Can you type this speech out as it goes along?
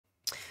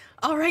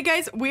All right,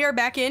 guys, we are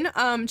back in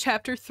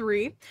chapter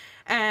 3,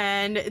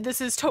 and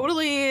this is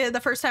totally the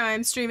first time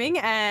I'm streaming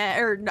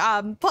or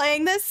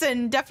playing this,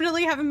 and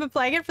definitely haven't been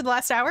playing it for the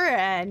last hour.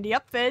 And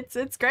yep,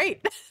 it's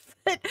great.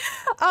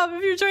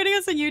 If you're joining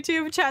us on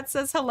YouTube, chat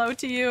says hello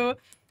to you.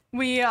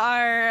 We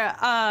are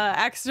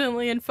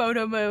accidentally in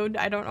photo mode.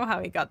 I don't know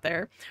how he got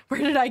there. Where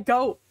did I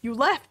go? You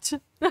left.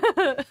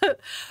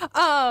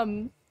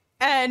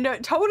 And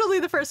totally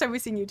the first time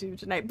we've seen YouTube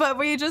tonight. But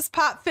we just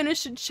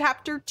finished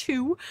chapter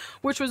 2,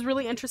 which was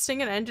really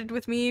interesting and ended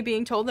with me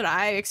being told that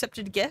I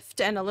accepted a gift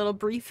and a little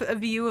brief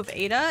view of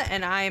Ada.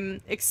 And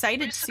I'm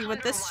excited to see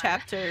what this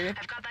chapter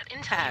I've got that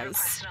intel has. you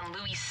requested on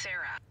Louis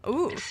Serra.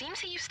 Ooh. It seems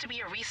he used to be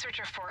a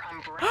researcher for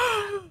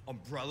Umbrella.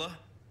 Umbrella?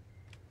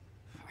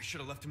 I should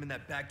have left him in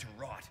that bag to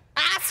rot.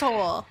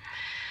 Asshole.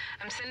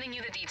 I'm sending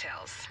you the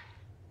details.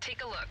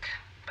 Take a look,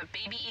 but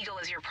Baby Eagle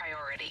is your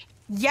priority.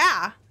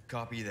 Yeah.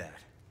 Copy that.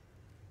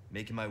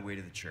 Making my way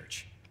to the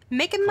church.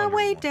 Making my Call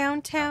way everyone.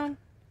 downtown.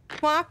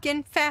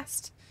 Walking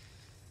fast.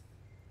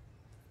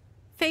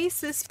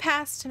 Faces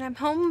past and I'm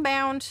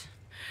homebound.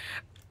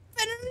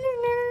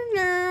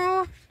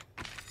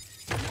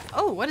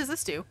 Oh, what does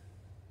this do?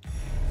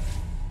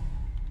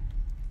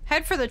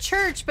 Head for the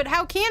church, but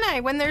how can I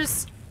when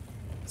there's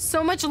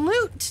so much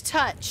loot to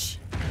touch?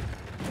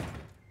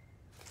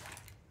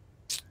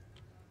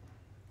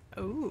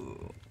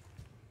 Ooh.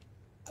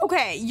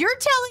 Okay, you're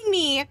telling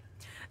me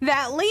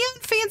that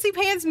Leon Fancy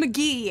Pants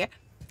McGee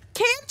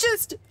can't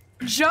just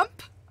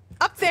jump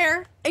up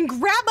there and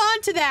grab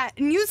onto that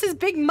and use his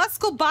big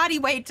muscle body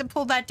weight to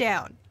pull that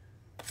down.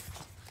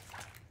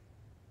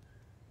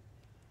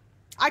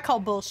 I call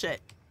bullshit.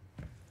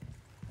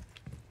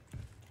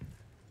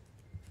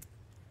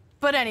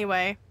 But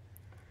anyway.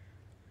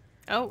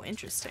 Oh,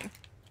 interesting.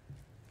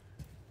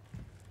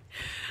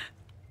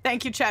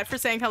 Thank you, chat, for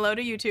saying hello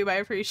to YouTube. I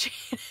appreciate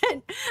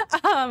it.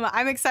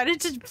 I'm excited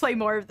to play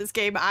more of this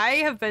game. I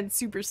have been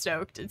super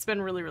stoked. It's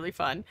been really, really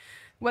fun.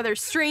 Weather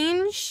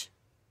strange.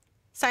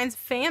 Signs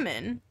of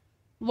famine.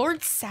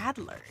 Lord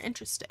Sadler.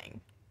 Interesting.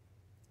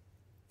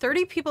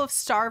 30 people have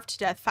starved to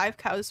death. 5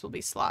 cows will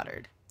be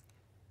slaughtered.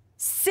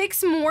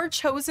 6 more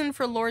chosen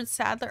for Lord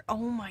Sadler.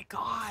 Oh my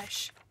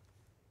gosh.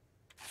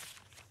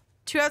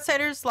 2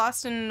 outsiders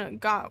lost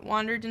and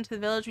wandered into the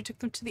village. We took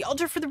them to the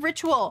altar for the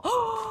ritual.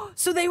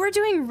 So they were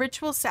doing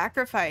ritual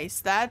sacrifice.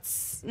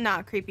 That's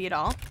not creepy at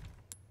all.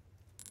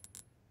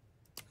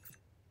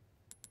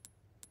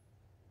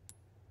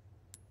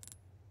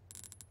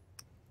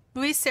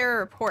 Louis Serra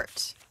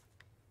report.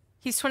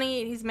 He's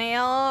 28. He's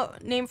male.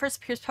 Name first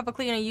appears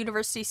publicly in a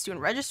university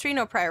student registry.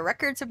 No prior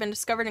records have been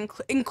discovered,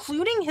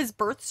 including his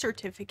birth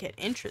certificate.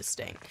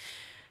 Interesting.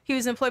 He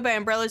was employed by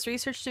Umbrella's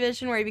research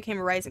division, where he became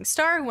a rising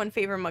star who won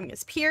favor among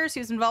his peers. He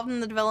was involved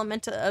in the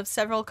development of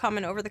several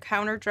common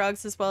over-the-counter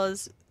drugs, as well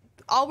as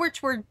all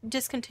which were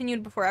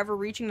discontinued before ever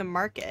reaching the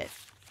market.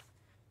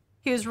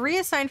 He was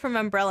reassigned from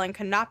Umbrella and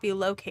could not be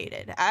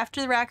located.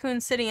 After the Raccoon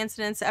City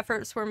incidents,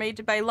 efforts were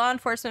made by law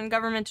enforcement and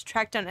government to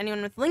track down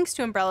anyone with links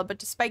to Umbrella, but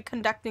despite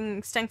conducting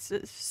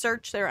extensive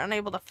search, they were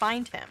unable to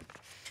find him.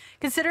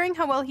 Considering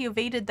how well he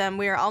evaded them,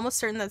 we are almost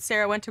certain that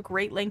Sarah went to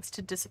great lengths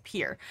to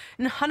disappear.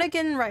 In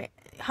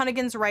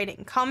Hunnigan's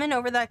writing, common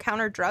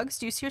over-the-counter drugs,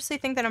 do you seriously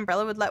think that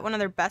Umbrella would let one of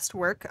their best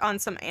work on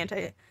some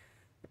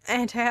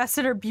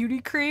antacid or beauty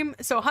cream?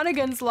 So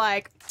Hunnigan's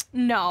like,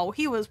 no,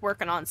 he was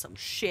working on some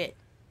shit.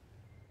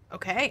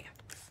 Okay.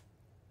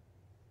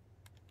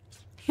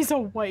 He's a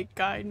white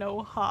guy,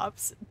 no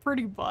hops.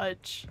 Pretty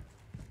much.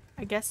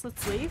 I guess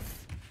let's leave.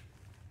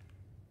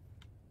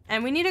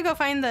 And we need to go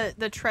find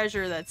the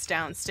treasure that's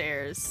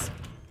downstairs.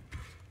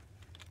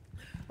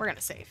 We're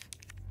gonna save.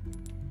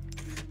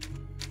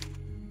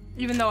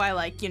 Even though I,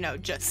 like, you know,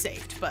 just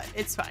saved, but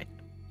it's fine.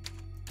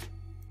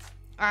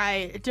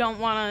 I don't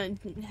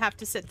want to have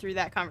to sit through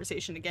that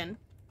conversation again.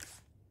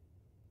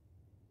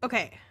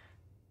 Okay.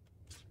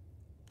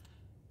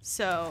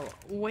 So,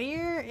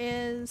 where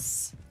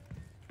is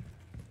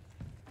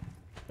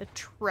the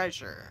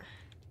treasure?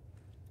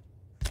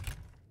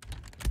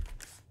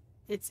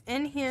 It's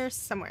in here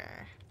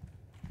somewhere.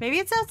 Maybe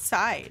it's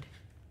outside.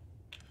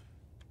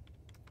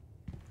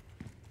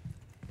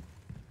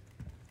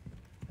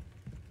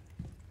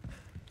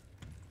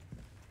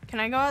 Can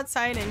I go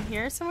outside in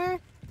here somewhere?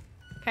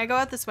 Can I go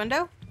out this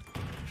window?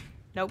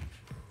 Nope.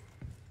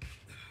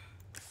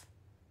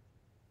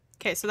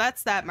 Okay, so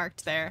that's that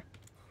marked there.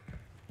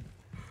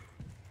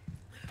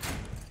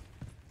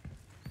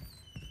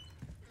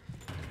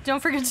 Don't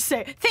forget to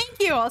save.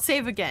 Thank you! I'll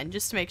save again,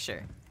 just to make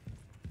sure.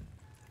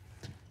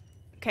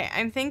 Okay,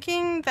 I'm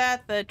thinking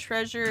that the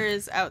treasure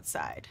is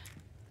outside.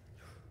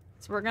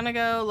 So we're gonna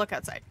go look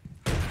outside.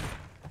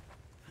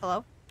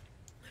 Hello?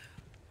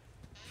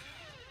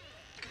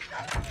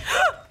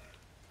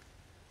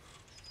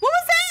 What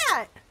was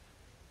that?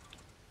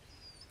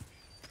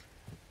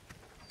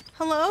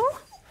 Hello?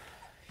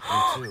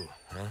 You too,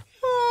 huh?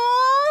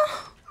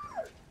 Aww.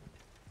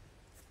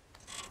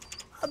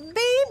 A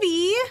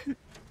baby.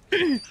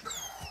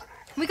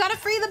 We gotta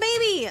free the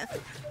baby.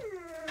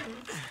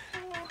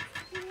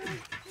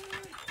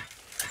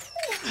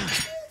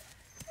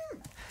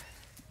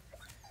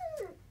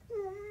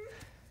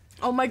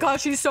 Oh my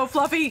gosh, he's so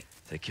fluffy.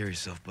 Take care of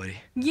yourself, buddy.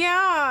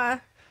 Yeah.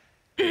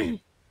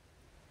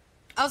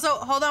 Also,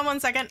 hold on one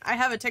second. I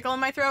have a tickle in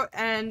my throat,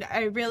 and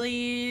I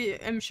really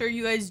am sure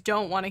you guys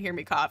don't want to hear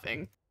me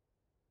coughing.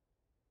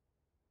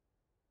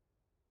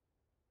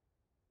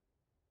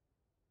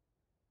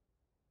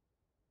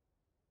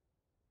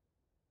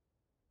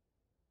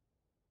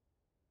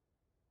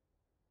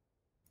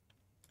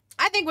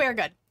 I think we're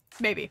good.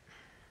 Maybe.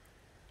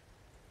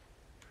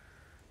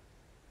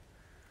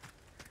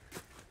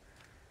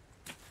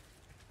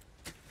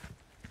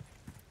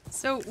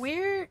 So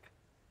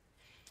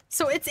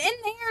So it's in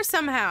there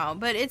somehow,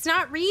 but it's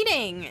not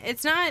reading.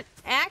 It's not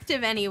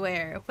active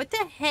anywhere. What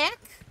the heck?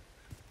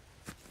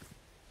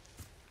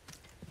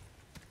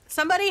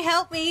 Somebody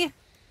help me.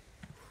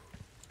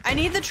 I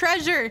need the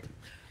treasure.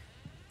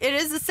 It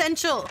is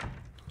essential.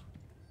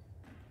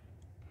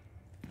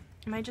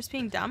 Am I just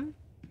being dumb?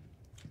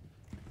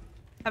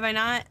 Have I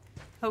not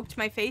poked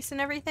my face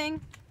and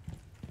everything?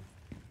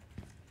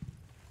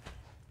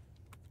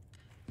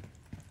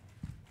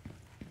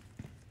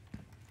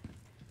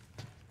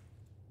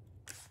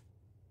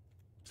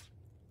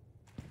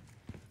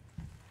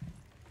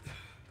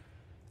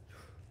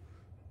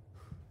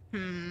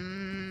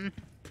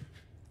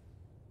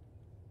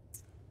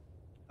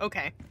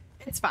 Okay.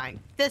 It's fine.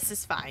 This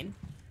is fine.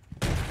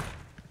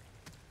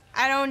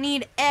 I don't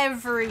need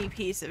every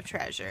piece of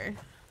treasure.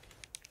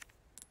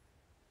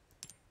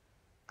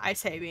 I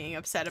say being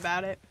upset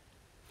about it.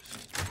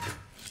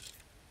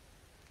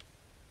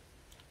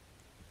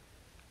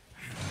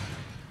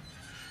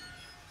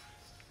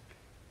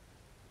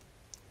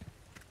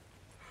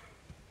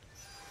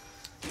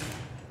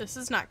 This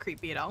is not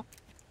creepy at all.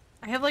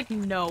 I have like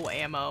no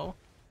ammo.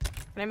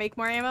 Can I make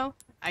more ammo?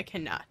 I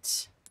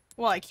cannot.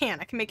 Well, I can.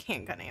 I can make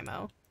handgun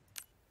ammo.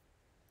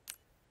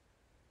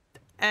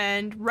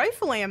 And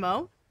rifle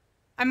ammo.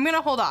 I'm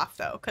gonna hold off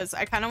though, because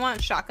I kind of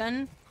want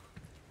shotgun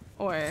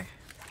or...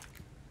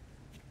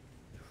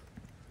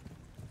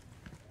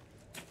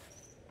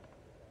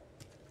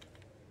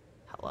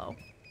 Hello.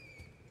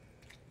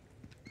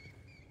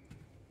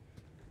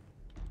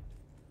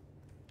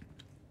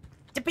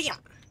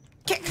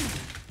 Okay.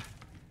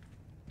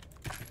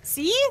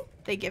 See?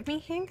 They give me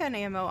handgun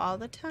ammo all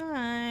the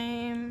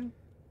time.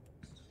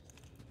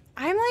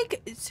 I'm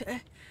like...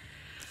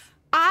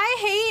 I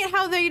hate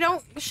how they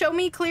don't show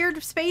me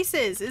cleared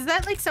spaces. Is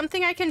that like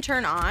something I can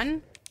turn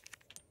on?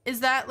 Is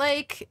that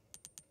like...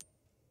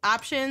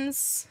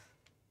 options?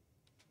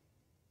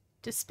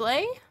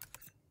 Display?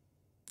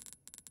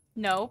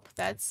 Nope,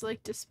 that's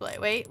like display.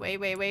 Wait.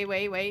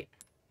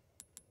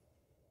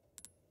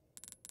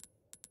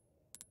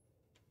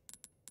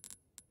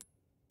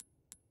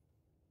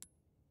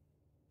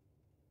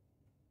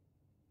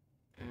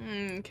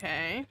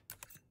 Okay.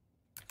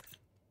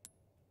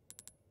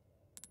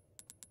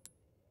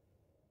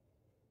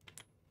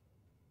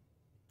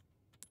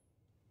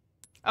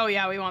 Oh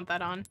yeah, we want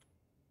that on.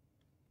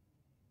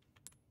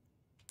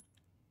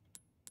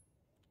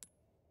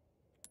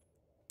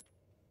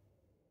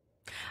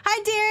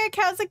 Hi Derek,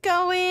 how's it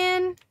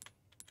going?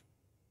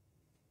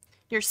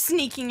 You're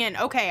sneaking in.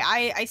 Okay,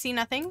 I see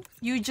nothing.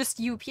 You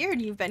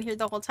appeared. You've been here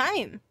the whole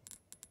time.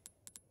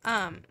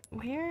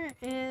 Where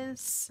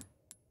is...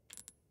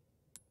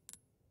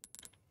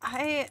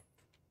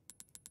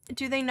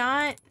 Do they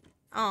not?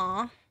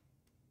 Aw.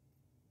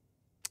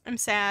 I'm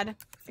sad.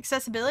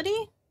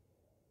 Accessibility?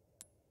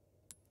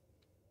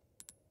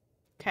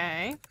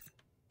 Okay.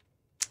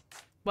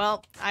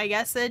 Well, I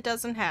guess it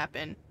doesn't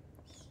happen.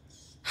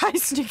 Hi,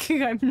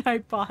 sneaking. I'm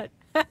Nightbot.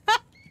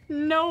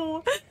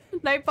 No.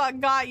 Nightbot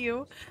got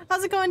you.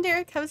 How's it going,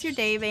 Derek? How's your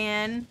day,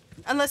 man?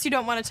 Unless you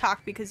don't want to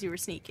talk because you were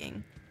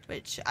sneaking,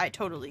 which I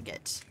totally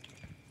get.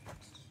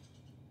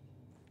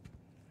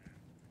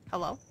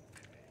 Hello?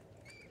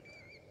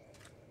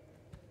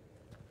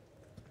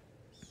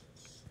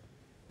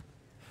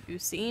 You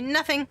see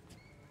nothing.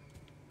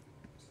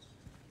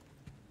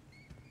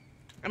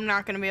 I'm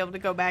not gonna be able to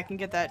go back and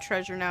get that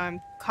treasure now. I'm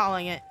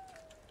calling it.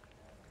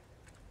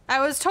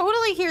 I was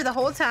totally here the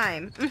whole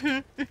time.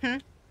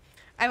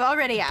 I've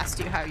already asked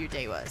you how your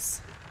day was.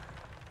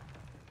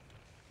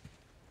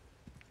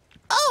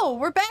 Oh,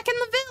 we're back in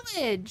the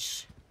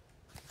village.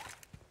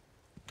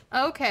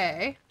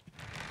 Okay.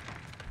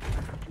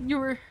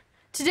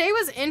 Today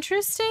was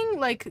interesting?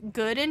 Like,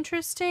 good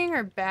interesting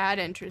or bad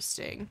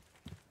interesting?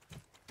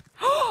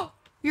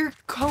 Your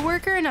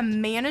coworker and a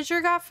manager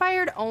got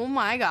fired? Oh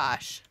my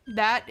gosh.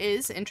 That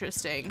is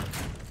interesting.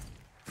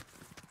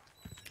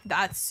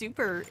 That's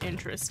super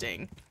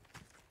interesting.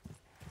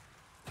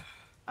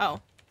 Oh,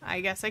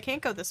 I guess I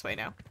can't go this way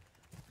now.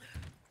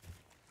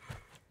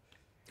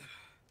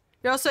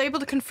 You're also able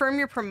to confirm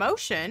your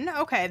promotion.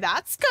 Okay,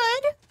 that's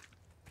good.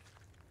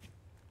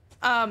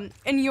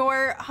 In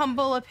your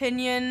humble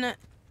opinion,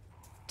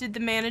 did the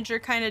manager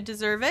kind of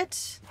deserve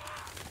it?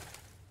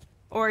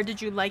 Or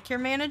did you like your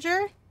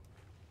manager?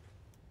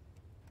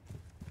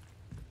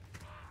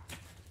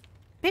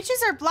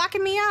 Bitches are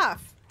blocking me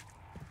off.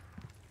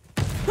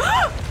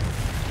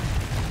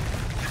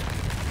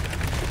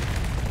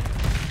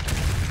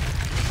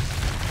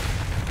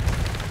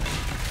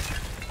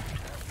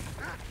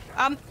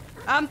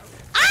 Ah!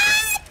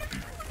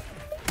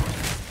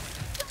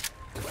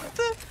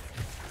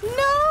 No!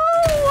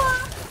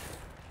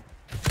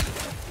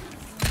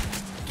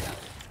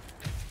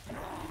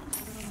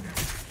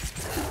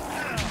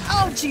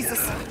 Oh,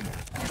 Jesus.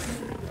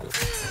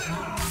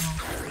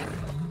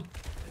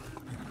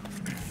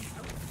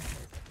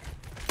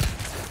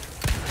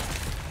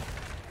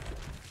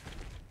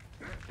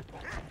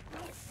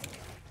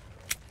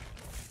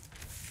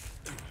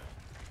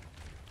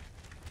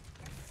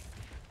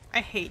 I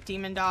hate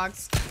demon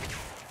dogs.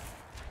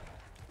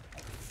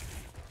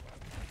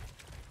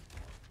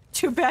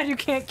 Too bad you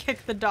can't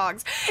kick the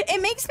dogs.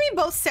 It makes me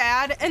both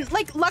sad and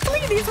like luckily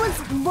these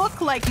ones look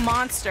like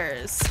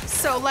monsters.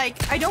 So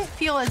like I don't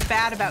feel as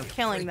bad about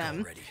killing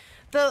them.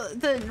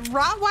 The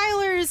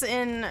Rottweilers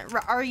in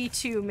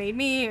RE2 made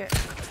me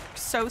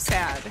so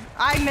sad.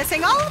 I'm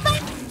missing all of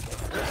them.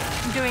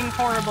 I'm doing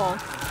horrible.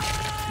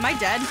 Am I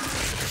dead?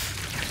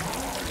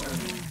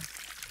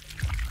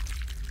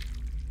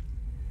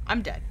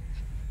 I'm dead.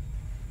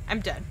 I'm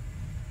dead.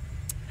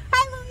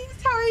 Hi,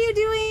 Louise. How are you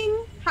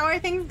doing? How are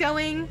things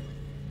going?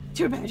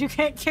 Too bad you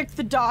can't kick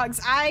the dogs.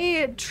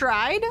 I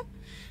tried.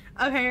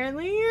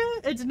 Apparently,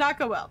 it did not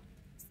go well.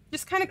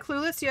 Just kind of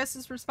clueless. Yes,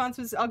 his response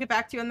was, I'll get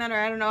back to you on that, or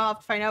I don't know, I'll have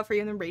to find out for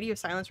you, and then radio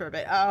silence for a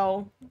bit.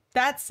 Oh,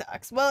 that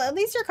sucks. Well, at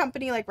least your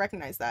company, like,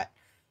 recognized that.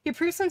 He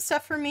approved some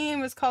stuff for me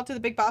and was called to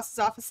the big boss's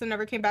office and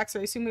never came back, so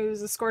I assume he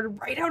was escorted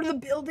right out of the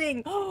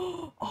building.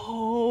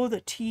 Oh, the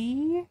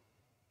tea?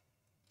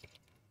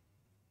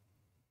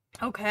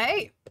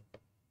 Okay.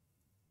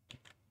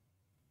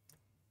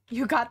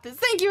 You got this.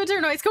 Thank you,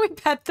 Eternoise. Can we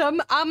pet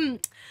them?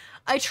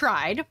 I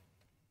tried,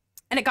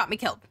 and it got me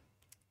killed.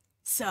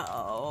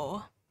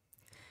 So,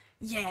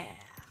 yeah.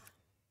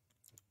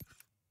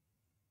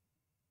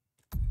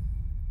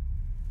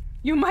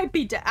 You might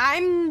be dead.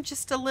 I'm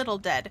just a little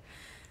dead.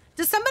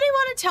 Does somebody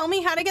want to tell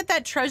me how to get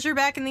that treasure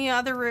back in the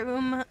other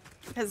room?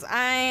 Because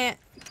I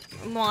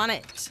want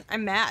it.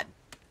 I'm mad.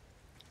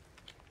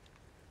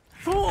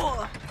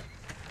 Ugh.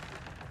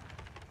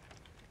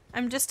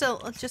 I'm just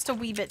a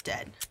wee bit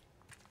dead.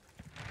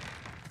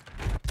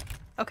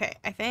 Okay,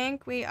 I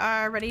think we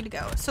are ready to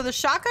go. So the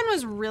shotgun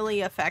was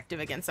really effective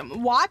against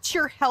them. Watch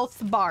your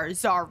health bar,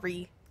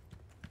 Zari.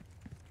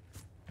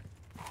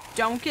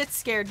 Don't get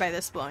scared by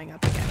this blowing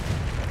up again.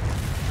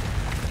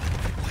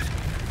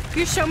 If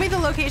you show me the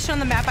location on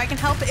the map, I can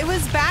help. It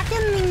was back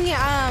in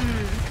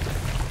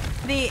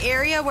the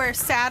area where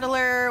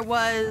Saddler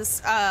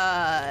was,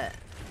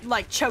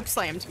 like,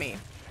 chokeslammed me.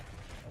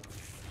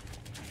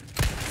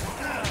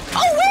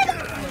 Oh, where did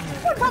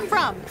it come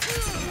from?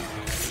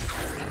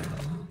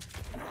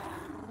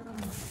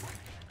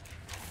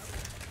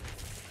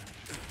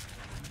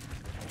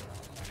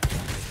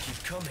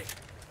 Keep coming.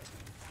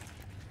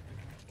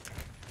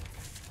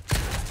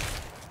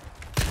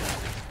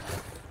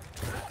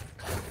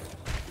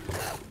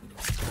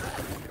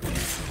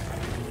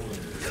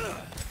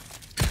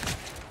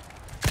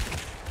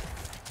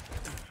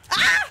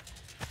 Ah!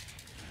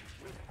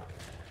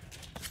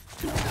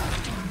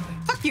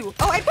 Fuck you.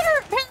 Oh, I put her.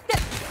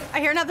 I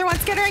hear another one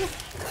skittering.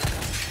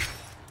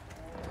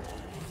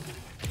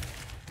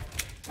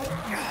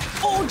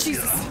 Oh,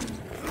 Jesus.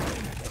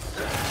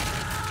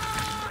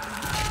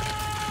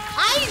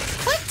 I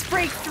clicked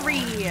break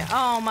 3.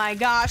 Oh my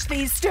gosh,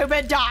 these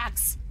stupid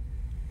dogs.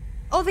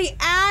 Oh, the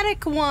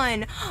attic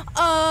one.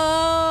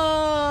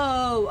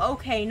 Oh,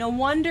 okay. No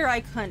wonder I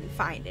couldn't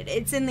find it.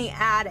 It's in the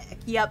attic.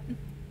 Yep.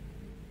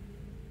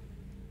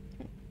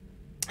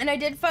 And I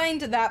did find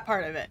that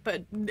part of it,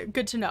 but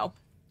good to know.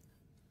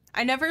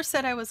 I never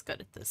said I was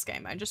good at this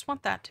game. I just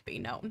want that to be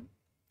known.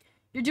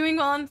 You're doing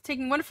well. I'm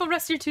taking a wonderful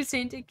rest of your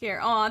Tuesday and take care.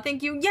 Aw,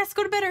 thank you. Yes,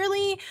 go to bed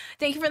early.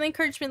 Thank you for the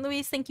encouragement,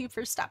 Louise. Thank you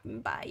for stopping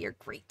by. You're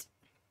great.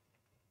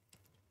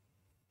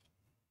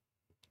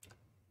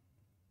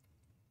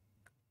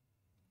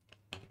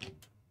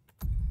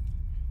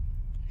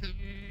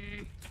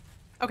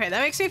 Okay,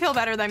 that makes me feel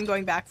better that I'm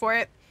going back for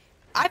it.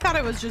 I thought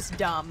it was just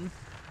dumb.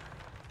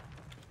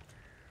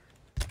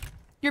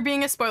 You're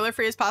being as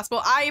spoiler-free as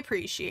possible. I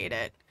appreciate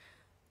it.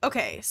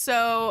 Okay,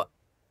 so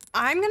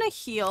I'm gonna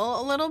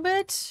heal a little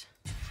bit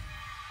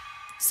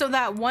so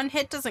that one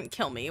hit doesn't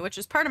kill me, which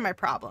is part of my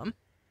problem.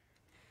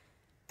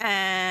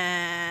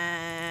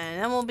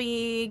 And then we'll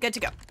be good to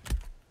go.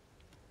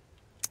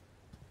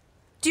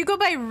 Do you go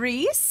by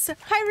Reese?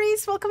 Hi,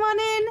 Reese. Welcome on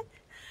in.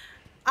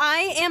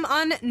 I am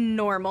on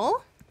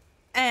normal,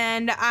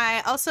 and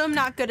I also am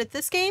not good at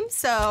this game,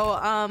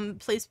 so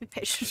please be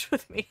patient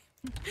with me.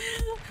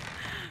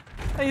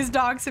 These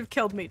dogs have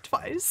killed me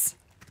twice.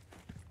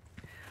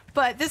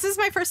 But this is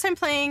my first time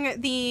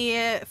playing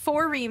the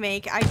 4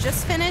 remake. I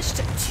just finished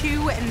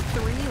 2 and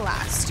 3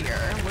 last year,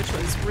 which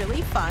was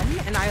really fun,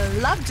 and I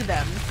loved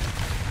them.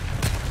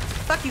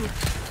 Fuck you.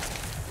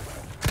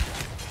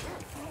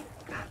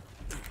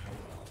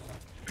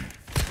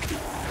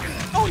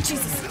 Oh,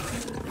 Jesus.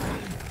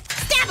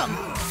 Stab him!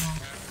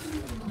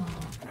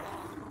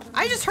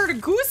 I just heard a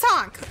goose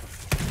honk.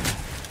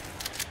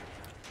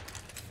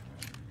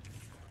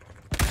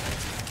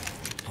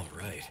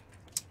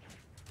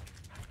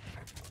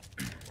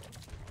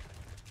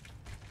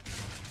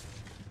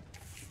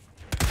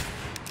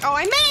 Oh,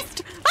 I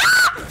missed!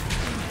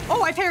 Ah!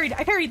 Oh, I parried.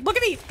 I parried. Look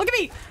at me. Look at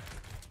me.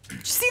 Did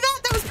you see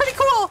that? That was pretty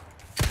cool.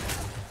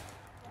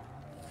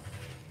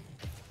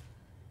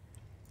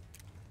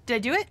 Did I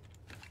do it?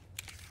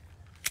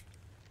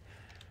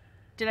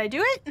 Did I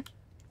do it?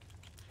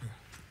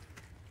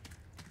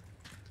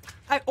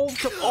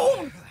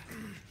 Oh!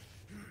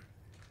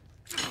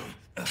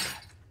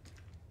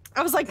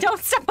 I was like, don't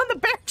step on the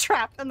bear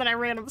trap, and then I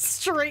ran him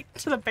straight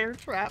to the bear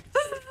trap.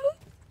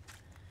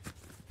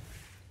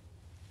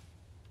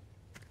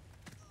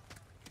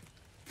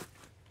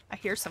 I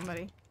hear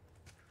somebody.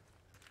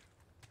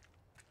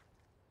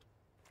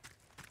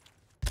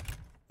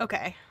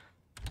 Okay.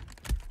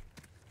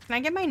 Can I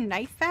get my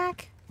knife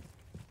back?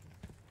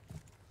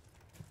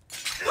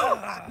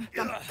 God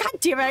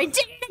damn it, I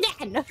did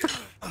it again!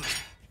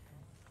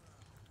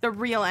 The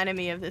real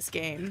enemy of this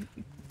game.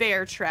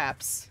 Bear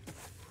traps.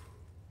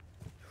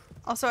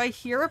 Also, I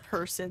hear a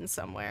person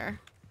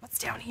somewhere. What's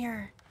down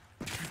here?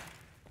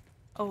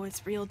 Oh,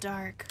 it's real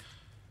dark.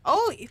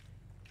 Oh,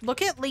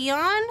 look at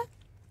Leon.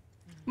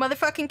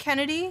 Motherfucking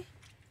Kennedy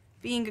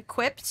being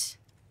equipped.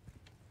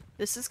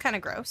 This is kind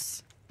of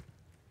gross.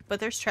 But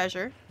there's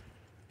treasure.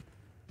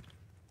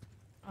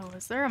 Oh,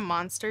 is there a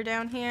monster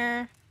down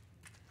here?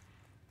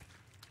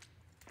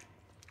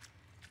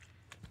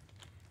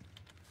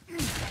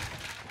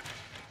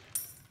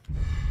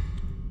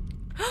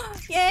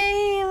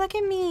 Yay, look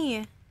at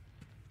me.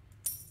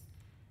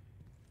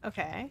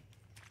 Okay.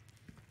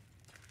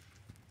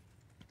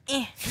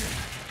 Eh.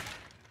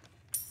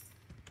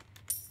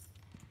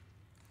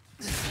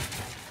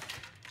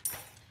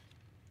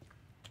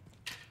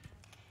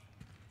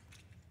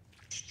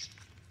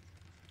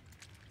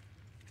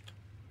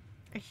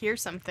 I hear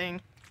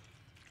something.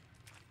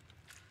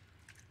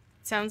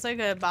 Sounds like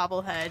a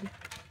bobblehead.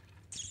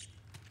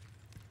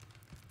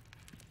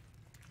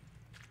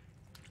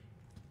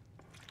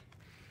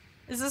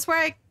 Is this where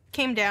I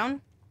came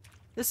down?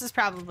 This is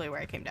probably where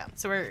I came down.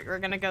 So we're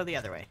gonna go the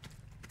other way.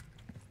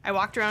 I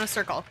walked around a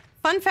circle.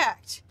 Fun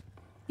fact!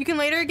 You can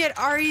later get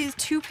Ari's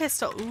 2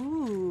 pistol.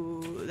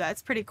 Ooh,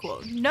 that's pretty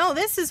cool. No,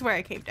 this is where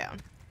I came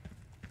down.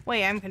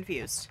 Wait, I'm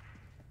confused.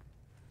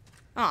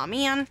 Aw,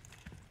 man.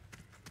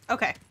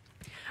 Okay.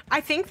 I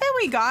think that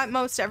we got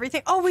most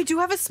everything. Oh, we do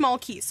have a small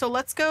key. So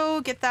let's go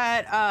get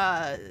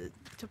that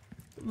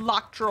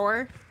locked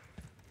drawer.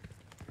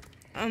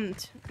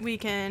 And we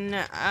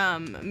can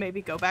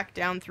maybe go back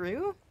down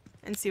through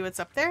and see what's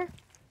up there.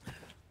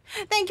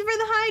 Thank you for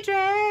the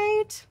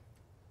hydrate!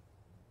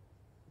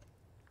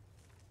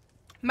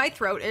 My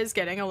throat is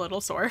getting a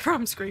little sore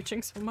from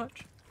screeching so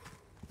much.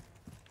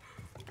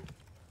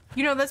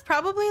 You know, that's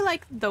probably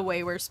like the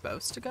way we're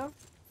supposed to go.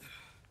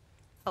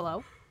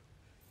 Hello?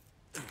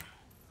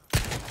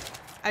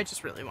 I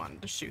just really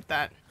wanted to shoot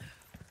that.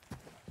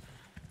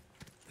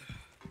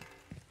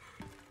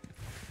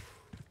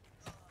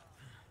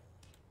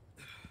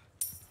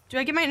 Do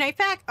I get my knife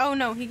back? Oh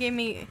no, he gave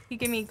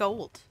me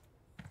gold.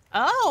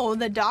 Oh,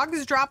 the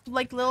dogs dropped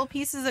like little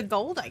pieces of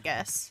gold, I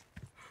guess.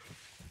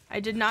 I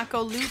did not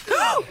go loot.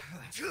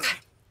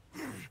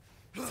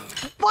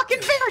 Fucking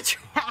bear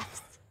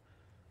traps!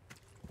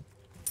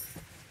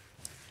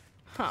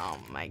 Oh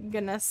my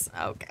goodness.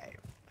 Okay.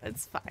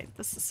 It's fine.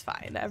 This is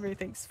fine.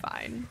 Everything's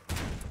fine.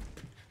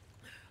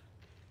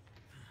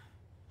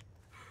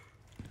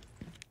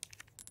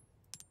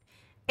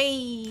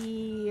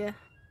 Hey.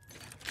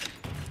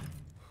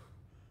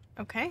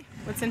 Okay,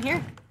 what's in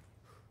here?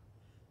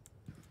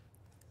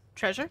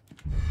 Treasure?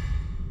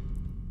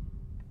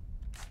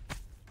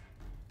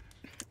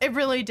 It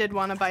really did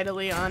want to bite a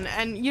Leon,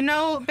 and you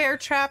know, bear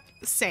trap,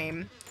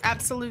 same.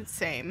 Absolute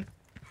same.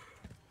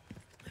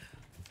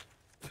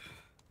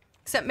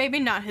 Except maybe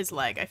not his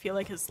leg. I feel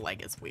like his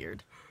leg is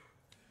weird.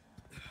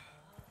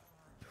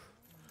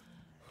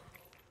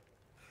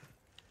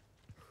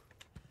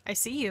 I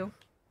see you.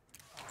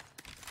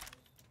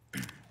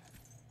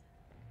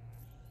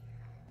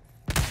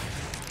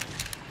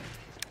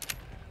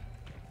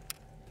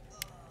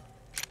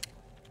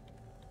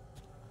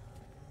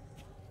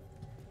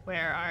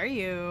 Where are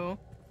you?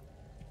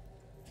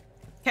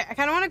 Okay, I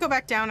kind of want to go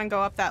back down and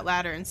go up that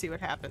ladder and see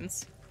what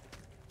happens.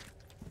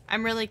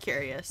 I'm really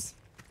curious.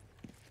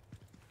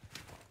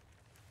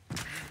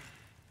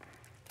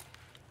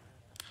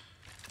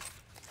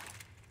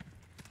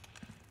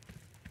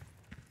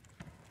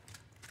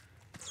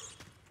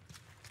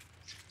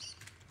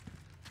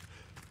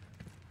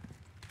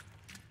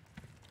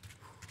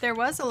 There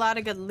was a lot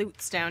of good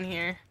loots down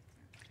here.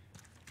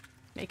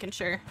 Making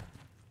sure.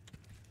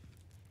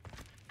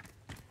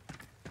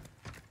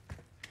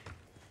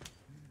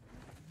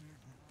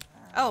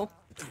 Oh,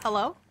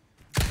 hello?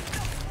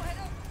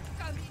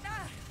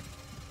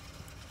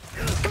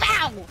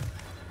 Ow!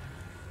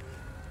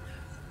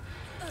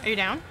 Are you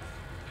down?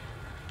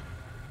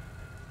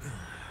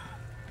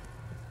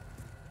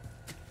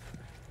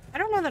 I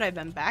don't know that I've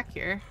been back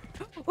here.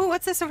 Oh,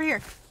 what's this over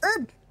here?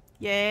 Herb!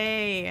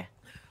 Yay.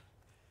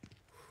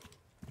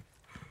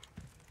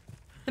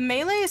 The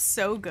melee is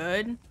so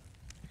good.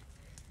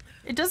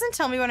 It doesn't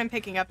tell me what I'm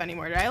picking up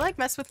anymore. Did I like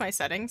mess with my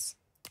settings?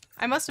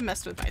 I must have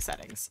messed with my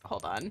settings.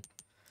 Hold on.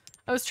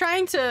 I was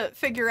trying to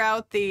figure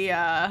out the,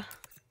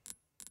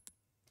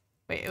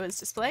 Wait, it was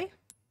display?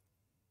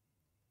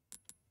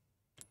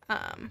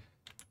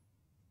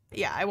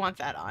 Yeah, I want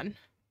that on.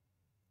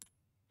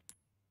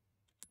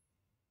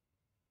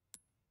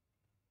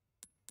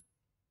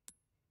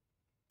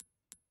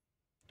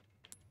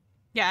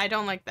 Yeah, I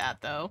don't like that,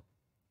 though.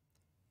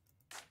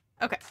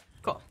 Okay,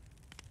 cool.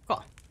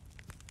 Cool.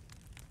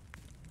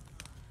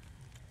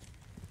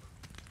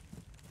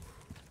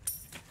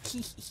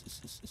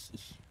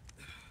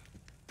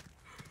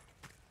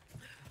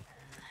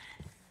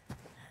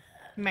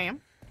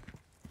 Ma'am?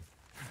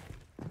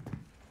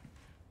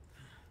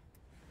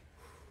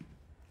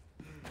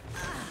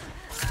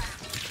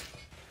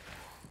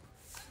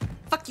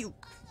 Fuck you.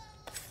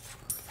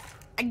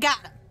 I got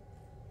him.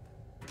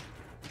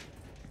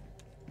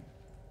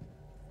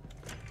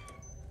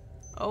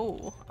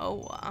 Oh,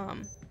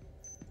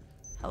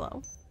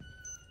 hello?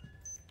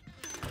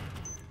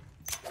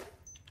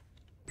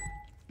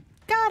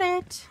 Got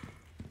it.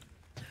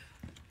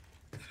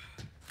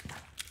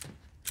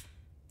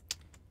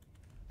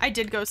 I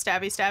did go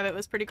stabby stab. It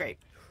was pretty great.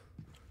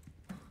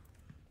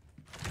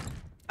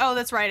 Oh,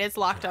 that's right. It's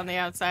locked on the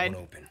outside.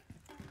 Won't open.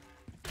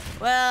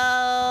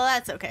 Well,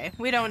 that's okay.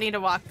 We don't need to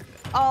walk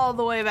all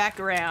the way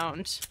back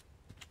around.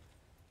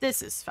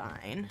 This is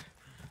fine.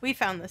 We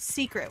found the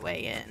secret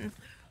way in.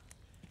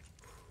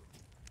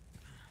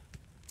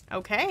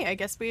 Okay, I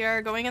guess we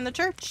are going in the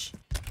church.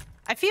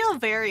 I feel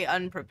very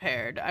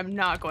unprepared. I'm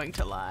not going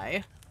to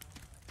lie.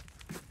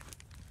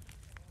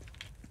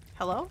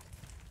 Hello?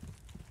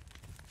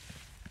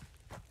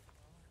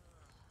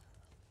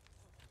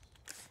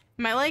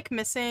 Am I, like,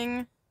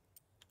 missing...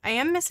 I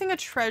am missing a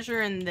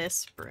treasure in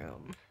this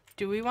room.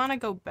 Do we want to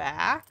go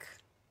back?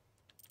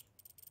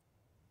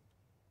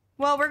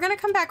 Well, we're gonna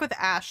come back with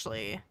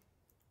Ashley.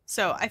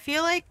 So, I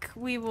feel like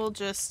we will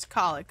just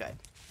call it good.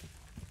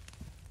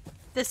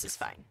 This is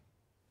fine.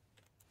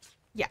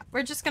 Yeah,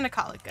 we're just gonna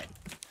call it good.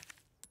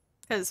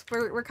 Because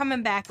we're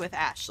coming back with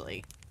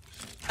Ashley.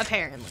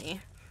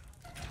 Apparently.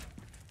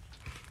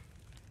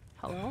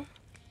 Hello?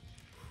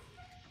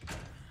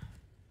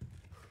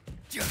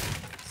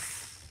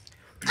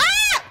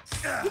 Ah!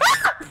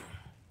 Ah!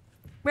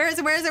 Where is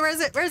it? Where is it? Where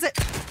is it? Where is it?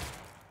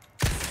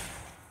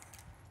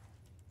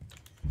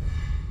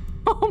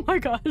 Oh my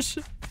gosh.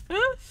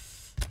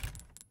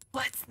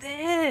 What's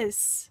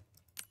this?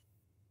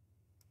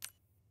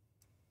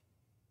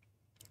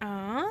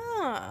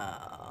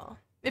 Oh.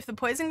 If the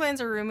poison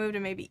glands are removed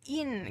and may be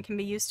eaten, it can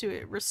be used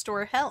to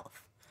restore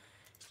health.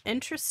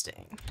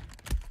 Interesting.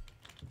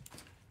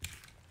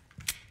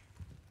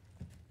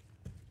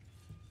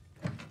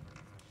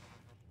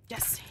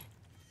 Yes.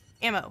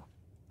 Ammo.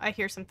 I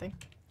hear something.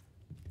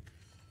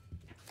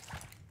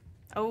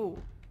 Oh.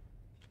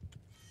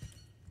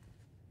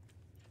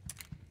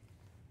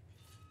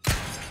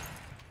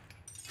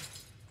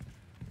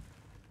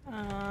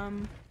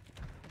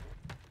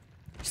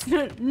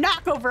 Just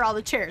knock over all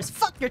the chairs.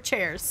 Fuck your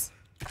chairs.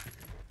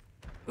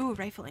 Ooh,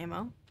 rifle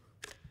ammo.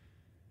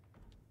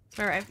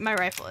 My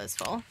rifle is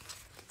full.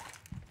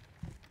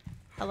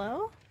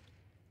 Hello?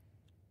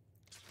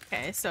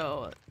 Okay,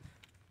 so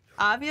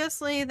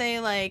obviously they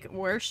like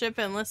worship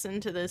and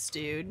listen to this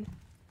dude.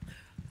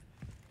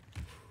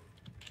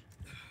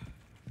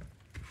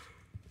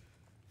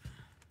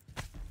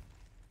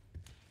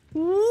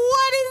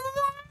 What is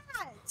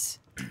that?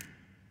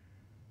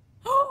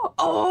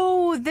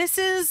 Oh, this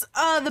is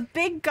the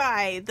big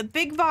guy, the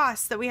big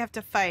boss that we have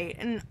to fight.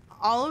 And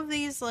all of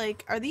these,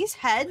 like, are these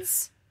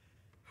heads?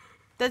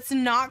 That's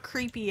not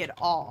creepy at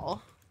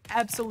all.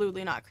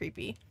 Absolutely not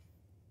creepy.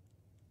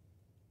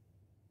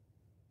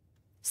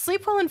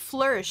 Sleep well and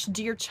flourish,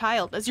 dear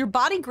child. As your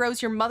body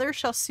grows, your mother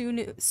shall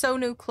soon sew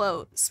new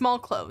small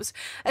clothes.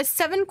 As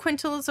 7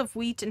 quintals of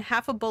wheat and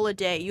half a bull a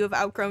day, you have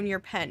outgrown your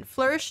pen.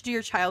 Flourish,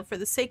 dear child, for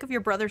the sake of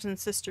your brothers and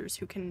sisters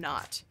who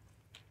cannot.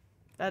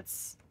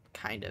 That's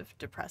kind of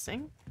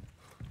depressing.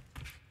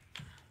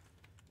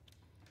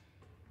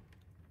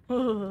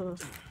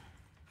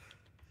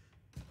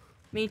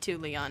 Me too,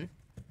 Leon.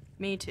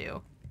 Me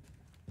too.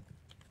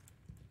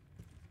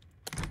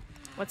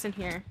 What's in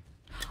here?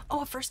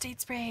 Oh, a first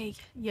aid spray.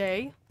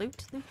 Yay.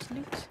 Loot, loot,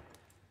 loot.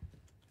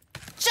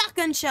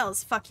 Shotgun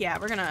shells. Fuck yeah.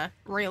 We're gonna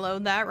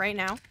reload that right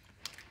now.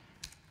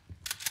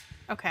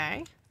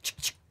 Okay.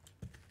 Is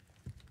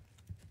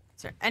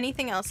there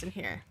anything else in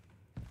here?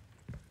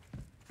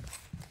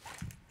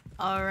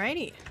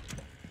 Alrighty.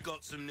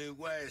 Got some new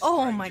wares.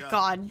 Oh my stranger.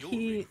 god. You're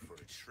in for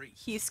a treat.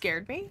 He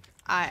scared me.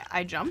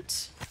 I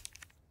jumped.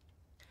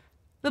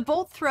 The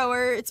bolt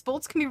thrower. Its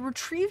bolts can be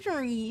retrieved and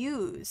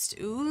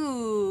reused.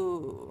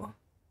 Ooh.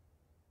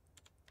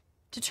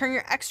 To turn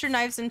your extra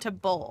knives into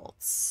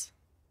bolts.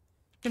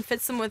 You can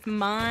fit them with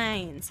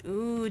mines.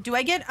 Ooh, do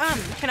I get,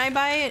 can I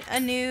buy a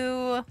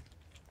new,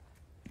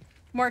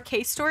 more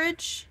case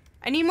storage?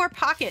 I need more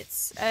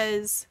pockets,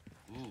 as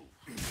Ooh,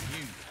 you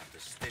have the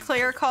stench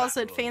Claire of calls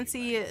it battle on you,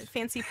 fancy, mate.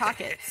 fancy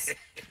pockets.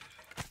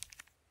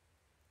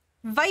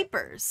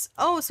 Vipers.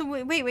 Oh,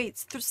 so wait.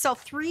 Sell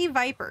 3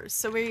 vipers.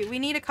 So we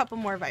need a couple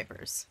more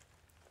vipers.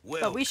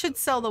 But we should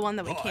sell the one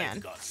that we can.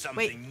 I've got something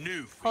Wait,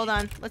 new for hold you.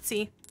 on. Let's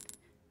see.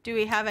 Do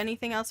we have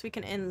anything else we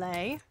can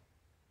inlay?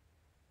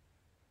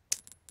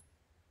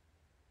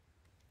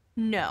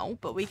 No,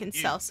 but we can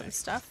sell some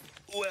stuff.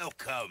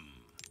 Welcome.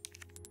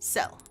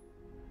 Sell.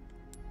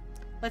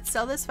 Let's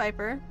sell this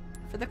viper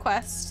for the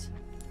quest.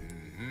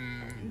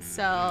 And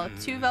sell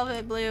 2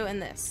 velvet blue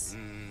and this.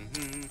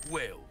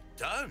 Well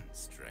done,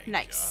 stranger.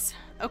 Nice.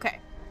 Okay.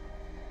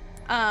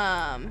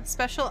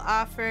 Special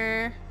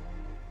offer.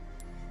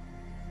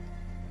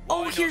 Why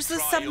Oh, not here's the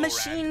try your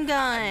submachine hand at a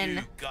gun.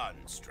 new gun,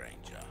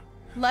 stranger.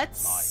 Might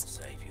Let's...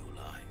 save your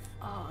life.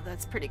 Oh,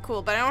 that's pretty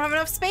cool, but I don't have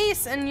enough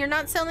space, and you're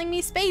not selling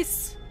me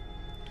space.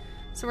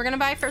 So we're gonna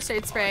buy first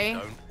aid spray,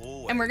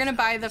 and we're gonna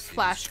buy the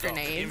flash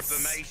grenades.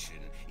 Information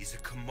is a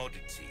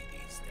commodity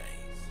these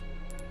days.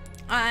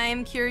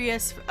 I'm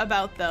curious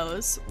about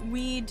those.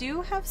 We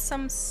do have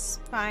some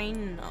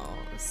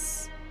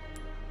spinals.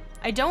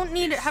 I don't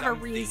need to have a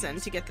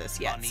reason to get this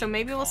yet, so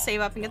maybe we'll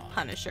save up and get the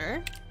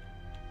Punisher.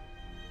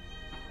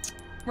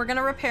 We're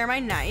gonna repair my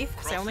knife,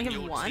 because I only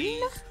have one.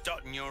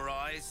 Dotting your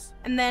I's.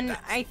 And then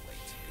That's I the way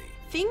to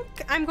be. think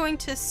I'm going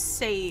to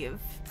save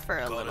for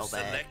a Got little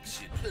bit.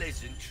 selection.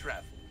 Pleasant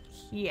travels.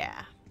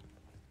 Yeah.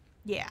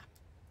 Yeah.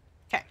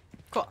 Okay,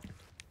 cool.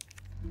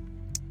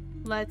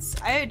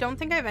 I don't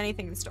think I have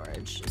anything in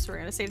storage, so we're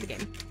gonna save the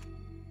game.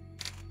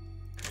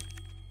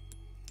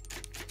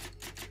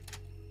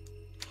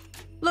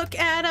 Look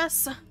at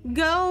us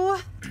go.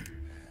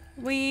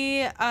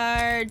 We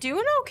are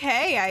doing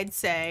okay, I'd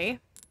say.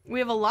 We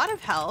have a lot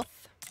of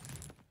health.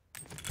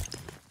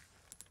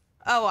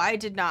 Oh, I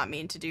did not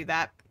mean to do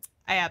that.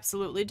 I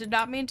absolutely did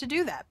not mean to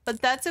do that,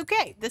 but that's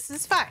okay. This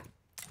is fine.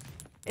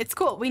 It's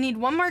cool. We need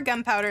 1 more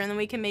gunpowder and then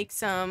we can make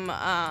some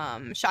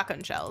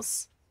shotgun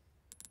shells.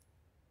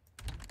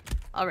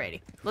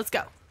 Alrighty, let's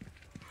go.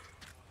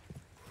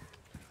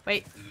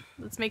 Wait,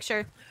 let's make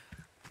sure.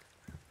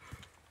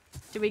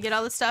 Did we get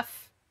all the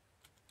stuff?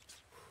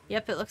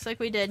 Yep, it looks like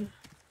we did.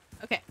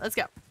 Okay, let's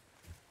go.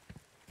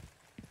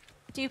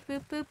 Doop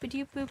boop boop a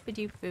doop boop a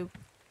doop boop.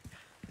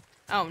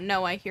 Oh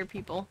no, I hear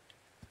people.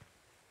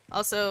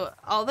 Also,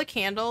 all the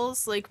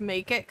candles like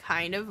make it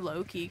kind of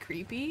low-key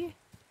creepy.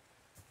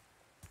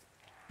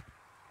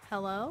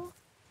 Hello?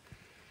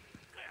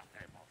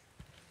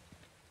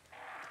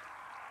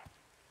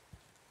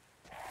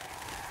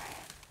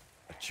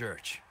 A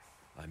church.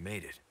 I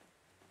made it.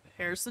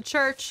 Here's the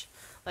church.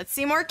 Let's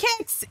see more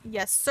kicks.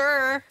 Yes,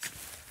 sir.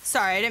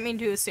 Sorry, I didn't mean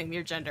to assume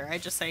your gender. I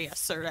just say yes,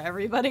 sir to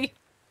everybody.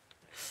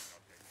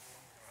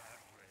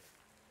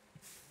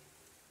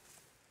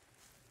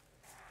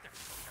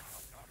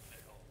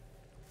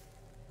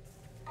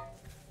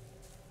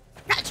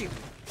 Got you.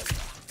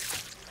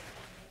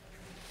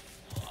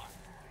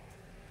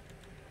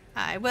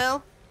 I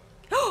will.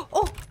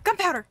 Oh,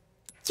 gunpowder.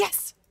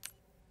 Yes.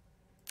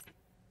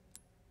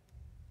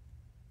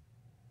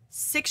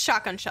 6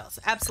 shotgun shells.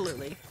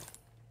 Absolutely.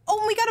 Oh,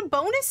 and we got a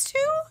bonus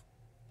too?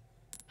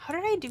 How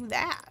did I do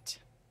that?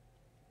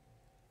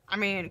 I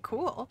mean,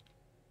 cool.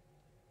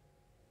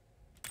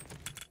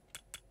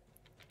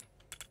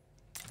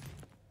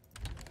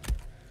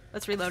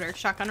 Let's reload our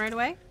shotgun right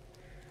away.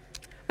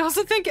 I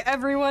also think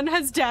everyone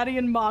has daddy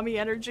and mommy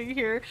energy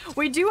here.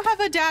 We do have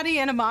a daddy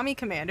and a mommy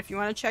command if you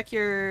want to check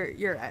your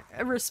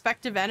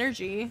respective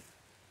energy.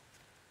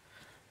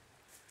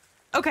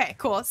 Okay,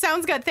 cool.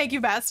 Sounds good. Thank you,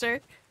 Master.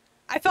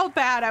 I felt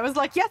bad. I was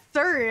like, yes,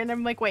 sir. And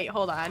I'm like, wait,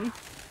 hold on.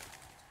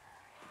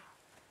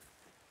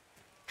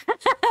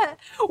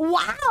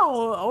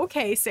 Wow.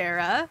 Okay,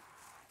 Sarah.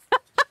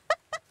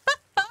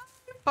 I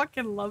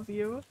fucking love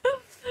you.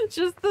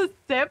 Just the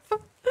sip.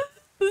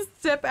 The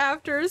sip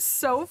after is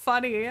so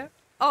funny.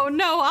 Oh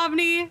no,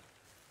 Omni.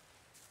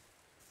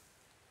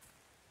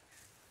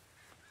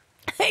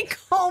 They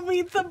call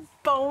me the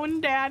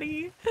Bone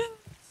Daddy.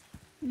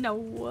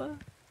 No.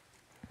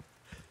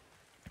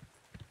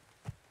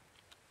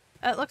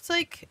 It looks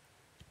like,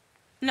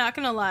 not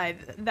gonna lie,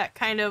 that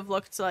kind of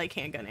looked like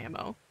handgun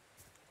ammo.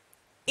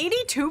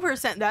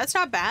 82%, that's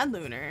not bad,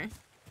 Lunar.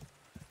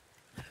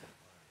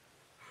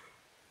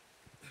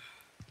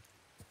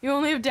 You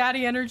only have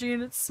daddy energy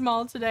and it's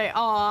small today.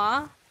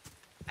 Aw.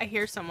 I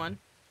hear someone.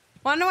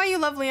 Wanna know why you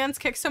love Leon's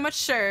kicks so much?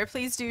 Sure,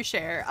 please do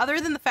share. Other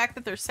than the fact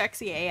that they're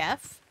sexy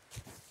AF.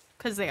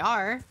 Because they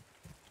are.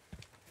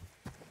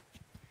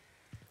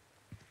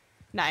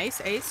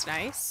 Nice, Ace,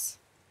 nice.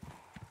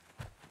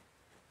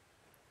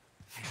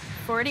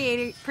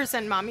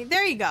 48% mommy.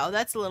 There you go,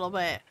 that's a little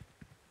bit.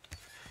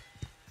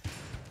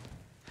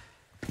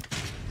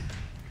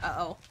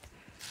 Uh-oh.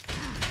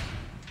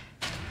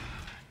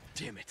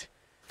 Damn it.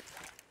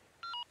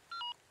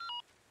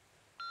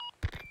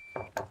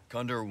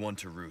 Condor 1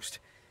 to Roost.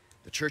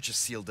 The church is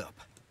sealed up.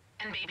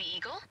 And Baby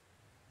Eagle?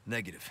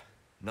 Negative.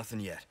 Nothing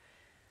yet.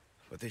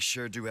 But they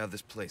sure do have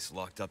this place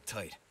locked up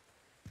tight.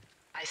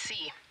 I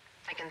see.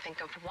 I can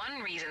think of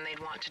one reason they'd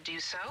want to do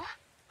so.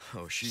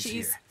 Oh, she's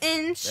here.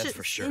 In That's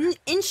for sure.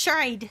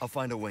 inside. I'll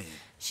find a way in.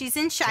 She's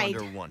inside.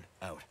 Condor 1,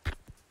 out.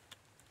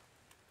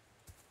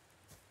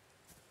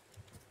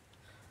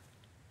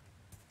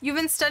 You've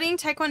been studying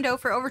Taekwondo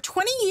for over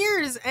 20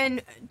 years,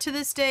 and to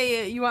this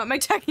day, you want my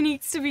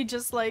techniques to be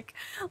just like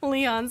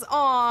Leon's.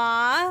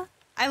 Aww.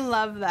 I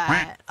love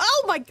that.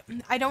 Oh my...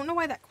 I don't know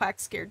why that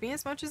quack scared me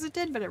as much as it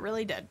did, but it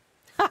really did.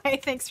 Hi,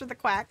 thanks for the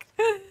quack.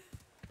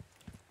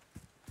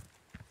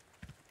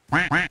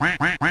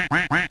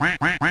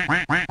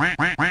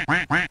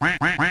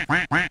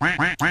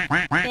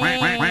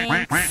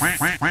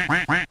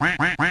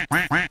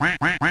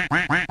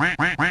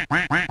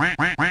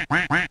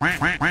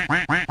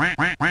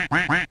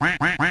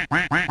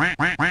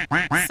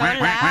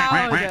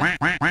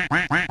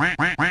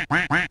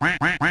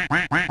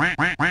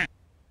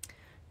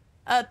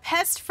 A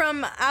pest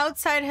from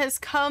outside has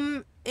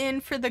come in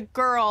for the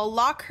girl.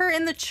 Lock her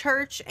in the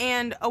church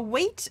and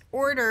await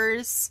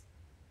orders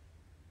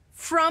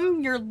from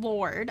your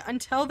lord.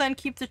 Until then,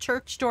 keep the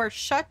church door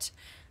shut.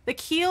 The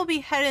key will be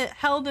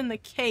held in the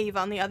cave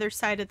on the other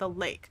side of the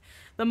lake.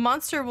 The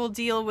monster will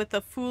deal with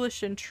the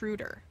foolish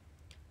intruder.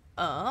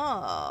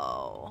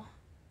 Oh.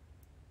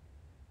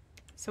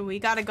 So we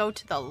gotta go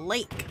to the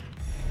lake.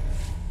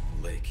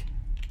 Lake.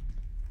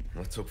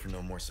 Let's hope for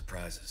no more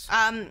surprises.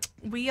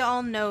 We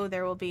all know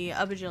there will be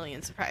a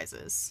bajillion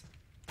surprises.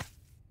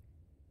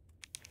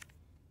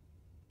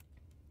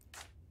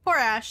 Poor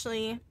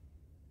Ashley.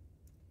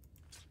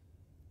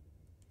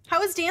 How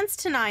was dance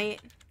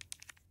tonight?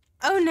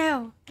 Oh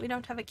no, we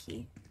don't have a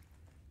key.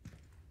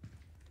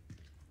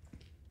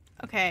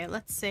 Okay,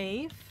 let's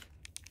save.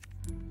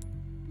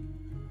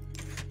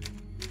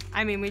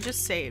 I mean, we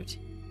just saved.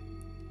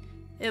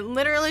 It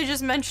literally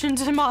just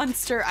mentioned a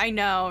monster. I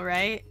know,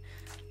 right?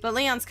 But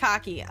Leon's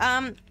cocky.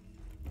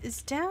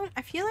 Is down...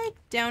 I feel like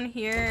down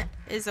here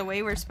is a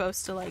way we're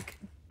supposed to, like,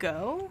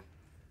 go.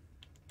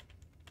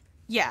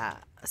 Yeah.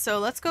 So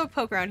let's go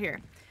poke around here.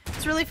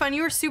 It's really fun.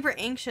 You were super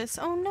anxious.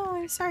 Oh no,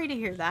 I'm sorry to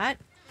hear that.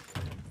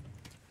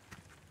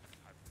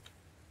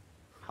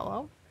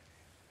 Hello?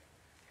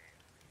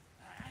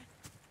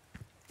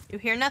 You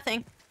hear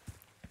nothing.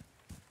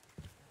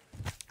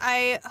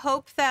 I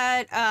hope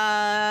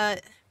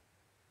that,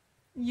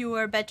 you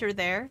are better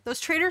there. Those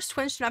traitors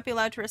twins should not be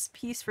allowed to rest in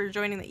peace for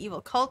joining the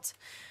evil cult.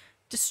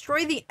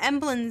 Destroy the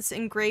emblems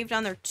engraved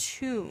on their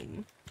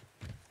tomb.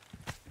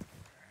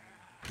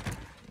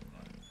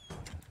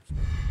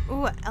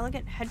 Ooh,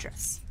 elegant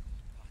headdress.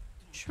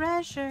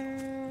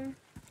 Treasure.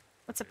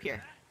 What's up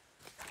here?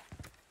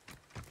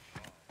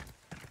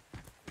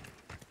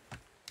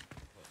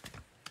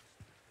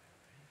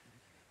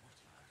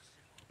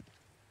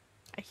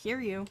 I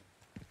hear you.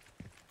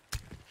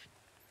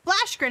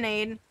 Flash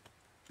grenade.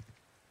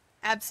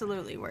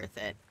 Absolutely worth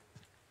it.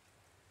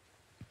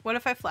 What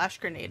if I flash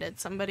grenaded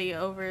somebody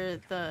over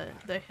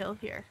the hill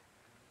here?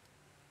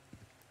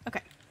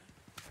 Okay.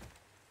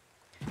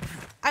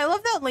 I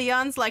love that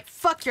Leon's like,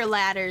 fuck your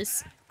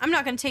ladders. I'm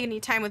not gonna take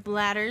any time with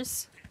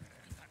ladders.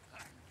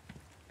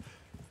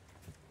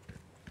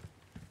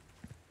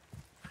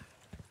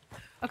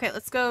 Okay,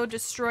 let's go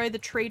destroy the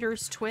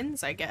traitor's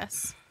twins, I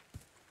guess.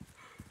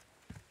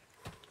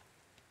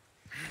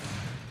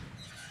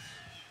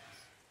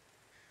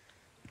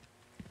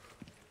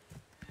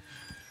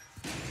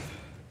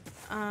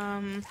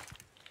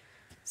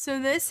 So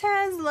this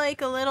has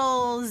like a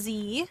little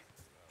Z.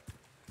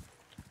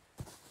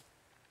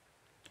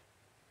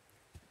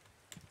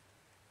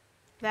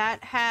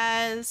 That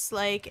has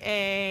like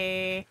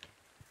a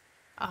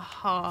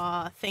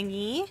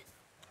thingy.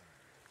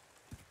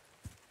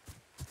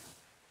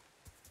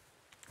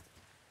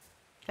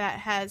 That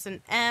has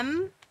an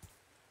M.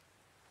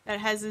 That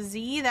has a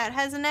Z. That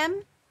has an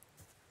M.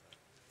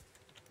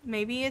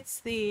 Maybe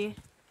it's the...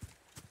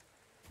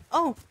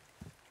 Oh!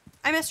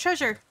 I missed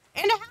treasure.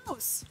 And a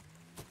house!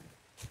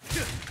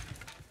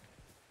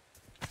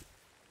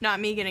 Not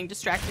me getting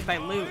distracted by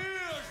loot.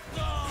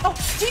 Oh,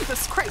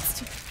 Jesus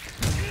Christ!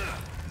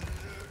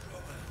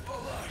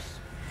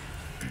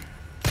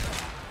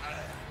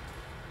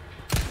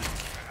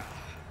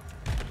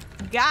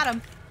 Got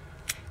him.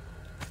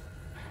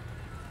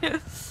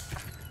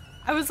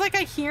 I was like,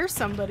 I hear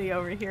somebody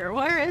over here.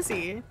 Where is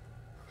he?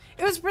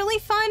 It was really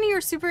fun.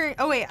 You're super...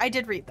 Oh, wait. I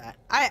did read that.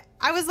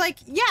 I was like,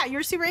 yeah,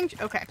 you're super anxious.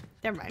 Okay.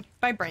 Never mind.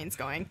 My brain's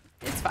going.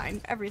 It's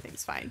fine.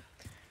 Everything's fine.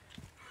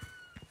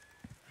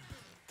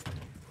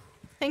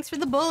 Thanks for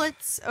the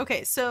bullets.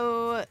 Okay,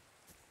 so...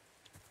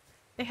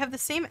 They have the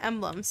same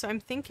emblem, so I'm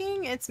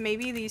thinking it's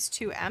maybe these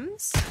two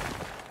M's?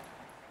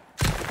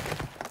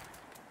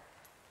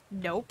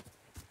 Nope.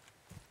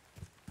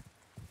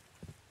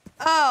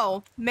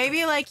 Oh,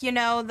 maybe like, you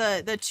know,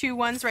 the two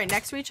ones right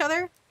next to each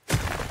other?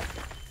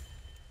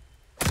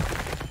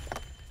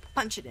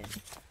 Punch it in.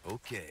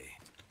 Okay.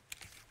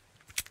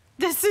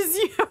 This is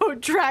you,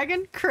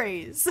 Dragon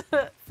Craze.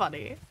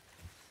 Funny.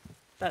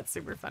 That's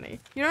super funny.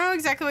 You don't know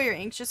exactly why you're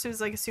anxious. It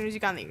was like as soon as you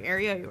got in the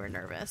area, you were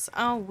nervous.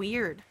 Oh,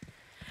 weird.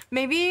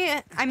 Maybe,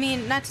 I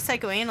mean, not to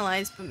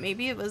psychoanalyze, but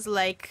maybe it was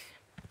like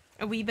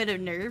a wee bit of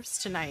nerves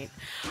tonight.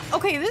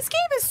 Okay, this game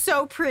is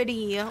so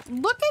pretty.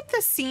 Look at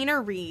the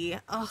scenery.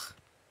 Ugh.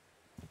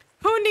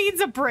 Who needs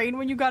a brain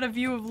when you got a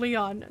view of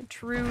Leon?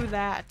 True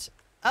that.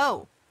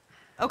 Oh,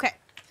 okay.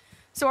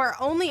 So our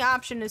only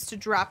option is to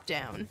drop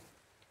down.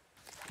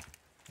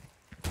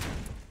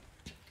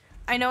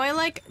 I know I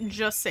like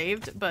just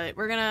saved, but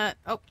we're gonna,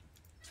 oh.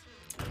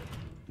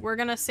 We're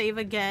gonna save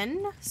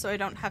again so I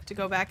don't have to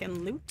go back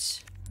and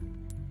loot.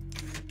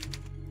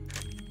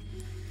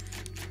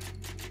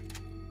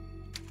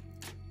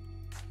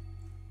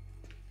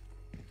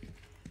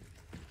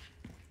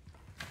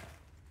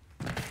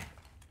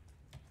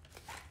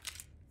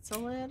 It's a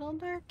little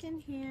dark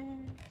in here.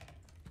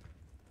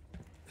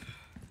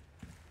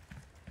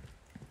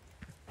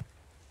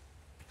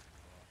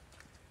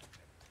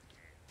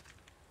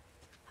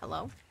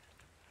 Hello?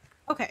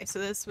 Okay, so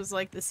this was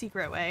like the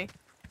secret way.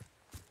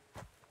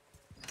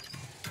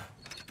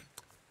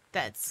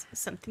 That's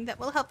something that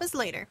will help us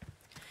later.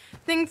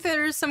 Think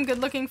there's some good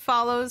looking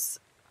follows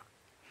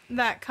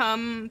that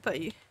come, but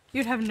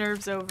you'd have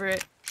nerves over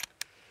it.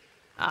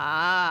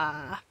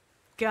 Ah,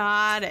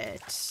 got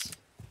it.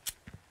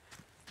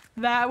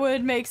 That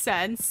would make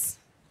sense.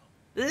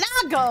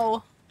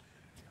 Lago!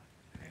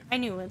 I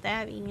knew what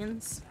that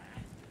means.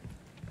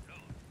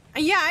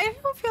 Yeah, I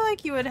don't feel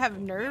like you would have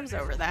nerves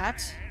over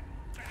that.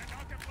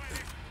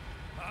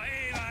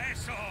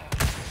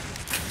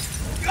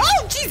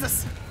 Oh,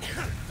 Jesus!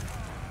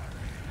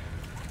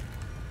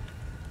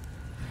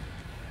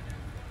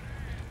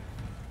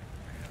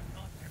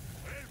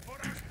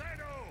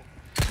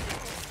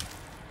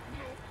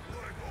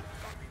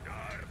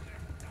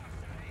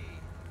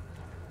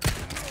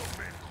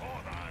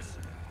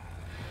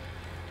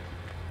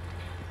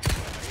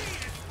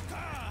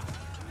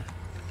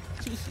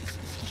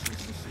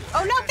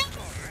 Oh, no!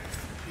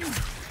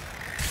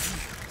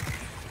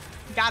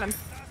 Got him.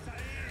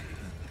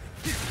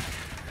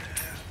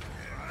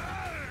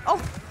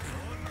 Oh!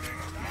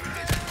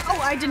 Oh,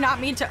 I did not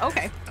mean to.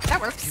 Okay,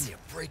 that works. Give me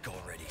a break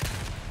already.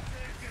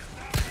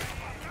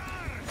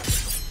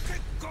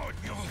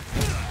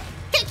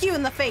 Kick you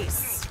in the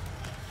face.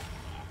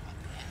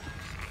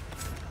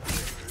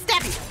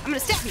 Stab you. I'm gonna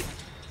stab you.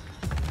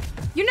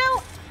 You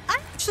know, I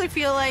actually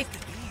feel like...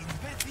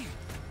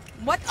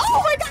 What?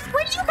 Oh my god,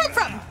 where did you come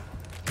from?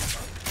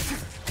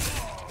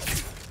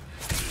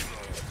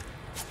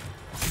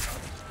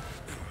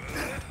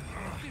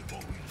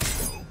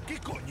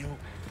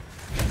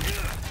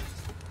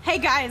 Hey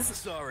guys.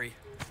 Sorry,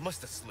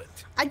 must have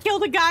slipped. I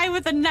killed a guy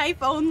with a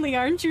knife only.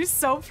 Aren't you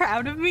so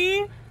proud of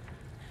me?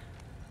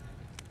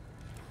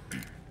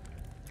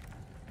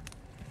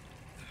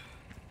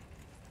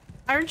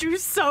 Aren't you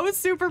so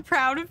super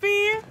proud of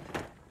me?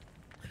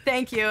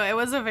 Thank you. It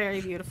was a very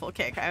beautiful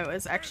kick. I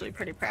was actually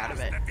pretty proud of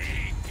it.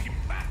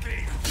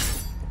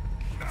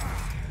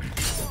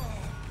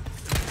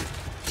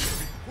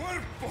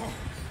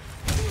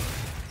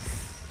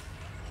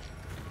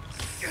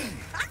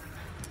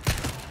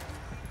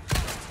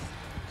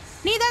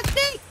 Need that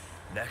snake!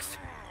 Next.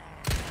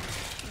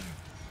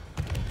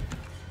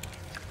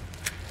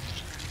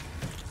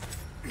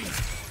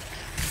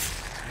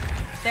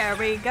 There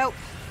we go.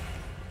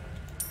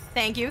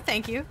 Thank you,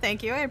 thank you,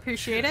 thank you. I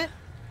appreciate it.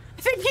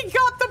 I think he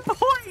got the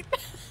point!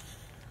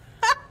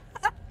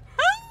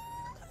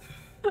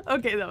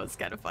 Okay, that was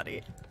kind of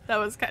funny. That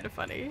was kind of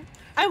funny.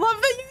 I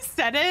love that you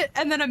said it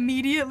and then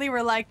immediately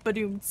were like,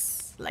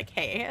 badoomts. Like,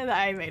 hey,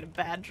 I made a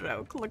bad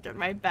joke. Look at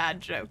my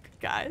bad joke,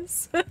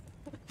 guys. I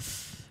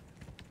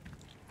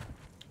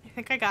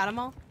think I got them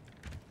all.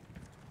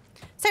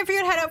 It's time for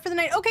you to head out for the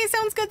night. Okay,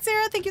 sounds good,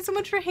 Sarah. Thank you so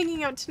much for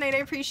hanging out tonight. I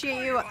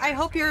appreciate you. I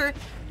hope your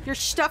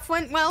stuff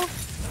went well.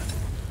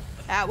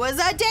 That was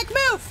a dick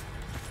move.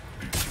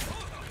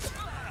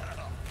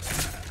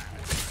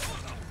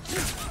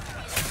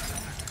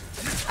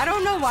 I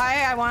don't know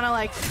why I want to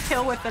like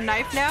kill with the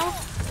knife now,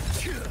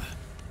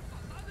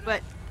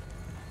 but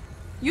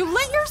you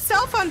lit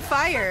yourself on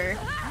fire.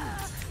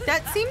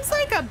 That seems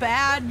like a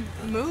bad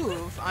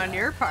move on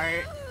your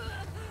part.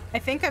 I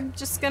think I'm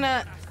just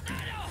gonna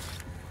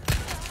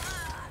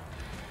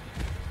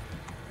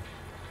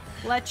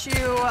let you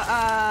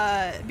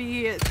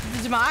be the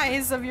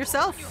demise of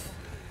yourself.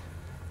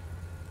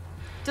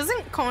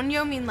 Doesn't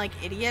Konyo mean like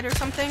idiot or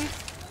something?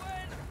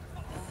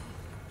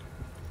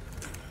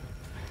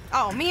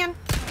 Oh man,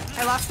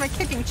 I lost my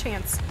kicking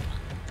chance.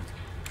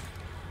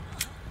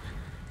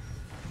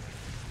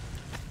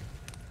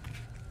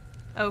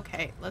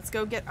 Okay, let's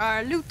go get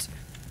our loot.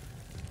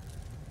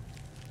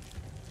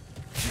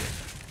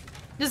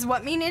 Does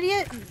what mean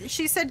idiot?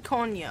 She said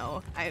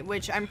Konyo,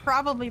 which I'm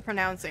probably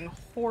pronouncing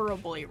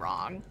horribly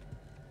wrong.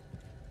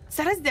 Is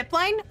that a zip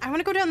line? I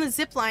want to go down the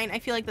zip line. I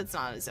feel like that's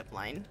not a zip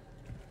line.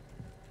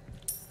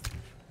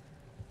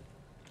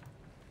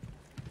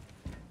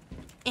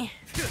 Eh.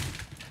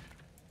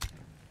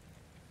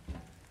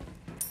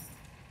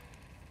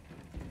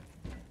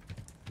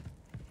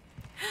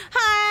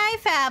 Hi,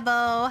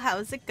 Fabo.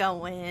 How's it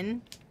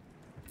going?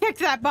 Kick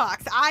that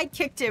box. I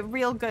kicked it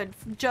real good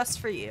just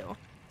for you.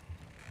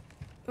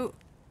 Ooh.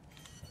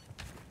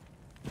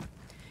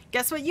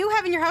 Guess what you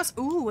have in your house?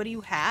 Ooh, what do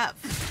you have?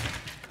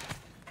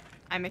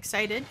 I'm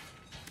excited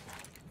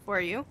for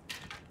you.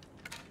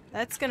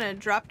 That's gonna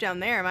drop down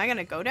there. Am I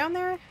gonna go down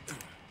there?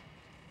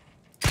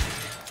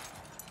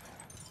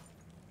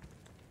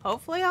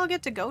 Hopefully I'll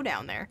get to go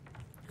down there.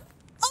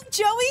 Oh,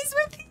 Joey's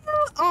with you?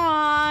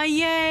 Aw,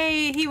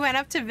 yay. He went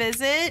up to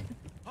visit.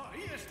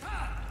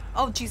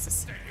 Oh,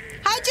 Jesus.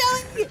 Hi,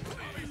 Joey.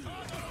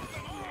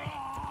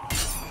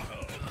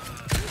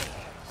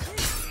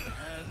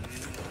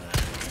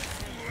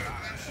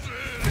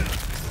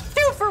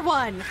 Two for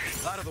one.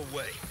 Out of the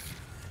way.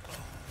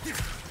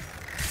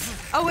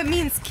 Oh, it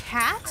means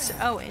cat?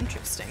 Oh,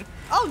 interesting.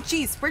 Oh,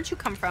 jeez. Where'd you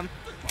come from?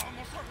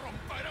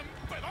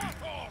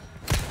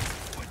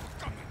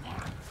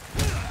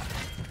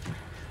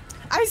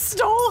 I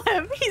stole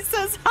him. He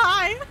says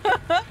hi.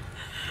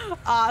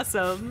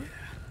 Awesome.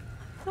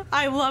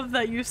 I love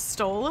that you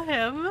stole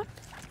him.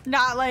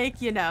 Not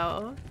like, you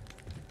know.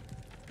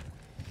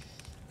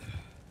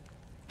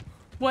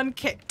 One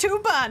kick,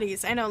 two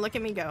bodies. I know, look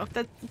at me go.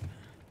 That I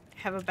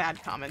have a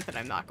bad comment that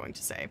I'm not going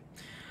to say.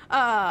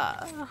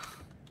 I'm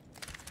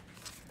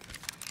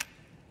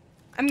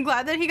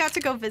glad that he got to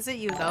go visit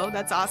you though.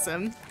 That's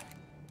awesome.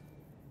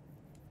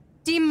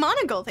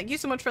 Demonigal, thank you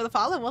so much for the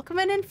follow. Welcome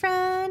in,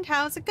 friend.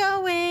 How's it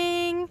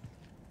going?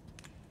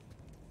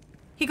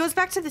 He goes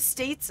back to the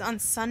States on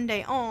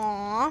Sunday.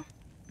 Aww.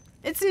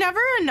 It's never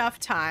enough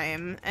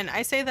time. And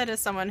I say that as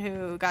someone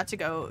who got to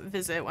go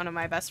visit one of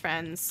my best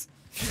friends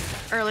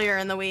earlier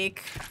in the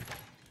week.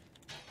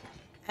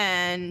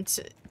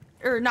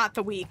 Or not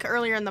the week,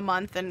 earlier in the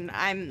month, and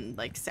I'm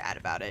like sad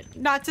about it.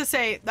 Not to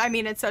say, I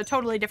mean, it's a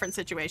totally different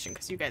situation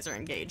because you guys are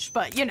engaged,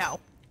 but you know.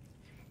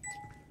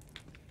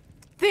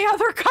 The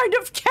other kind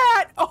of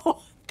cat.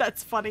 Oh,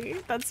 that's funny.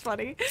 That's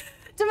funny.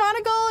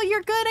 Demonigal,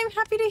 you're good. I'm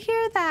happy to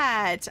hear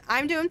that.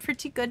 I'm doing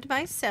pretty good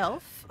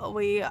myself.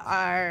 We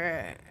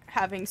are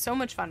having so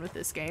much fun with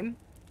this game.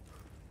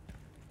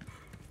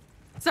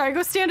 Sorry,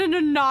 go stand in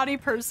a naughty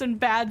person.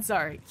 Bad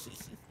Zari.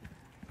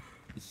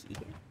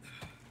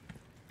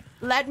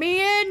 Let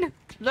me in.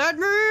 Let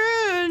me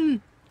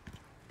in.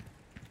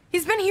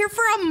 He's been here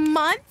for a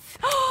month.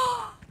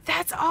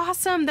 That's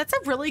awesome. That's a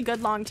really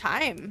good long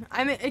time.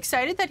 I'm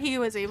excited that he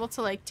was able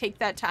to like take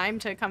that time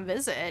to come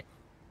visit.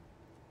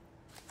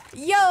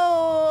 Yo,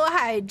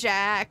 hi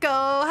Jacko.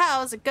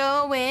 How's it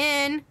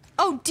going?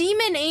 Oh,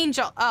 Demon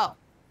Angel. Oh.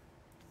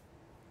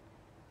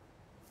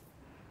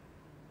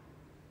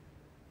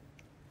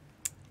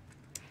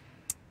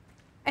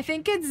 I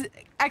think it's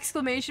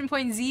exclamation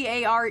point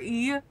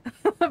Z-A-R-E.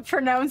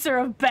 Pronouncer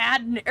of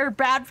bad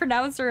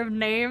pronouncer of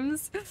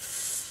names.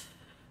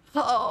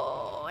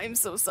 Oh, I'm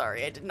so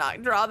sorry. I did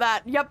not draw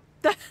that. Yep.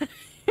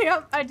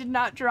 Yep, I did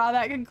not draw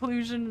that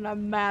conclusion and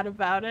I'm mad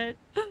about it.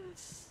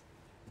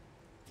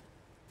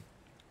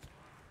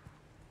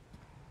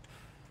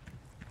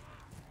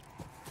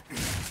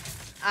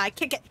 I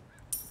kick it.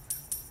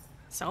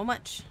 So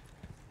much.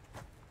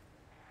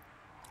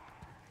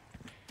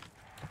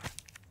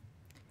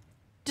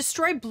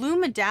 Destroy blue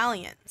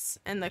medallions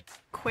and the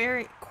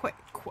quarry.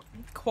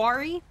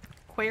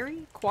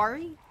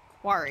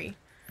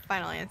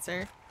 Final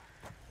answer.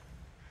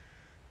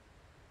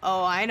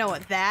 Oh, I know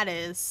what that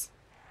is.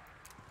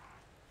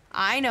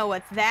 I know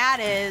what that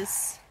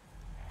is.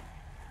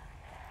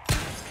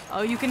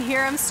 Oh, you can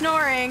hear him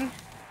snoring.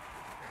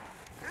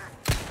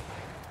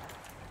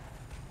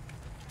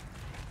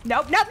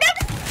 Nope, nope,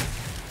 nope!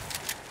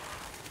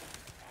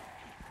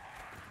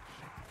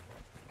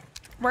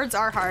 Words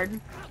are hard.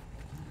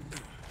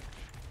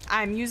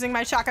 I'm using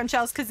my shotgun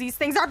shells because these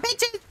things are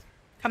bitches!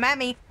 Come at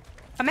me.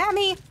 Come at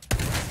me!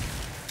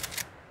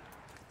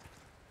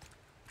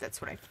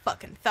 That's what I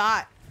fucking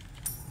thought.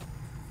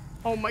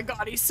 Oh my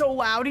god, he's so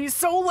loud. He's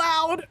so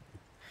loud.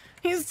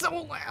 He's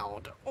so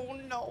loud. Oh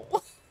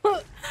no.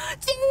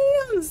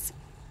 James!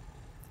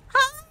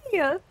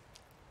 Hi!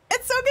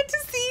 It's so good to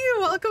see you.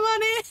 Welcome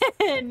on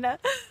in.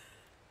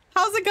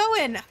 How's it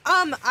going?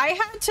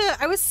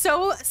 I was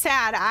so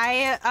sad.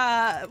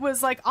 I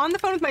was like on the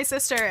phone with my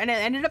sister and it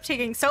ended up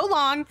taking so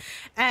long.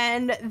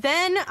 And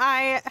then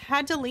I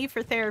had to leave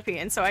for therapy.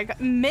 And so I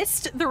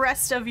missed the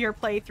rest of your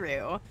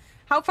playthrough.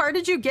 How far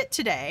did you get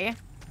today?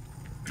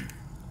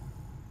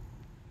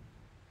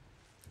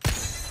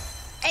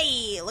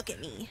 Hey, look at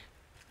me.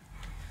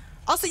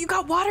 Also, you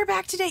got water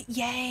back today.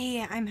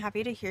 Yay. I'm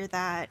happy to hear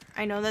that.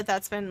 I know that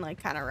that's been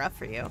like kind of rough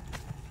for you.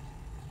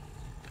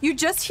 You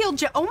just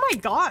healed. Oh my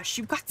gosh,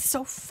 you got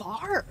so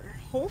far.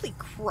 Holy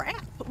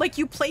crap. Like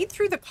you played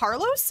through the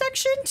Carlos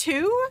section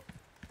too?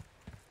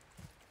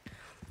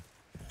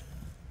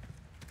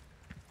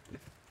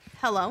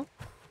 Hello?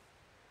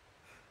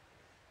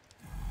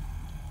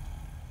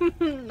 Nope,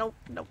 nope,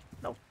 nope,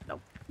 nope,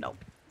 nope,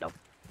 nope,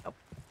 nope.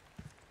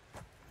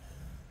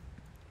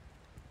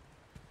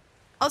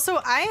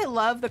 Also, I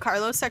love the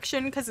Carlos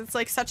section because it's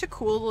like such a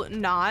cool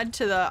nod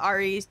to the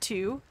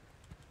RE2.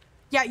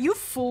 Yeah, you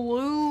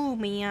flew,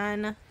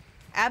 man.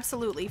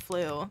 Absolutely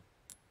flew.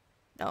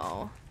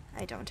 No,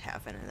 I don't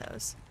have one of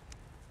those.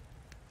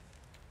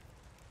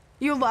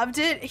 You loved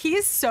it? He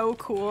is so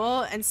cool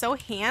and so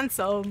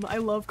handsome. I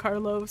love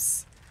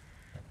Carlos.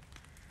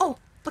 Oh,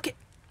 look it.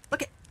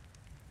 Look it.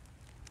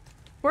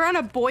 We're on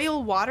a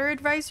boil water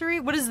advisory?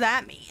 What does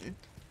that mean?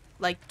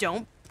 Like,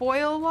 don't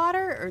boil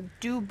water or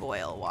do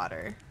boil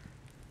water?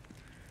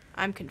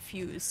 I'm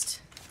confused.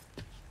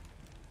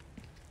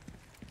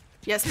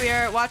 Yes, we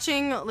are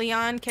watching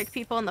Leon kick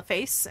people in the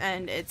face,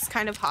 and it's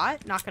kind of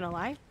hot, not gonna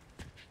lie.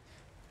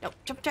 No,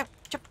 jump, jump,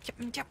 jump,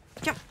 jump, jump,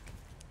 jump.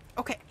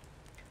 Okay.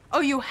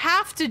 Oh, you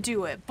have to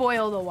do it.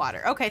 Boil the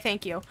water. Okay,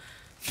 thank you.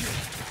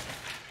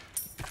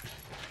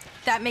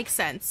 That makes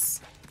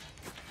sense.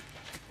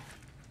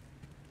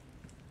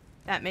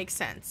 That makes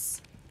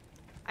sense.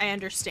 I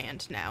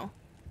understand now.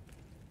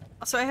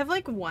 Also, I have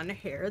like one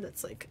hair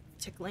that's like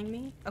tickling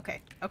me.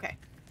 Okay, okay.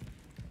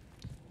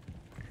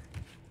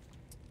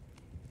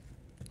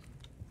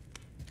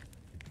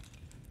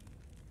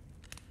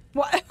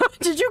 What?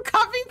 Did you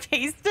copy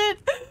paste it?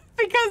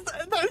 Because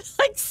that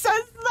like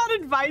says that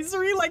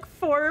advisory like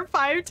 4 or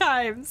 5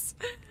 times.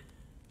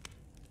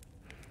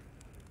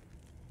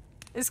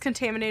 Is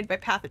contaminated by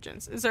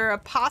pathogens. Is there a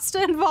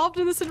pasta involved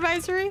in this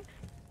advisory?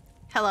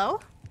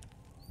 Hello?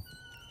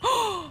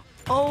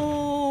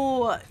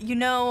 Oh, you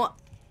know,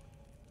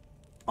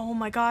 oh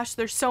my gosh,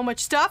 there's so much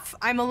stuff.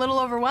 I'm a little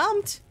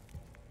overwhelmed.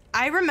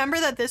 I remember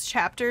that this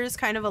chapter is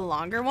kind of a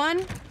longer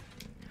one.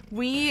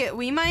 We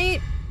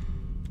might...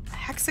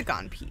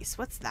 Hexagon piece,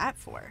 what's that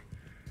for?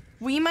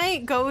 We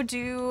might go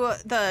do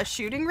the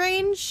shooting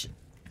range.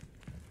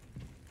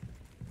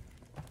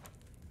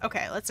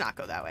 Okay, let's not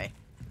go that way.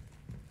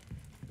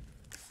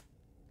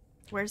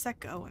 Where does that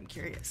go? I'm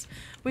curious.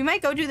 We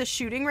might go do the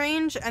shooting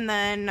range and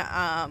then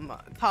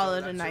call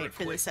it a night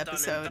for this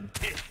episode.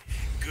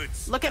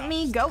 Look at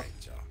me go.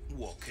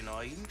 What can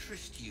I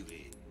interest you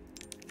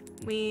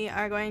in? We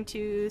are going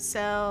to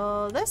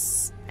sell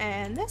this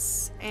and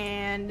this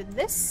and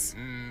this.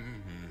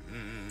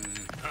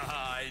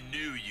 I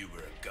knew you were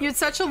a You had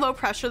such a low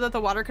pressure that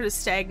the water could have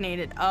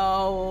stagnated.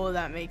 Oh,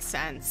 that makes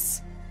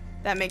sense.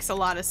 That makes a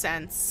lot of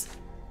sense.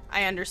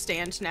 I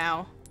understand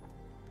now.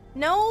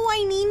 No,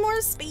 I need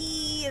more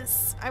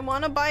space. I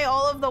want to buy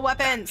all of the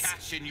weapons.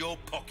 Cash in your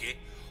pocket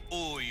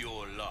or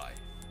your life.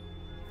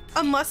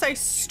 Unless I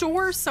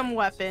store some Got a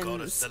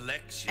weapons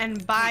selection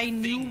and of buy good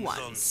new things on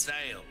ones.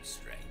 sale,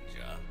 stranger.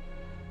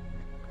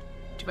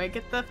 Do I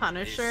get the There's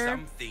Punisher?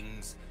 some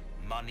things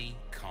money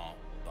can't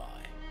buy.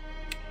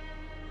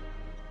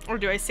 Or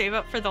do I save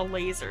up for the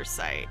laser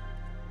sight?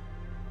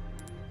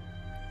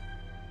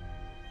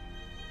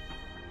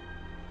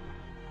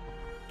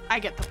 I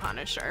get the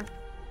Punisher.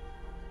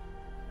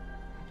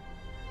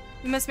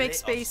 You must make Let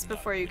space us know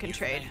before you when can you've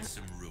trade. made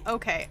some room.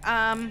 Okay,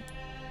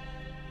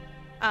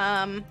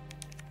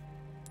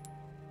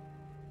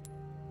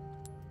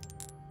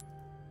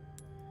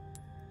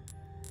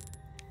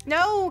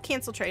 no,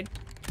 cancel trade.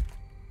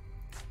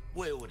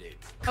 Will do.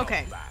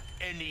 Okay. Come back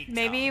anytime.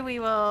 Maybe we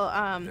will,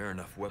 There are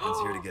enough weapons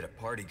here to get a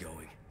party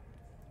going.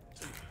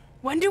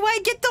 when do I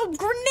get the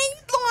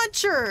grenade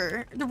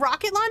launcher? The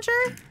rocket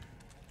launcher?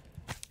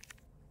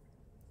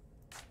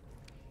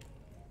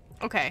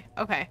 Okay,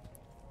 okay.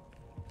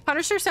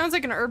 Punisher sounds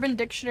like an Urban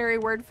Dictionary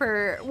word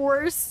for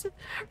worse.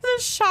 The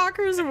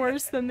shocker's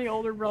worse than the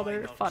older Why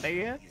brother. not Funny.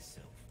 treat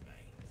yourself, mate?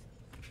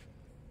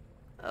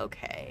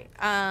 Okay.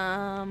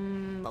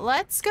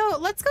 Let's go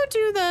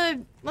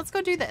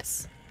do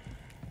this.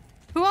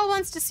 Who all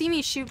wants to see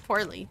me shoot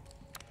poorly?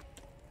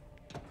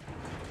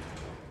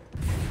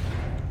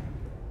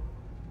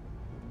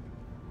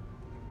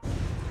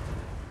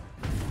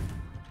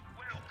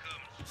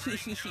 Welcome,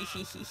 stranger. I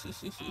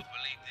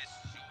believe this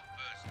is your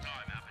first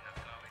time having a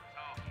go at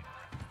target.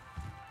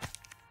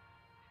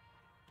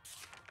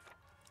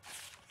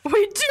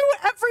 We do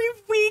every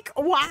week.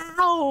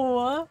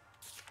 Wow.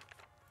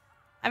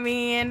 I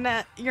mean,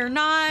 you're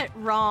not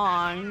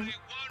wrong.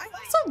 I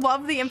also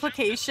love the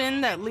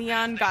implication that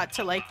Leon got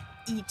to like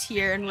eat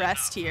here and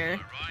rest here.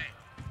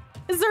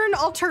 Is there an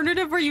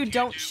alternative where you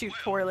don't shoot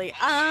poorly?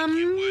 I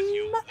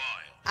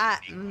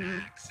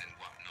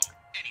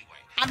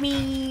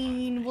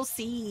mean, we'll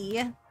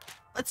see.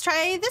 Let's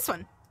try this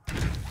one. 3,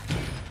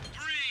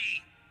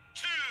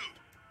 2,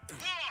 1,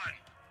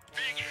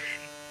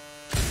 begin.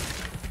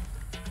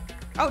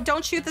 Oh,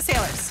 don't shoot the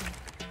sailors.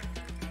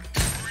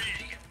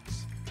 Brilliant.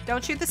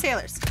 Don't shoot the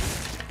sailors.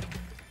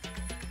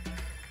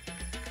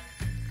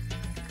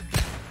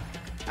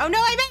 Oh no,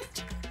 I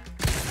missed!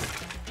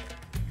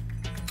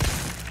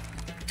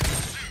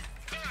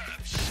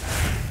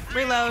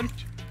 Reload.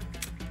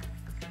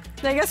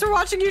 I guess we're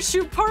watching you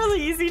shoot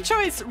poorly. Easy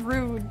choice.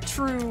 Rude.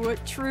 True.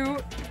 True.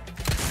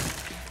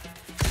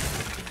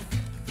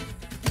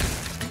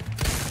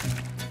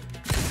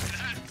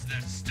 That's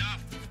the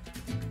stuff.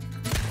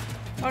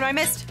 Oh no, I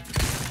missed.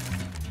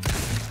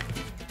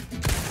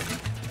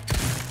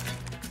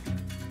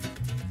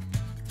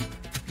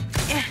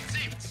 Eh. That's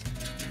it.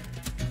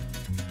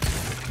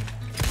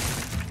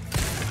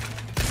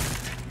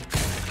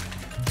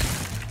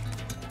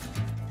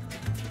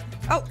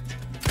 Oh.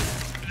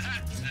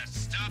 That's the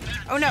stuff.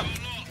 That's Oh, no. your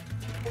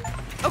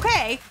lot.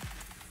 Okay.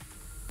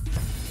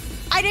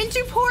 I didn't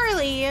do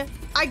poorly.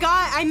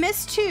 I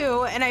missed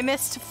 2 and I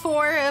missed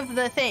 4 of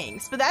the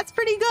things, but that's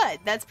pretty good.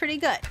 That's pretty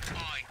good.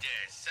 I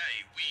dare say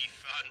we've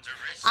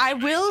underestimated. I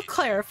will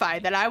clarify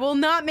that I will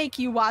not make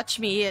you watch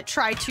me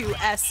try to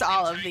S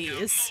all of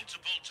these.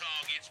 Multiple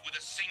targets with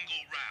a single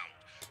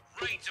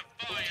rate of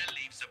fire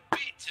leaves a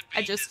bit to be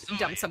I just desired.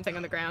 dumped something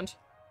on the ground.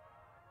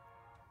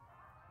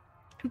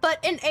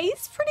 But an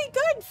A's pretty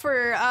good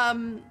for,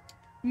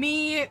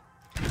 me,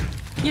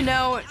 you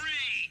know,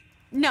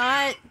 3,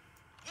 not... 1,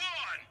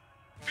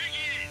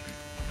 begin!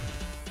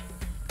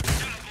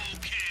 Double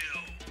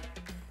kill!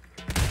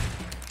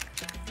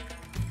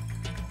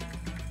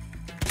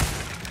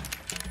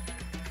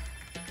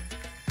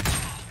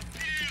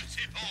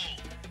 Beautiful!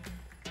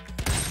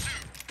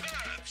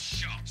 Superb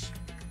shot!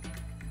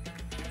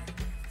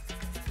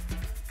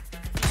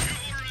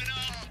 You're an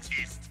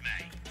artist,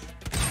 mate!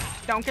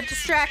 Don't get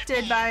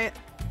distracted by it.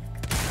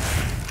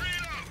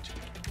 Reload!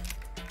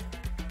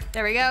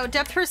 There we go.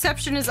 Depth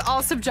perception is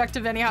all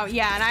subjective anyhow.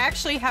 Yeah, and I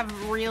actually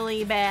have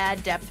really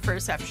bad depth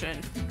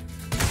perception.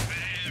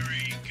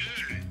 Very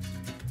good!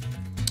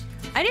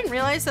 I didn't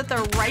realize that the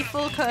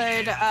rifle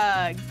could,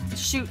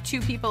 shoot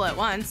 2 people at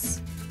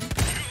once.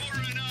 You're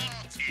an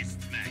artist,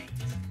 mate!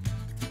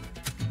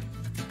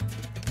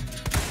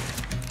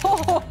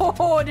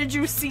 Oh, did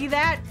you see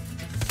that?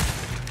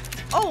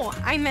 Oh,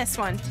 I missed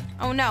one.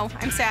 Oh no,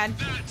 I'm sad.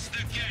 That's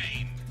the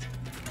game!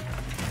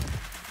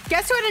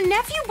 Guess who had a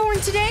nephew born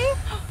today?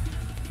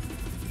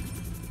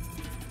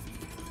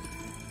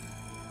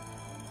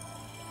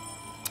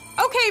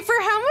 Okay, for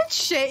how much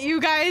shit you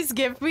guys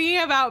give me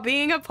about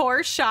being a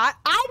poor shot,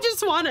 I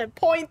just want to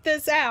point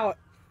this out.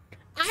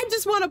 I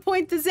just want to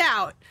point this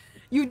out.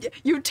 You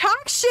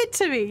talk shit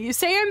to me. You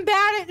say I'm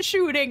bad at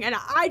shooting, and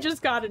I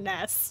just got an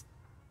S.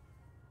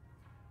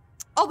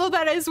 Although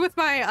that is with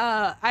my,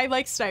 I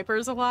like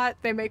snipers a lot.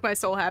 They make my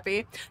soul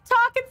happy.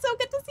 Talk, it's so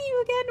good to see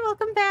you again.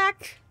 Welcome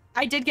back.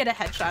 I did get a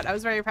headshot. I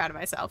was very proud of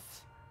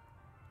myself.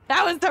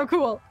 That was so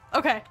cool.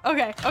 Okay.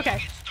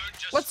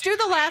 Let's do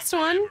the last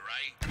one.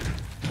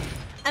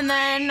 And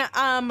then,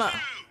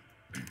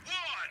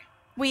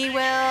 we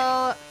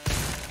will...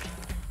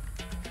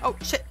 Oh,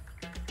 shit.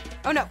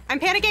 Oh, no. I'm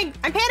panicking.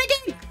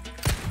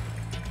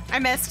 I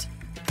missed.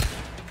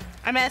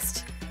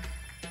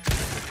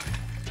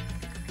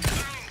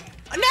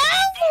 No!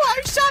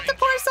 I shot the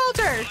poor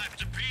soldier.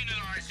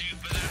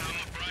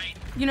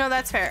 You know,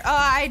 that's fair. Oh,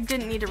 I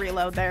didn't need to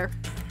reload there.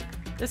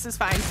 This is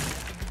fine.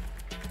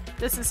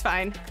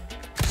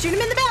 Shoot him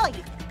in the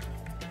belly.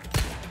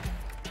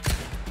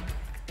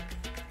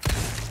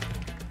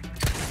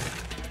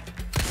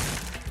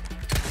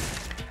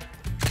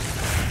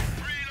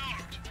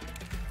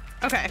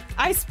 Okay,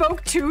 I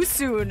spoke too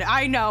soon.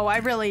 I know, I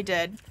really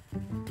did.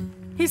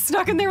 He's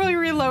stuck in there while you're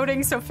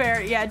reloading, so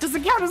fair. Yeah, it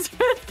doesn't count as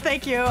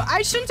thank you.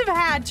 I shouldn't have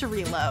had to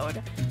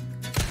reload.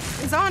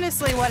 Is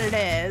honestly what it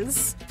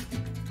is.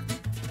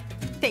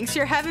 Thanks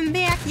for having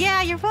me back.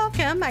 Yeah, you're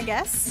welcome, I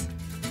guess.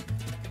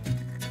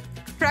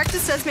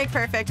 Practice does make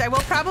perfect. I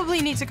will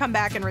probably need to come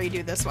back and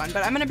redo this one,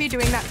 but I'm gonna be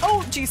doing that.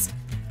 Oh, jeez.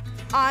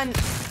 On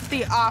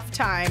the off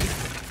time.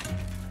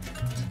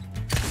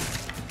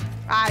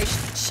 I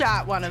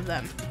shot one of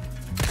them.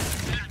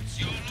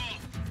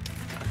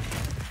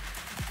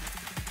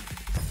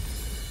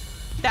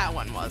 That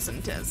one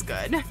wasn't as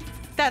good.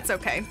 That's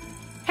okay.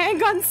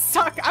 Handguns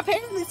suck.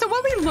 Apparently, so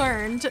what we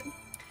learned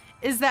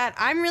is that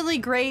I'm really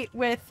great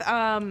with,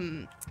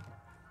 I'm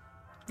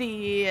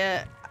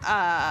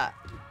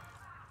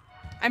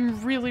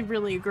really,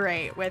 really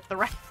great with the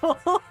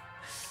rifle.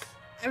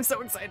 I'm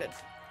so excited.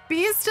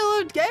 B is still,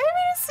 I mean,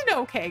 it's an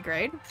okay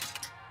grade.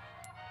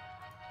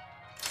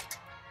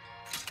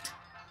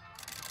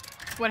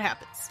 What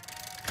happens?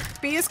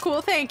 B is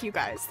cool. Thank you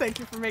guys. Thank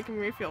you for making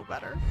me feel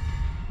better.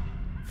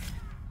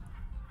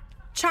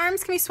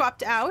 Charms can be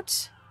swapped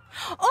out.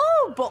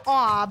 Oh, but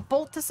aw,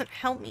 Bolt doesn't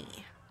help me.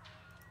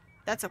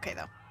 That's okay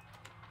though.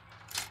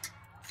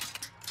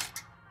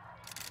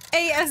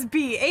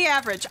 ASB, A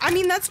average. I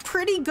mean, that's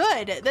pretty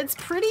good. That's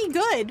pretty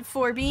good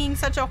for being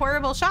such a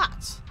horrible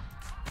shot.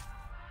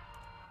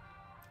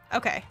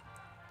 Okay.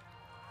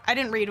 I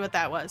didn't read what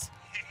that was.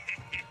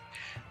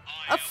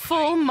 A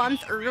full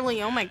month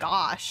early. Oh my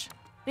gosh.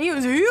 He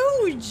was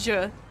huge.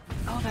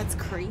 Oh, that's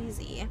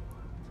crazy.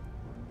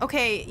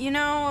 Okay, you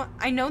know,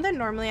 I know that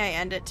normally I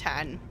end at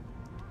 10,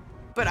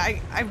 but I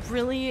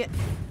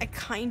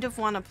kind of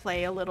want to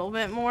play a little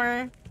bit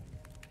more.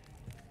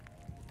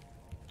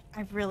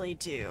 I really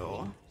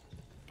do.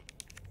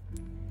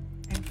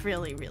 I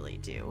really, really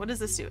do. What does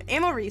this do?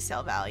 Ammo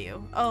resale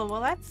value. Oh,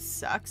 well, that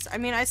sucks. I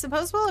mean, I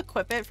suppose we'll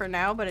equip it for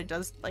now, but it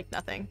does, like,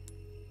 nothing.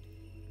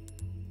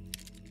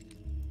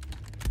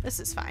 This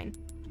is fine.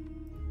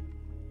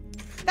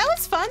 That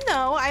was fun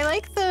though.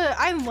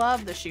 I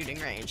love the shooting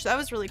range. That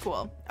was really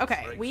cool.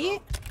 Okay,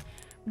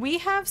 we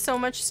have so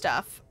much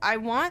stuff. I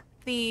want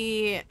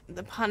the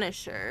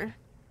Punisher.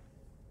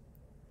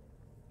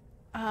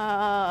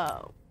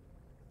 I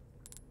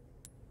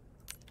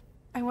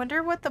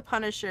wonder what the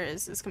Punisher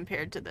is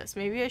compared to this.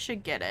 Maybe I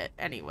should get it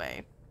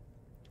anyway.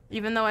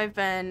 Even though I've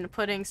been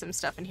putting some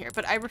stuff in here,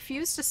 but I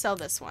refuse to sell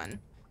this one.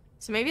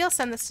 So maybe I'll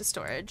send this to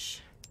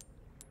storage.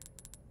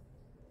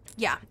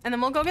 Yeah, and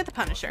then we'll go get the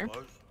Punisher.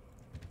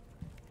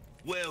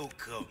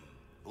 Welcome.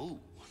 Ooh,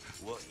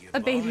 what you A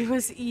baby buying?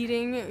 was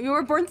eating. You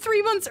were born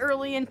 3 months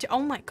early into.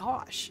 Oh my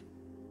gosh.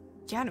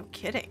 Yeah, no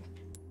kidding.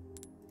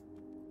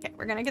 Okay,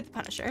 we're gonna get the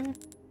Punisher.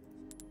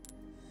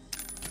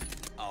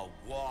 A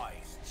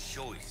wise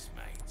choice,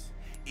 mate.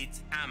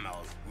 Its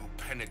ammo will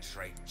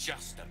penetrate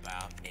just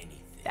about anything.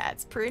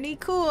 That's pretty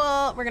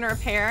cool. We're gonna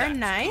repair our That's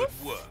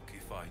knife. good work,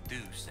 if I do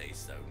say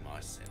so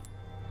myself.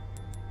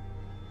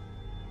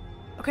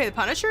 Okay, the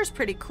Punisher is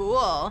pretty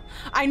cool.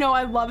 I know,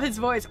 I love his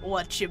voice.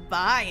 What you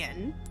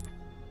buying?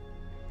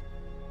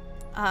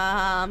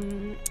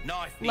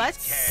 Knife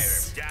Let's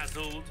needs care,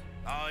 dazzled,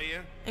 are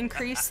you?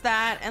 increase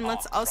that, and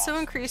let's also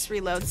increase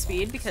reload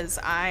speed because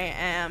I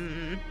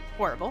am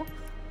horrible.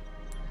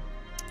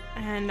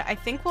 And I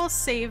think we'll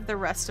save the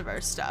rest of our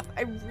stuff.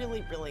 I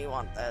really, really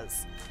want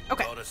this.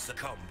 Okay, Gotta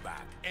come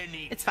back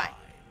any it's fine. time.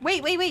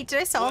 Wait, did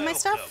I sell all my Welcome.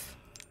 stuff?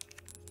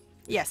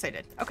 Yes, I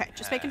did. Okay,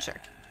 just making sure.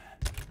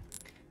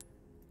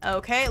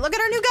 Okay, look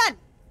at our new gun!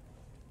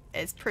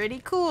 It's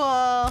pretty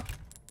cool.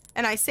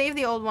 And I saved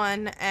the old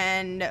one,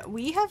 and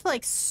we have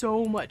like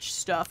so much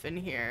stuff in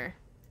here.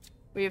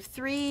 We have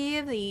 3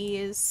 of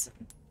these.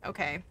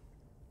 Okay.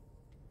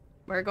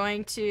 We're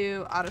going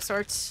to auto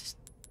sort.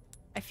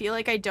 I feel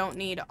like I don't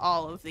need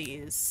all of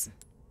these.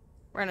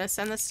 We're gonna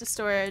send this to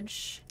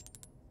storage.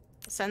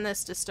 Send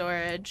this to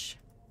storage.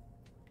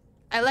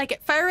 I like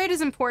it. Fire rate is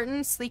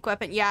important. Sleek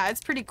weapon. Yeah,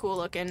 it's pretty cool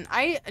looking.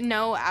 I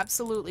know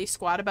absolutely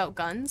squat about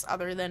guns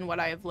other than what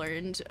I have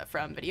learned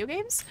from video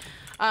games.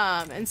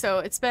 And so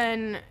it's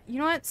been, you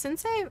know what,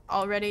 since I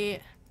already...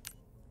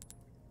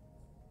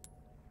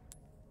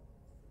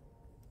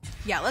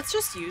 Yeah, let's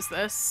just use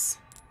this.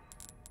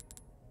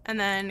 And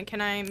then can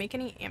I make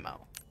any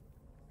ammo?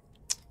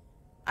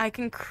 I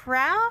can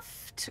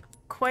craft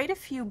quite a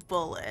few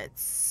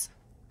bullets.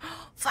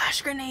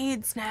 Flash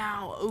grenades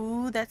now.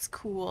 Ooh, that's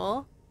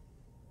cool.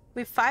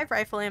 We have 5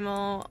 rifle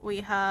ammo. We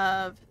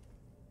have...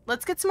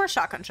 Let's get some more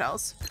shotgun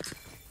shells.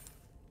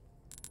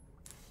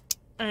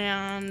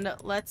 And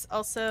let's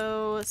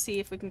also see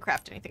if we can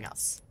craft anything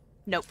else.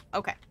 Nope.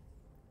 Okay.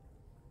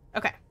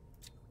 Okay.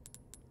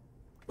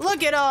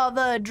 Look at all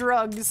the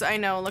drugs. I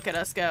know. Look at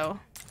us go.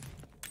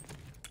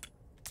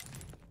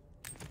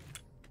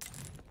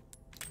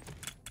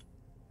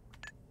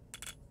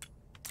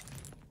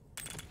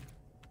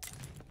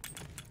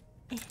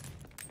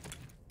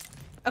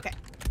 Okay.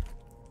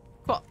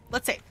 Cool.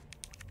 Let's save.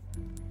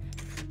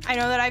 I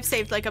know that I've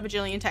saved like a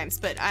bajillion times,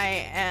 but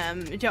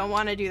I don't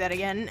want to do that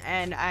again,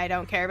 and I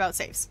don't care about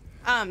saves.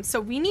 So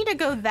we need to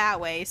go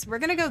that way, so we're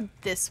gonna go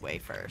this way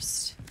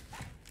first.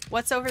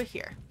 What's over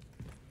here?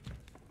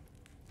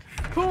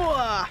 Cool.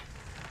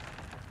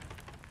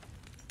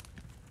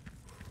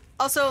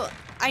 Also,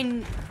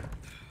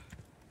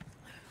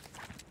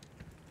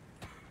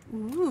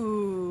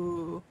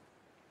 Ooh.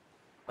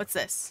 What's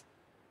this?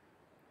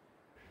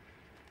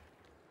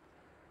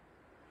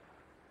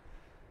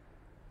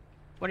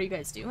 What are you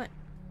guys doing?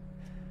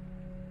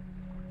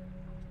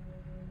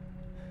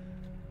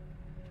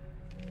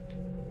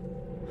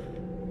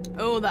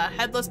 Oh, the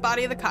headless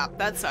body of the cop.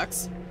 That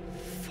sucks.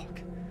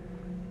 Fuck.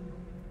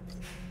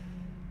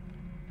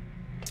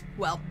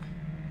 Well.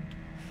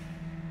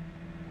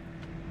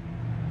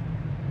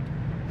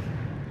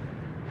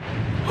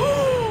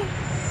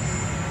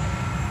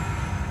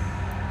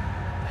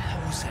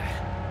 What was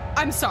that?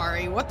 I'm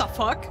sorry. What the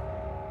fuck?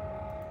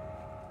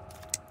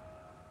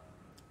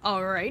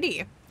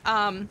 Alrighty.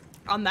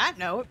 On that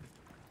note,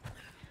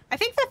 I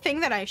think the thing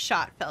that I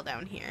shot fell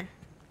down here.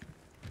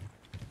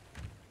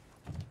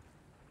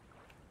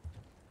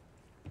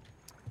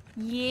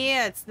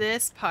 Yeah, it's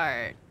this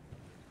part.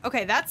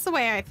 Okay, that's the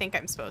way I think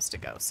I'm supposed to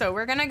go. So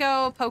we're gonna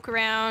go poke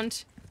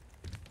around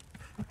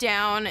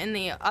down in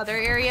the other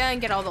area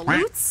and get all the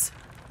loots.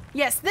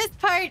 Yes, this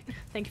part.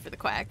 Thank you for the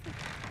quack.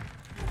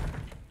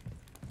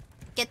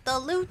 Get the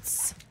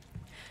loots.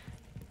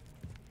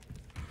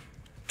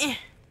 Eh.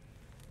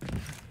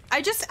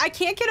 I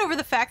can't get over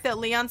the fact that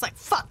Leon's like,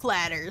 fuck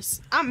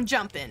ladders. I'm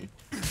jumping.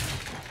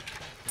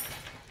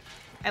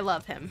 I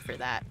love him for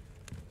that.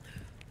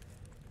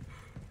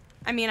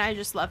 I mean, I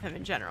just love him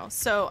in general.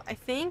 So I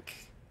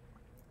think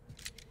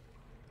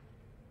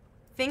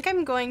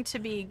I'm going to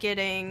be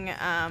getting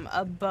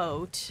a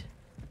boat.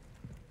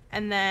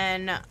 And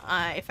then,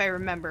 if I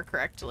remember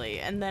correctly,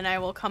 and then I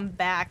will come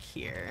back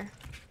here.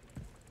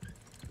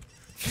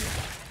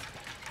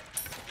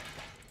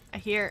 I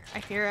hear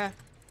a...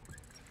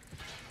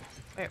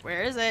 Wait,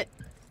 where is it?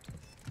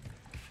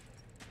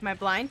 Am I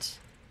blind?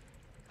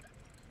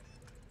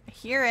 I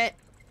hear it.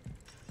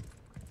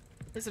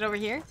 Is it over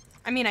here?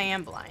 I mean, I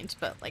am blind,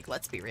 but, like,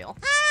 let's be real.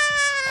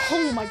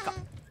 Oh my god.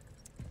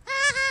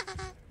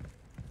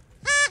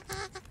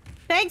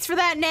 Thanks for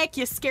that, Nick.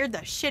 You scared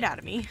the shit out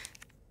of me.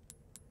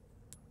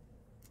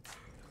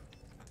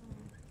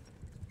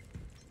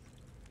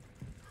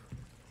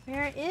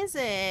 Where is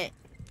it?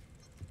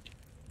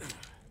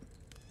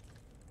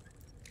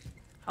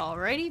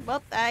 Alrighty,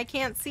 well, I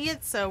can't see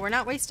it, so we're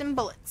not wasting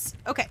bullets.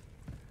 Okay.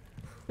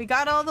 We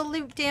got all the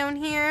loot down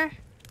here.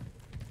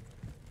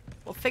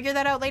 We'll figure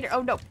that out later.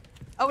 Oh, no.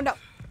 Oh, no.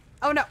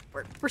 Oh, no.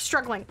 We're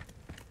struggling.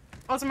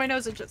 Also, my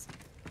nose itches.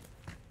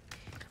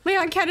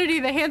 Leon Kennedy,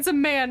 the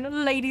handsome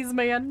man. Ladies'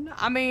 man.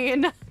 I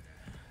mean...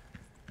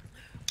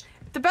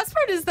 The best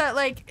part is that,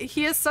 like,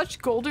 he has such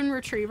golden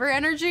retriever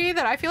energy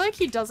that I feel like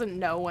he doesn't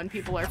know when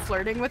people are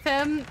flirting with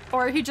him,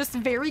 or he just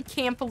very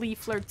campily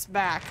flirts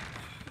back.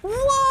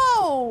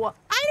 Whoa!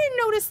 I didn't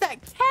notice that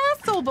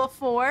castle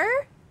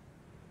before.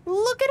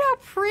 Look at how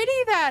pretty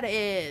that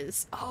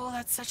is. Oh,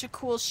 that's such a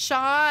cool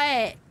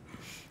shot.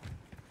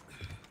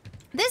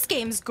 This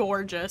game's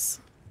gorgeous.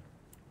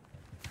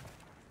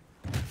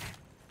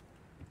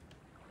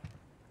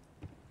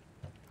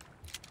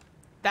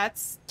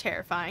 That's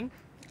terrifying.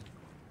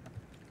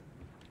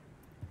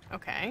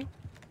 Okay.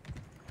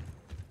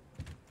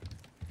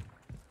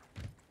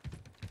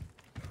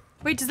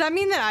 Wait, does that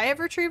mean that I have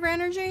retriever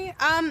energy?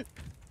 I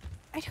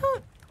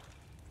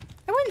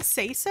wouldn't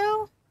say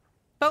so.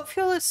 Boat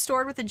fuel is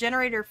stored with the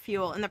generator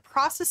fuel in the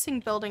processing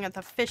building at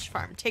the fish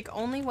farm. Take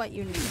only what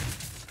you need.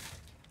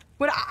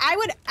 I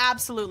would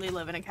absolutely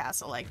live in a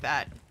castle like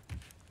that.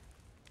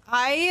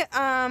 I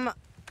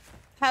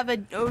have a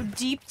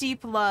deep,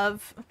 deep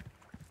love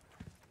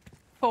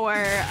for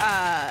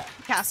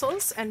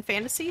castles and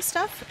fantasy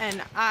stuff,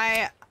 and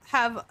I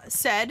have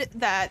said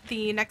that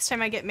the next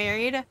time I get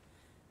married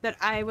that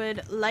I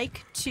would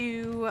like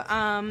to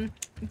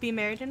be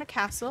married in a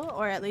castle,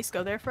 or at least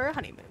go there for a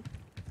honeymoon.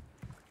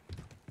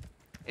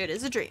 It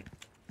is a dream.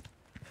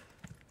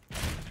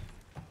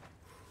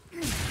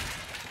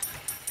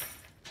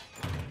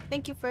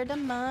 Thank you for the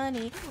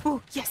money.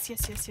 Oh, yes,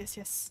 yes, yes, yes,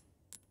 yes.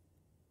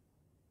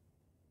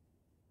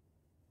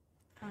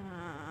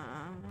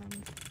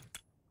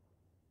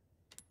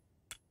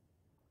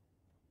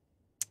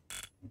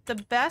 The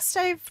best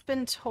I've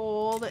been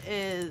told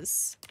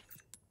is...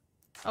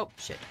 Oh,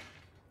 shit.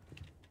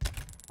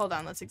 Hold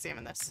on, let's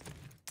examine this.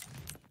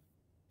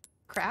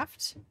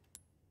 Craft.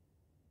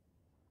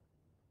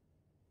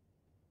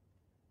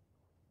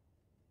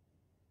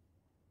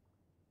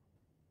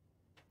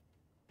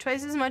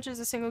 Twice as much as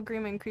a single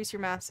green will increase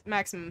your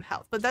maximum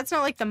health. But that's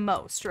not like the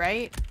most,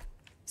 right?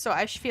 So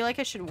I feel like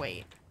I should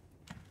wait.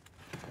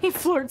 He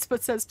flirts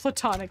but says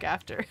platonic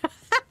after.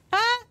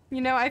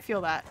 You know, I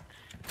feel that.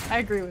 I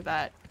agree with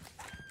that.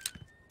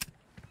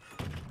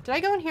 Did I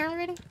go in here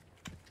already?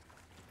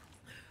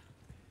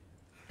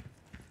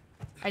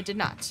 I did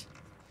not.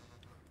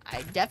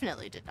 I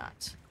definitely did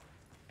not.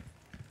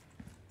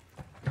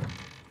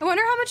 I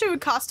wonder how much it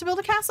would cost to build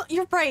a castle.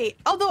 You're right.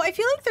 Although I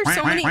feel like there's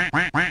so many...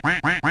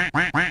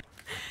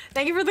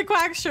 Thank you for the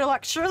quacks,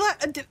 Sherlock. Sherlock,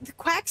 the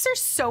quacks are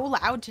so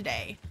loud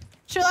today.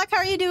 Sherlock, how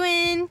are you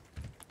doing?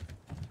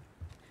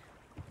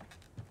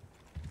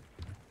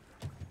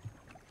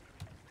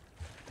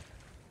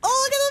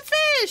 Oh, look at the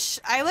fish!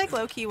 I like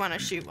low-key want to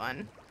shoot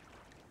one.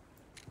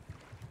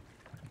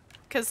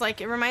 Because,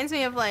 like, it reminds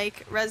me of,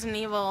 like, Resident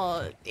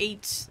Evil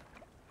 8,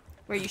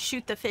 where you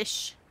shoot the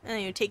fish and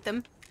then you take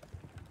them.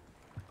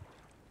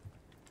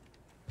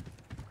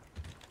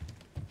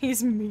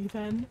 He's me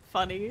then.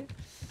 Funny.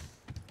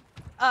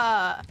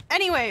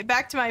 Anyway,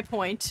 back to my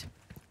point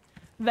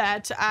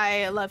that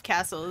I love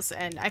castles,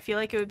 and I feel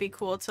like it would be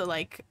cool to,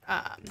 like,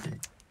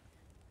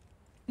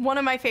 one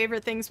of my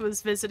favorite things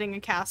was visiting a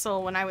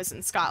castle when I was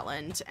in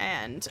Scotland,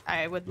 and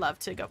I would love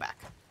to go back.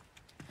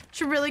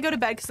 Should really go to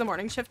bed because the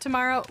morning shift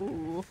tomorrow.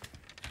 Ooh.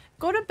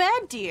 Go to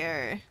bed,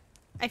 dear.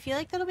 I feel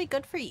like that'll be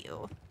good for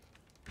you.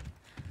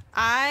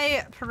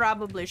 I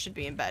probably should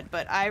be in bed,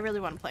 but I really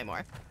want to play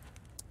more.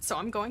 So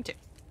I'm going to.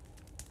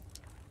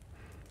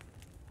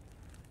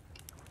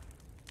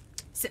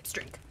 Sips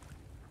drink.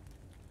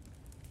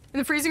 In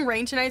the freezing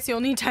rain tonight's the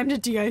only time to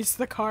de-ice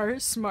the car.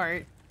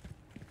 Smart.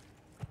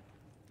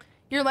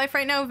 Your life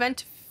right now,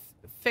 vent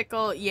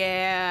fickle.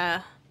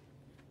 Yeah.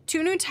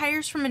 2 new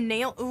tires from a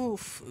nail.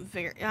 Oof.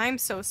 I'm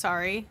so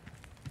sorry.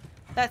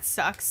 That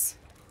sucks.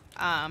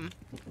 Oh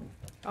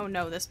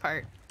no, this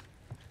part.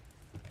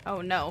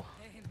 Oh no.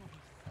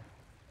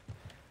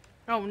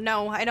 Oh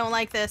no, I don't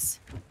like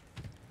this.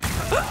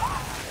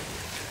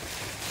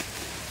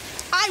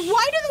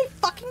 Why do they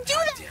fucking do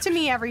that to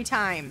me every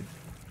time?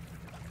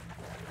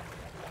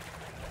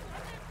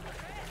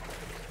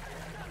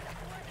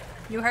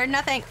 You heard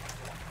nothing.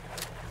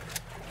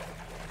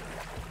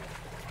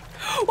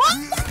 What?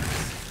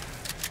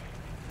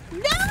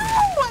 No!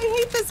 I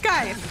hate this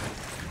guy.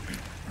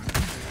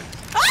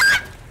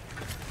 Ah!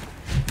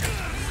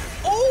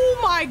 Oh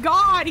my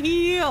god,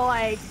 he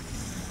like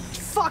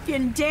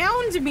fucking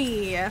downed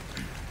me.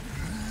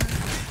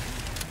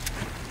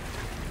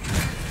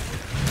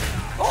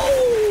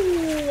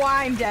 Oh,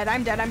 I'm dead.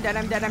 I'm dead. I'm dead.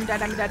 I'm dead. I'm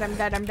dead. I'm dead. I'm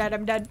dead. I'm dead.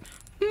 I'm dead.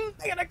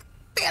 Panic.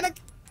 Panic.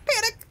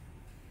 Panic.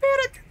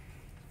 Panic.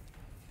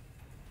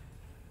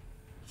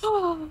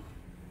 Oh.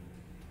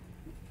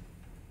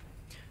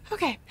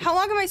 Okay, how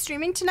long am I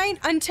streaming tonight?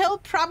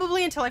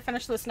 Probably until I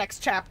finish this next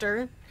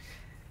chapter.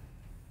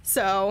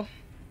 So,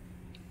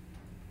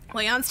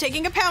 Leon's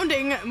taking a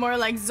pounding. More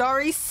like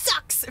Zari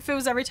sucks. If it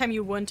was every time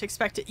you wouldn't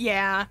expect it.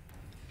 Yeah.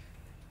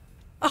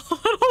 A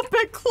little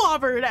bit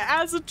clobbered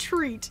as a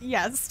treat.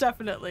 Yes,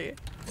 definitely.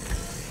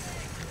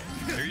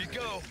 There you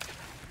go.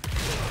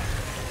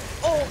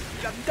 Oh,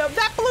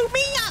 that blew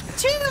me up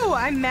too.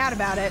 I'm mad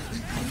about it.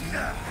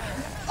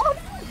 Oh.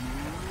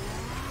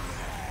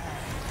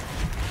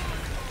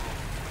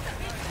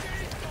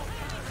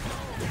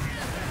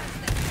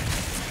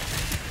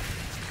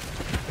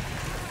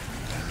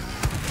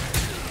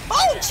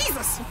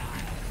 Jesus!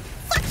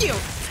 Fuck you!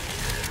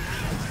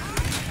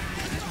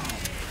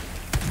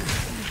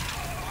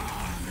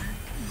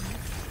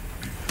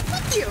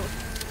 Fuck you!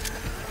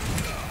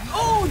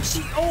 Oh,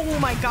 gee. Oh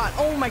my god.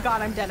 Oh my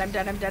god. I'm dead. I'm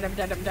dead. I'm dead. I'm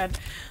dead. I'm dead.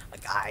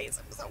 Guys,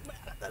 I'm so mad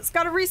at this.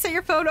 Gotta reset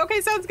your phone. Okay,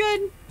 sounds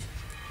good.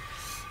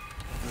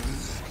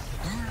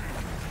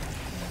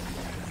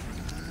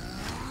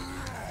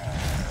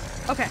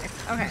 Okay.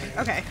 Okay.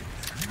 Okay.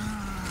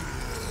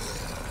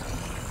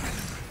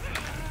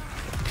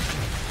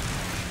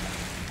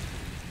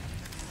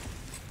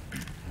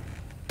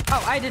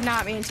 Oh, I did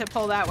not mean to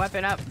pull that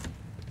weapon up.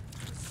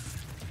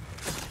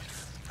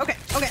 Okay.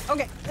 Okay.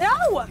 Okay.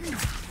 No!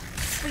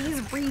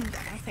 Please breathe.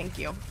 Thank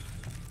you.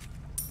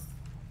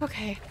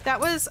 Okay, that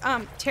was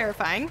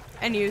terrifying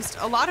and used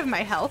a lot of my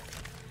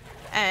health,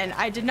 and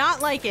I did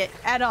not like it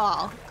at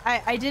all.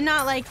 I did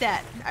not like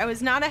that. I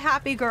was not a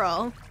happy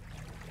girl.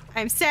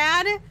 I'm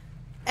sad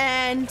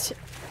and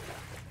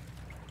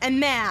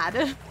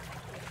mad.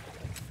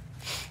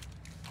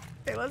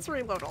 Okay, let's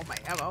reload all my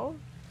ammo.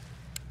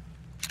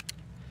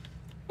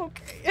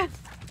 Okay.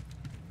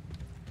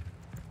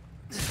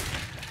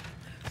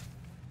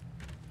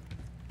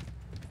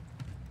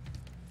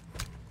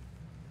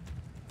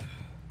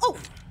 Oh!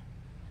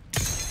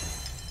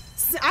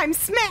 I'm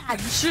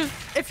smashed,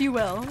 if you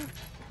will.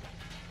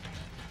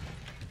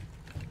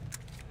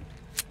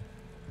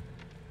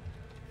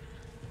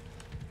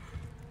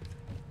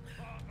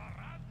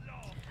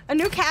 A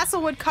new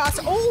castle would cost...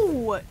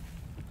 Oh!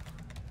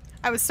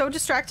 I was so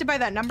distracted by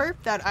that number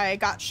that I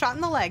got shot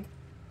in the leg.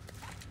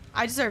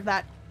 I deserve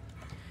that.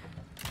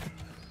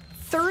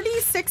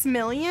 36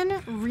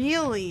 million?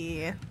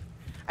 Really?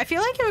 I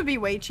feel like it would be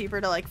way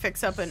cheaper to like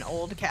fix up an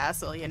old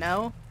castle, you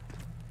know?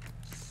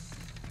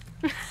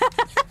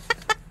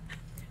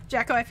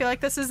 Jacko, I feel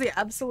like this is the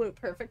absolute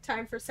perfect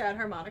time for sad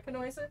harmonica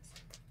noises.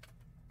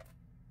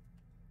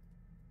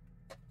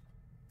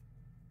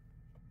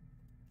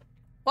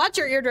 Watch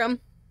your eardrum.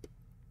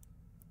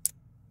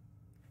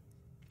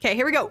 Okay,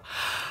 here we go.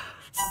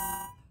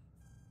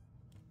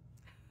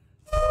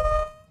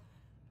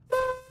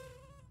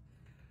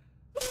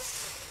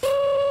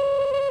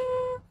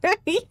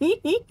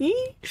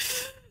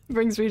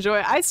 Brings me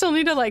joy. I still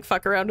need to like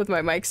fuck around with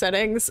my mic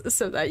settings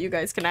so that you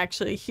guys can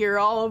actually hear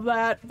all of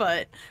that,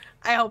 but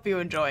I hope you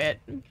enjoy it.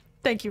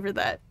 Thank you for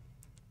that.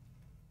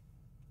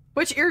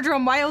 Which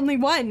eardrum? Why only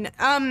one?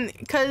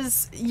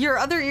 Cause your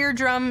other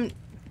eardrum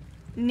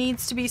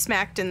needs to be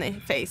smacked in the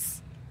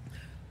face.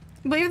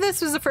 I believe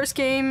this was the first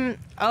game.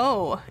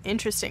 Oh,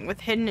 interesting.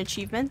 With hidden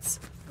achievements.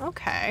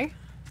 Okay.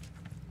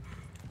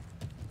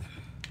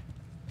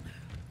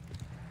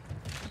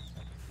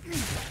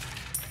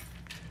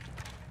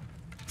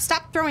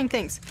 Stop throwing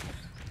things.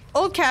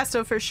 Old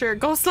Castle for sure.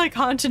 Ghost like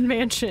Haunted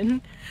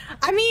Mansion.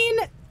 I mean,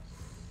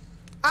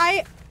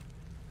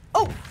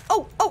 Oh!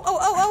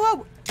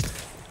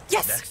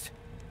 Yes! Next.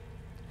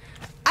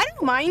 I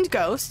don't mind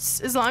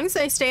ghosts as long as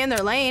they stay in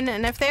their lane,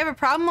 and if they have a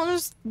problem, we'll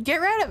just get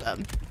rid of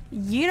them.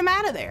 Yeet them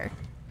out of there.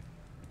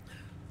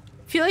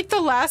 I feel like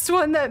the last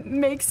one that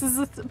makes is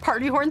the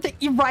party horn thing.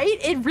 Right?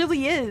 It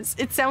really is.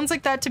 It sounds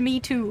like that to me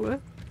too.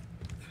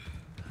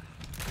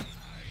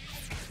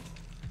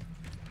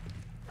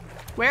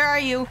 Where are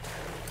you?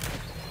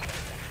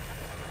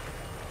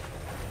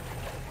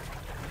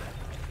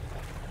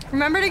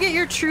 Remember to get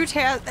your true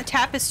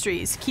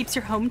tapestries. Keeps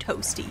your home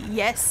toasty.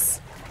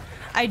 Yes,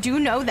 I do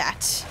know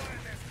that.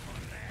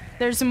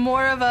 There's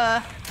more of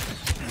a...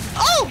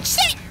 Oh,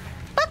 shit!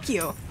 Fuck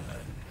you.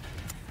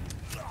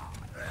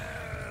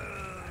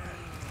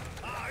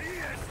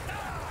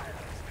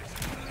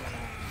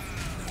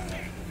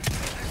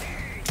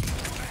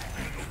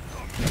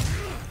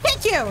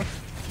 Thank you!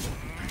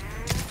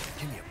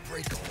 Give me a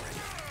break already.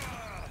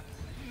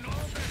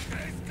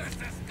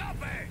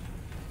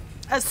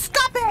 Escape!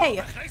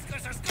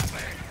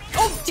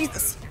 Oh,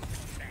 Jesus.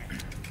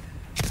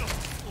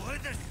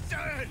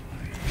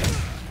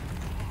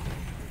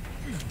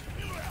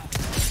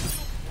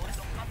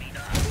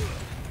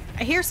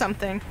 I hear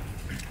something.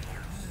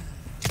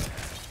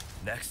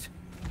 Next.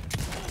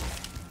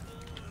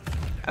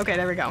 Okay,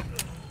 there we go.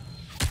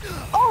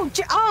 Oh,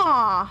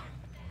 ah!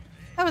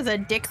 That was a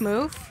dick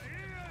move.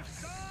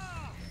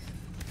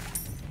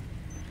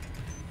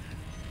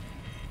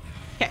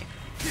 Okay.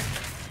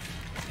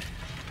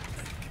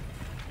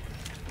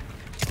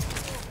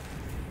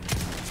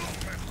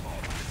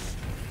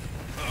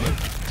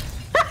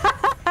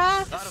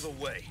 Out of the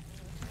way.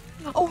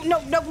 Oh, no.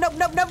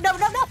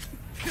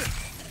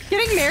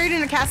 Getting married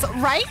in a castle,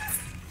 right?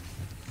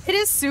 It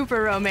is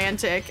super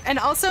romantic. And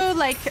also,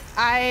 like,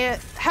 I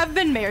have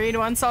been married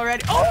once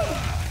already.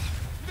 Oh!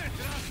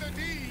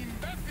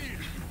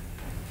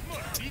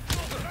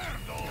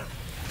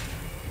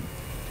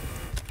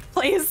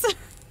 Please.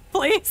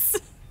 Please.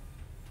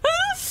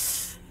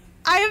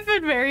 I have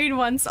been married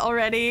once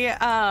already,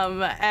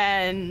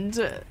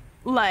 and,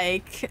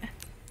 like...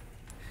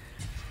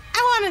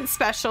 I want it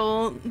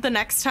special the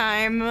next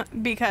time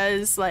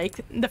because like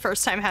the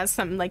first time has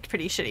some like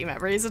pretty shitty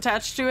memories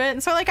attached to it.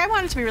 And so like I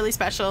want it to be really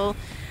special.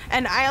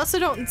 And I also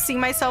don't see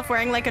myself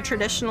wearing like a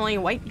traditionally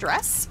white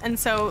dress. And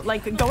so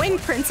like going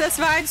princess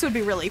vibes would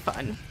be really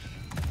fun.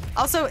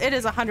 Also, it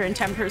is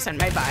 110%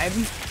 my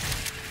vibe.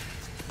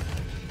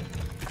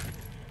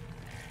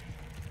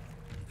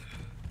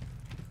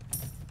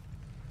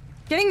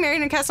 Getting married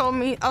in a castle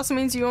also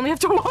means you only have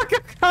to walk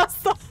across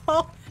the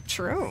hall.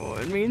 True,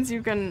 it means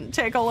you can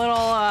take a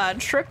little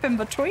trip in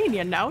between,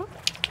 you know?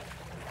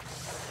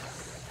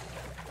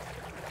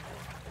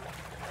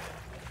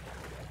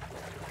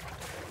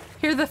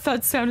 Hear the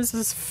thud sound as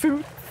his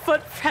foot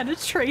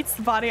penetrates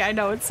the body. I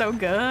know, it's so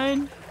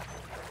good.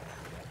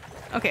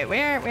 Okay,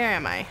 where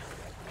am I?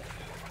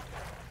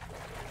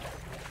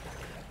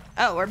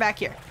 Oh, we're back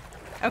here.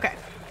 Okay.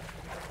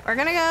 We're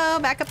gonna go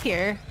back up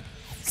here.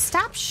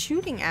 Stop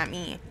shooting at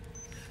me.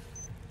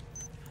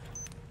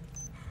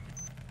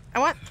 I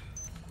want...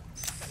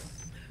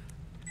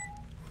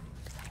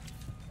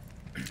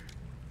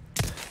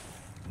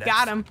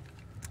 Got him.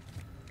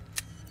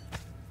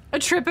 A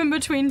trip in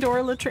between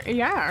door latrine.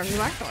 Yeah,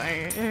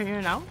 exactly.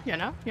 You know.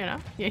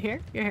 You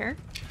hear?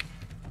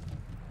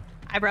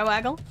 Eyebrow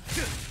waggle.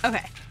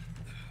 Okay.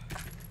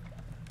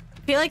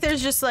 I feel like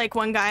there's just like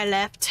one guy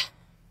left.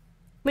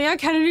 Leon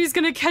Kennedy's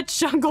gonna catch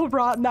jungle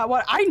rot in that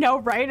one. I know,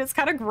 right? It's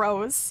kind of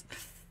gross.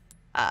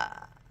 We're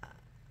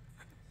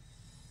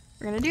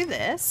gonna do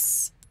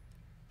this.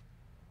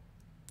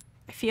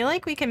 I feel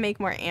like we can make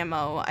more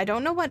ammo. I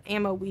don't know what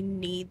ammo we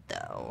need,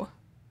 though.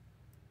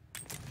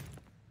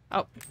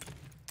 Oh.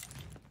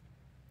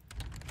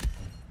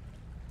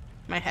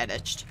 My head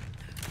itched.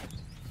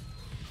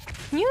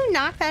 Can you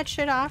knock that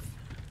shit off?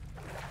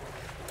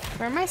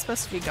 Where am I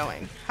supposed to be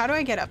going? How do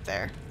I get up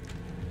there?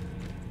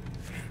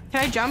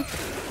 Can I jump?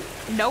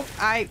 Nope,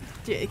 I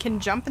can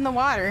jump in the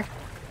water.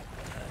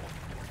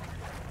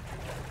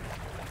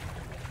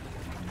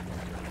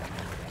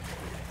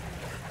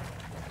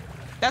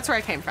 That's where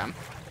I came from.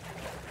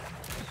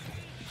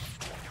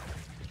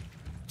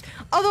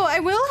 Although I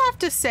will have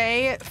to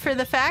say, for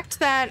the fact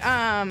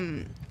that,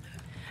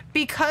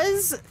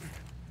 because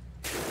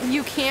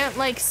you can't,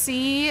 like,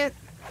 see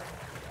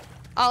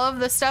all of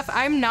the stuff,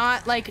 I'm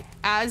not, like,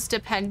 as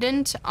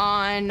dependent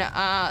on,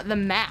 the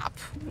map,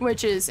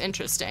 which is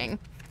interesting.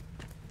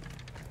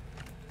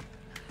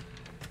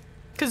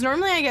 Because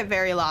normally I get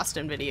very lost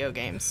in video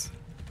games.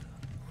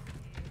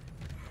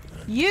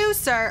 You,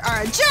 sir,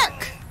 are a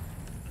jerk!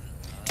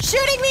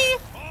 Shooting me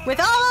with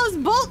all those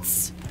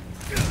bolts!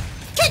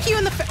 Kick you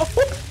in the face!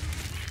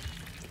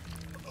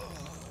 Oh.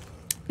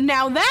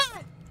 Now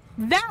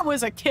that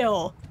was a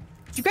kill.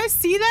 Did you guys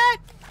see that?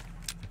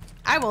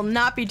 I will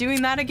not be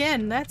doing that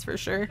again, that's for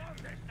sure.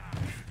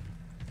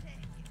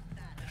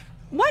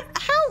 What?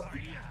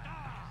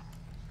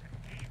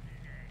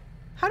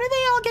 How did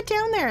they all get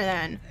down there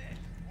then?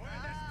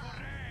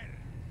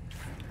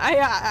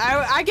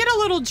 I get a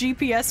little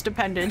GPS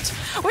dependent,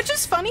 which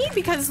is funny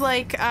because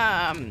like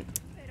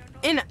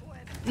in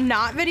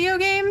not video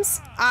games,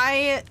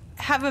 I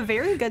have a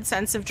very good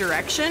sense of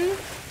direction,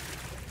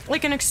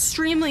 like an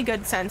extremely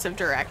good sense of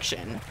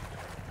direction.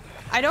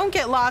 I don't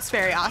get lost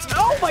very often.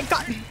 Oh my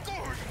god!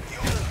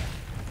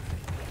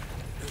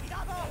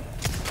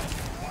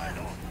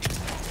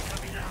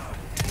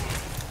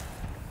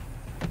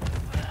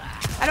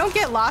 I don't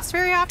get lost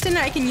very often.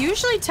 I can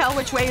usually tell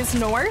which way is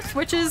north,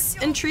 which is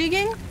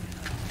intriguing.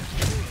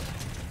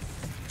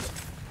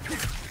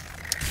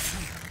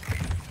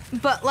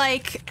 But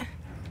like,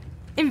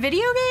 in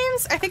video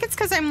games, I think it's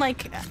because I'm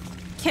like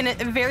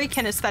a very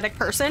kinesthetic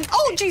person.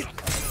 Oh jeez!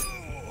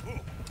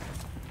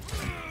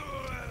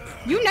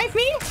 You knife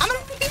me? I'm gonna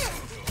knife you!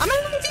 I'm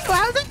gonna knife you!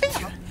 How's it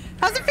feel?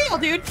 How's it feel,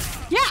 dude?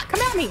 Yeah,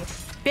 come at me,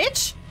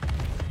 bitch!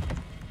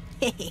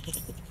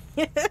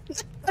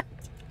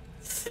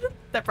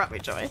 That brought me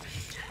joy.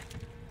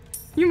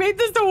 You made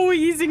this a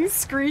wheezing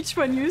screech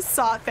when you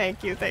saw it.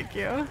 Thank you, thank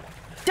you.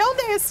 Don't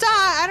there, stop!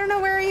 I don't know,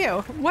 where are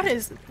you? What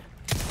is...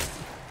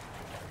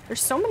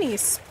 There's so many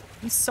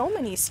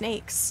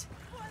snakes.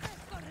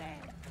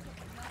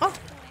 Oh.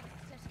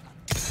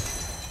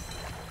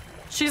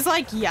 She's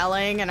like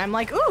yelling and I'm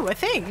like, ooh, a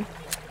thing.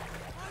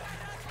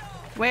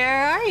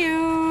 Where are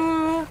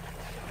you?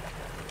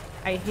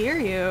 I hear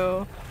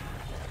you.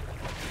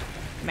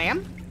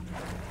 Ma'am?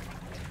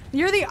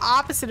 You're the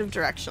opposite of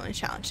directionally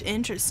challenged.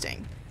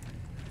 Interesting.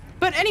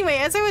 But anyway,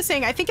 as I was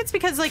saying, I think it's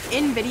because like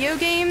in video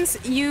games,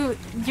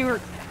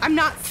 I'm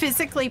not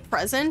physically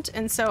present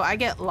and so I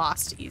get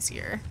lost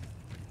easier.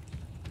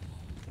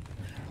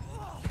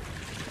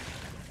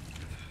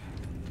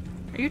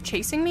 Are you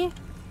chasing me?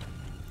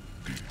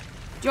 Do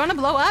you want to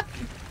blow up?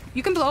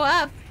 You can blow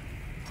up.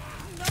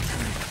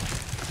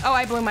 Oh,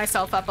 I blew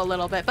myself up a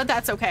little bit, but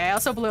that's okay. I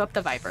also blew up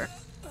the Viper.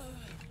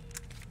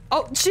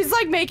 Oh, she's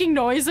like making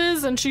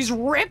noises and she's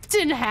ripped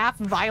in half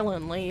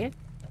violently.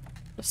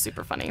 That's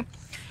super funny.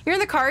 You're in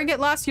the car and get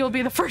lost, you'll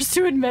be the first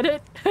to admit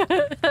it.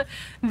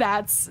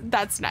 That's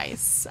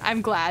nice.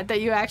 I'm glad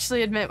that you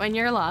actually admit when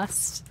you're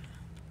lost.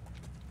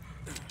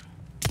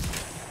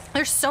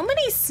 There's so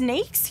many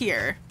snakes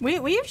here.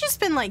 We've just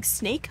been like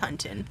snake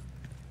hunting.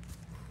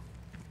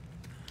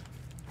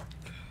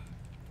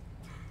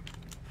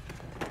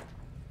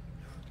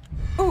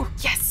 Oh,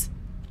 yes.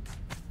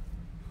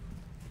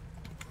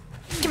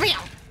 Give me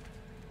out.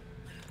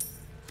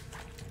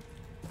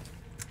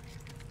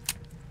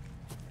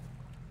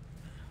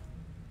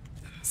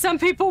 Some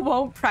people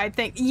won't pride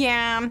think.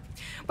 Yeah.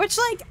 Which,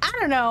 like, I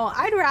don't know.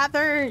 I'd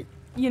rather,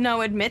 you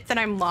know, admit that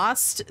I'm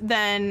lost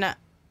than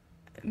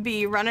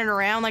be running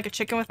around like a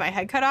chicken with my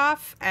head cut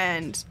off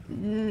and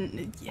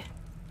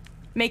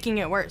making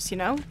it worse, you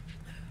know?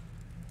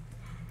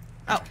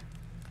 Oh.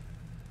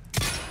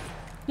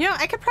 You know,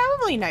 I could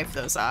probably knife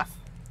those off.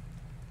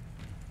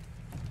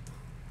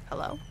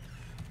 Hello?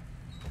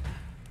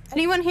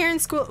 Anyone here in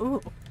school?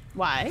 Ooh,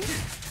 why?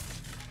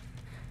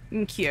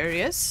 I'm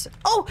curious.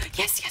 Oh,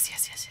 yes, yes,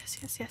 yes, yes, yes,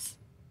 yes, yes.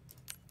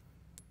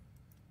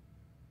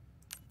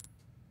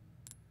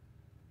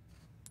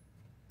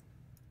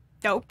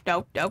 Nope,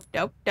 nope, nope,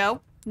 nope,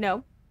 nope,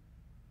 nope.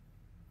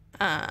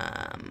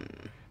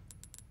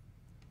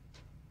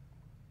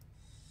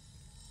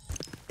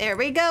 There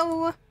we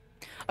go.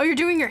 Oh, you're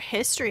doing your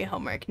history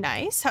homework.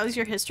 Nice. How's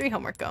your history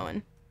homework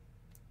going?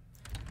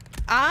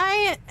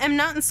 I am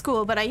not in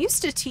school, but I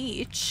used to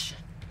teach.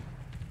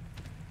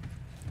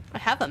 I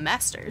have a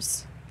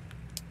master's.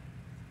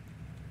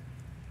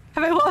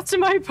 Have I lost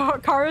my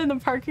car in the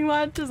parking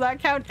lot? Does that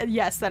count?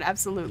 Yes, that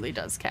absolutely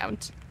does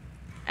count.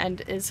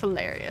 And is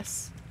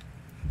hilarious.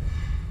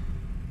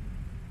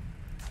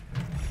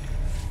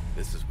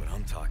 This is what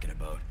I'm talking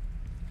about.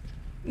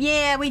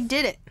 Yeah, we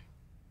did it.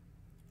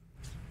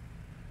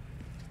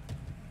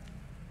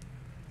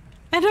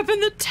 End up in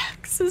the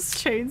Texas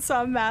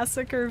Chainsaw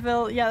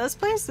Massacreville. Yeah, this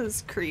place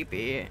is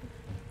creepy.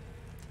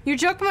 You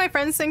joke, but my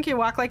friends think you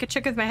walk like a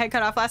chick with my head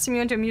cut off. Last time you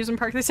went to amusement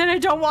park, they said I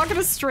don't walk in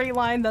a straight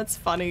line. That's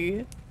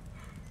funny.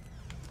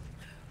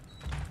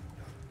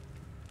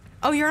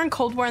 Oh, you're on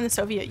Cold War in the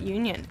Soviet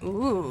Union.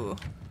 Ooh.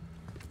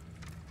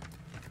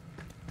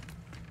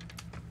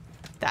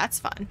 That's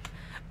fun.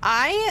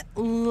 I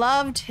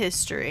loved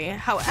history.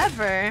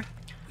 However,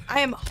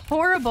 I am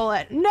horrible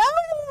at... No!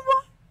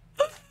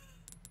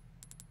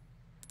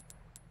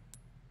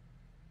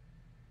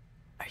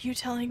 Are you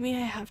telling me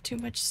I have too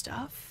much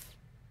stuff?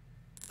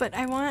 But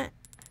I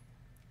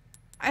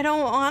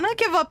don't want to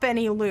give up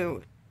any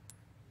loot.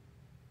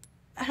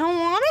 I don't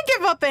want to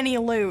give up any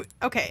loot.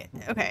 Okay,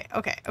 okay,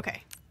 okay,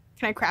 okay.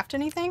 Can I craft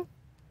anything?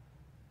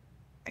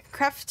 I can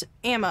craft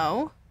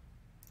ammo.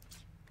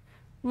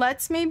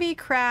 Let's maybe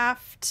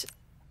craft...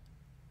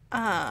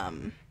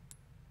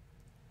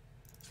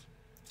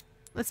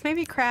 Let's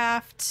maybe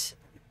craft...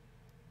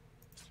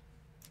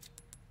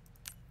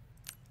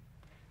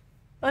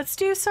 Let's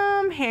do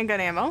some handgun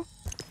ammo.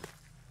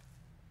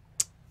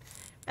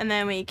 And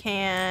then we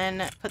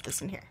can put this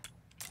in here.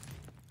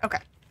 Okay.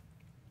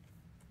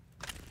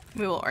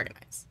 We will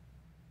organize.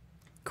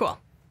 Cool.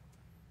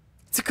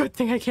 It's a good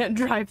thing I can't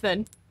drive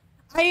then.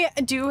 I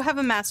do have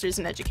a master's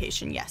in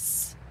education,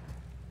 yes.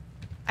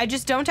 I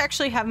just don't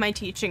actually have my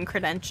teaching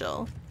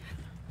credential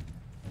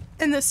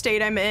in the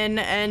state I'm in,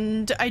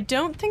 and I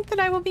don't think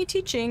that I will be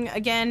teaching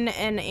again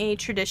in a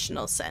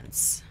traditional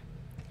sense.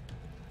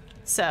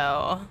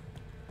 So...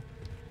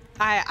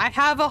 I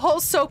have a whole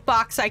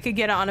soapbox I could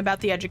get on about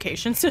the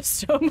education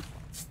system,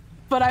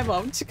 but I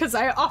won't, because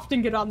I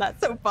often get on that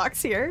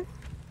soapbox here.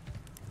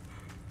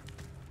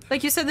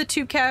 Like you said, the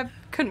tube cab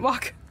couldn't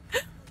walk.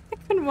 I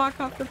couldn't walk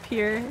off the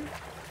pier.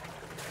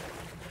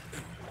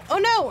 Oh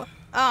no!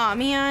 Aw,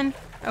 man.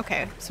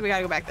 Okay, so we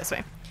gotta go back this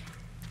way.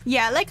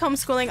 Yeah, I like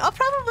homeschooling.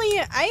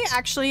 I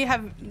actually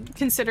have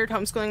considered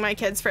homeschooling my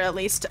kids for at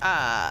least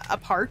a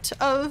part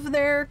of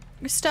their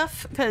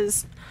stuff,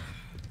 because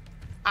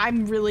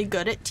I'm really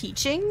good at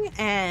teaching,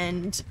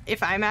 and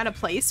if I'm at a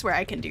place where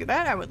I can do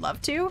that, I would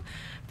love to.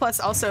 Plus,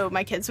 also,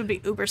 my kids would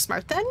be uber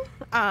smart then,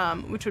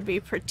 which would be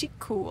pretty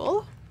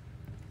cool.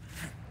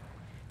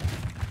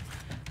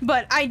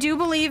 But I do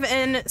believe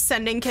in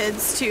sending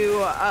kids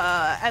to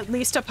at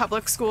least a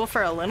public school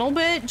for a little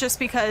bit, just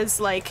because,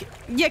 like,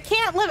 you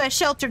can't live a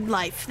sheltered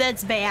life.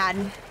 That's bad.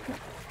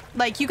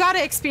 Like, you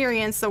gotta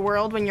experience the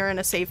world when you're in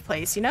a safe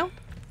place, you know?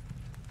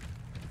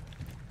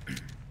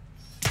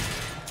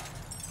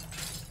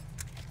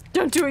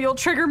 Don't do it, you'll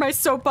trigger my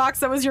soapbox.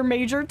 That was your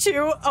major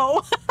too.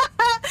 Oh.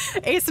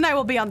 Ace and I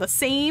will be on the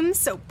same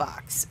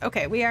soapbox.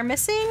 Okay, we are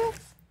missing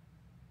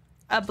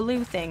a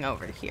blue thing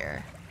over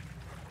here.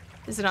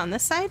 Is it on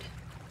this side?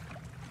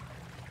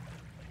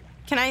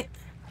 Can I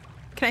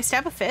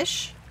stab a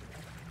fish?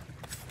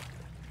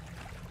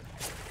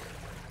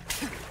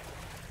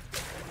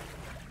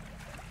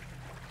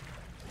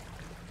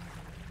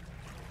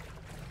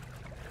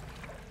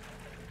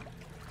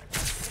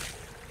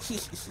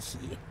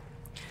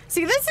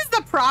 See, this is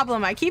the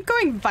problem. I keep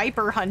going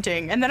viper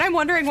hunting, and then I'm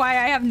wondering why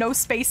I have no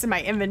space in my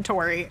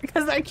inventory,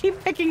 because I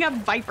keep picking up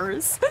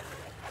vipers.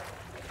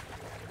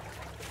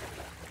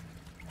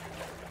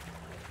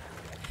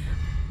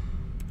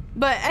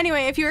 But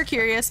anyway, if you were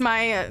curious,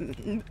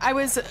 I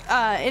was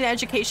in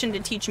education to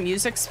teach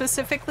music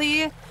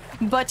specifically,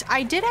 But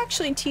I did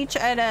actually teach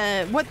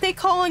at what they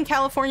call in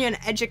California an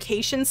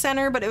education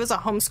center, but it was a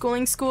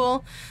homeschooling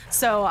school.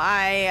 So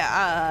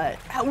I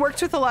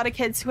worked with a lot of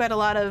kids who had a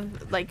lot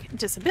of like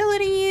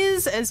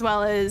disabilities, as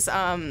well as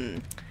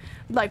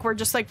like were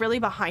just like really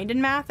behind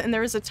in math. And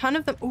there was a ton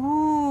of them.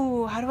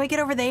 Ooh, how do I get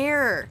over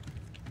there?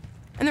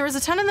 And there was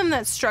a ton of them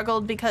that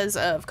struggled because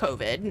of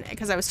COVID,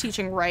 because I was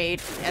teaching right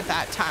at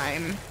that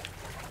time.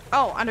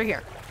 Oh, under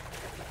here.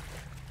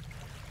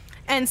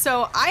 And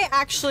so I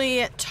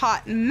actually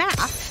taught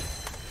math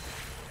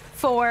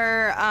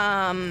for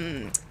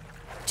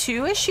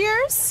 2-ish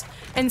years,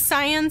 and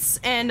science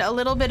and a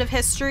little bit of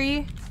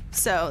history.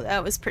 So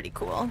that was pretty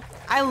cool.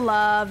 I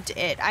loved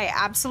it. I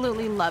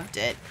absolutely loved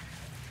it.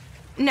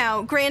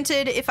 Now,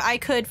 granted, if I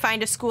could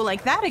find a school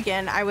like that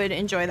again, I would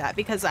enjoy that,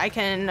 because I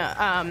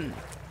can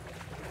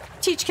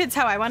teach kids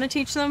how I want to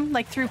teach them,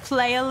 like through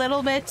play a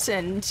little bit,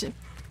 and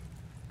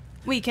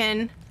we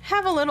can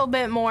have a little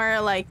bit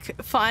more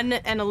like fun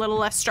and a little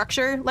less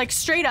structure. Like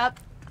straight up,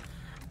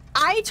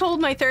 I told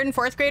my 3rd and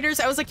 4th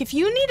graders, I was like, if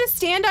you need to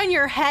stand on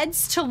your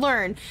heads to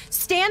learn,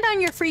 stand on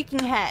your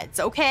freaking heads,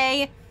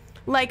 okay?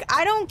 Like,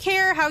 I don't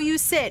care how you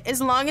sit,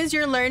 as long as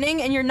you're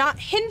learning and you're not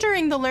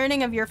hindering the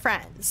learning of your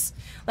friends.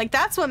 Like,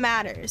 that's what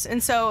matters.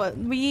 And so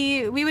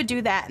we would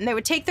do that, and they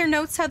would take their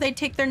notes how they'd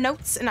take their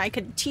notes, and I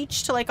could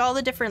teach to like all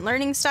the different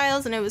learning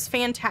styles, and it was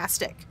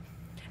fantastic.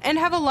 And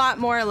have a lot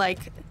more like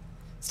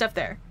stuff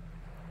there.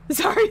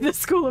 Sorry, the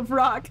School of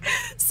Rock.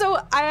 So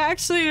I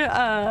actually,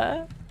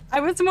 I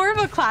was more of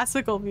a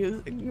classical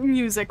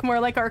music, more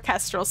like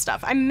orchestral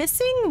stuff. I'm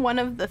missing one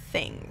of the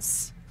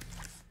things.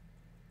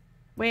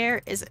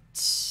 Where is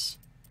it?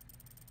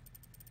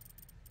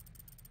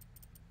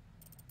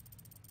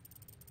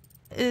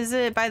 Is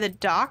it by the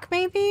dock,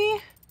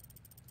 maybe?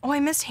 Oh, I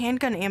missed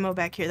handgun ammo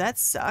back here. That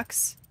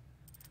sucks.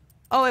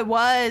 Oh, it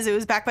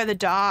was back by the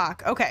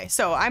dock. Okay,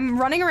 so I'm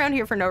running around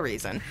here for no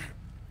reason.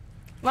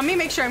 Let me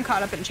make sure I'm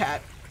caught up in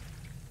chat.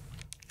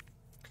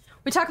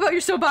 We talk about your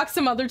soapbox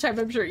some other time,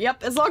 I'm sure.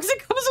 Yep, as long as it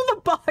comes with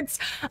a box.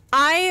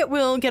 I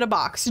will get a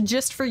box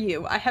just for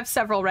you. I have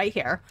several right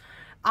here.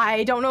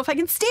 I don't know if I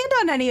can stand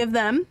on any of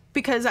them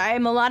because I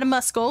am a lot of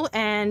muscle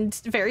and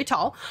very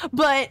tall,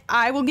 but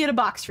I will get a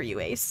box for you,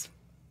 Ace.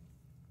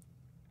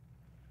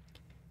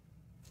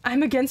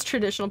 I'm against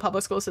traditional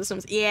public school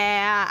systems.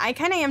 Yeah, I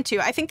kind of am too.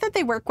 I think that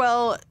they work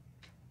well,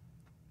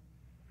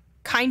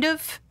 kind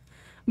of,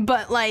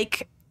 but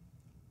like,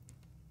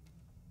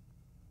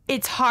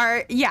 it's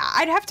hard. Yeah,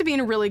 I'd have to be in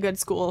a really good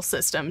school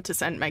system to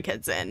send my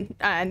kids in,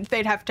 and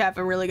they'd have to have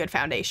a really good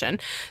foundation.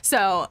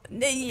 So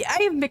I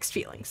have mixed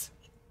feelings.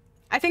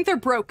 I think they're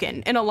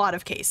broken in a lot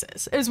of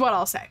cases, is what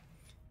I'll say.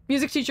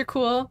 Music teacher,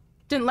 cool.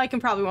 Didn't like him,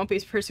 probably won't be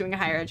pursuing a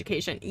higher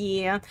education.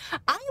 Yeah,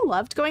 I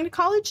loved going to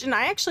college, and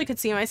I actually could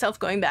see myself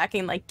going back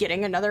and like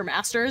getting another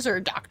master's or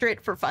a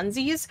doctorate for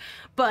funsies,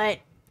 but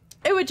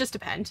it would just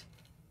depend.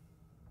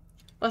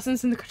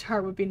 Lessons in the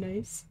guitar would be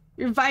nice.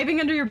 You're vibing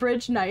under your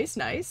bridge. Nice,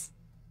 nice.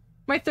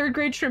 My 3rd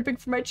grade shrimping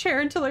from my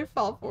chair until I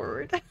fall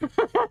forward.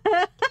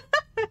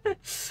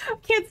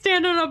 Can't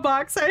stand on a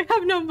box. I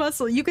have no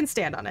muscle. You can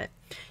stand on it.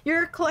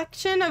 Your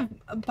collection of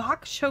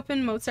Bach,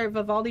 Chopin, Mozart,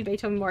 Vivaldi,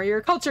 Beethoven, more.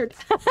 You're cultured.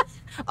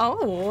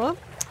 Oh,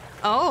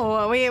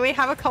 we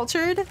have a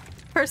cultured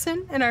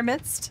person in our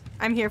midst.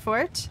 I'm here for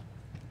it.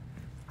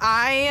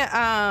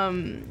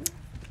 I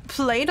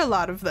played a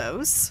lot of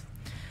those.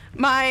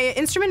 My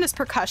instrument is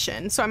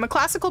percussion, so I'm a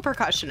classical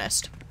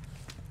percussionist.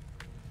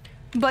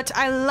 But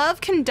I love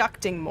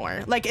conducting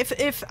more. Like,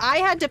 if I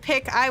had to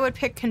pick, I would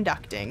pick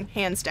conducting,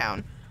 hands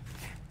down.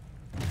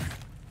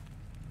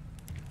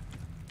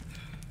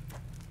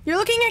 You're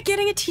looking at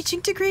getting a teaching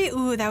degree?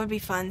 Ooh, that would be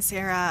fun,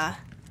 Sarah.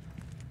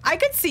 I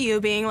could see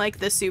you being, like,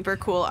 the super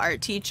cool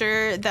art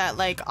teacher that,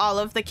 like, all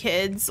of the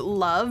kids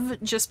love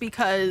just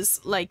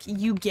because, like,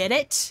 you get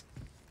it.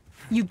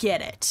 You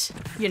get it,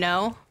 you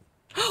know?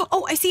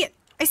 Oh, I see it!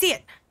 I see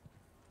it!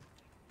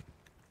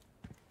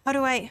 How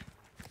do I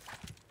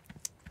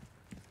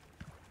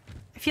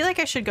feel like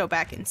I should go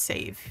back and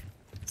save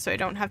so I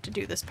don't have to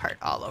do this part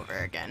all over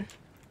again.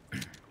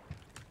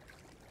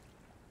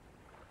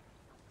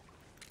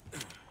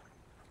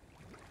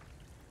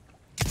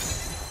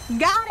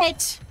 Got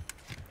it!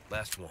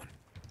 Last one.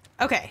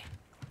 Okay.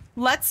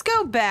 Let's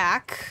go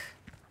back.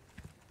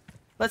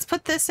 Let's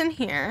put this in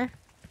here.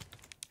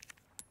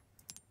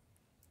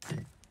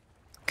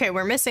 Okay,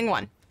 we're missing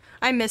one.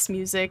 I miss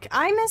music.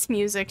 I miss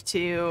music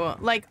too.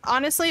 Like,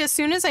 honestly, as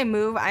soon as I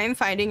move, I am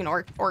finding an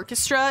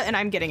orchestra and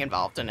I'm getting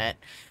involved in it.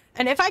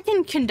 And if I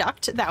can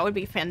conduct, that would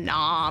be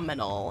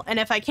phenomenal. And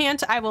if I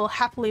can't, I will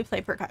happily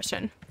play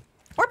percussion.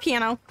 Or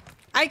piano.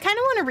 I kind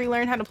of want to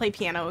relearn how to play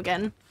piano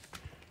again.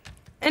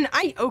 And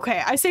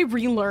I say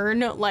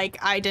relearn, like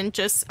I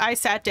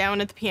sat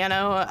down at the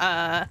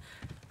piano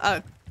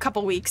a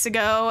couple weeks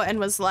ago and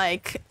was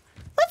like,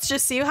 let's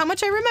just see how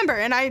much I remember.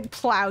 And I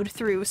plowed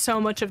through so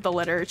much of the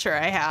literature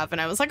I have,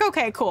 and I was like,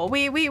 okay, cool.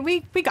 We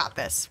got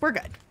this. We're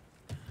good.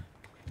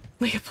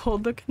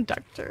 Leopold the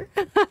conductor.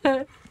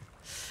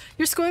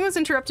 Your schooling was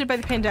interrupted by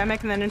the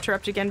pandemic and then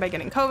interrupted again by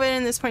getting COVID.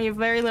 And at this point, you have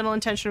very little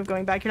intention of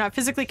going back. You're not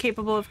physically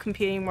capable of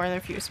competing more than a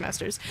few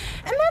semesters.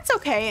 And that's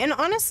okay. And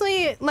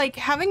honestly, like,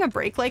 having a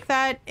break like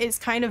that is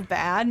kind of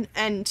bad.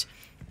 And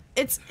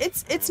it's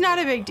not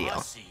a big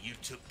deal.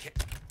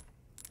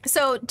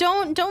 So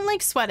don't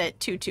like sweat it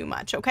too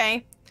much,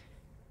 okay?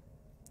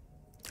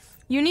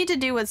 You need to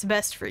do what's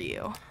best for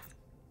you.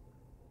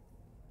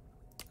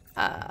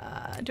 Do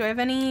I have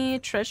any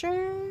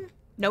treasure?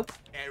 Nope.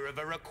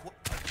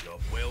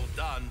 Well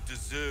done,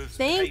 deserves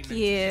Thank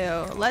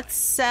payment. you. Let's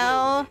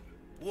sell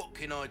What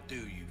can I do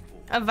you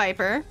for? a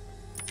viper.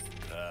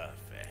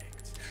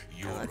 Perfect.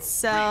 You're And let's a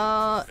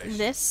sell real professional.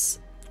 this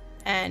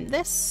and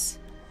this.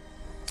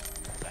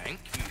 Thank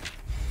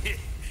you.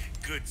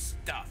 Good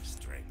stuff,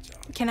 stranger.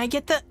 Can I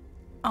get the...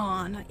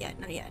 Oh, not yet,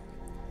 not yet.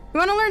 You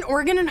want to learn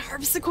organ and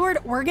harpsichord?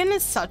 Organ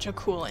is such a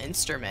cool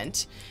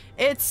instrument.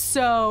 It's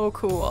so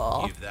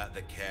cool. Give that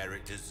the care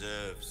it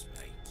deserves,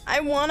 mate. I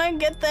want to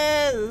get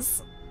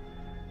this.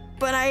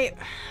 But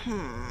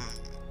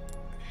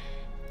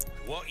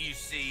What you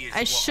see is I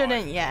what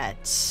shouldn't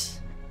yet.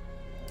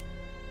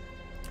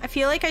 I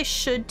feel like I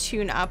should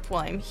tune up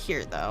while I'm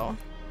here, though.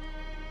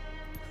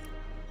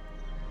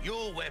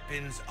 Your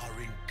weapons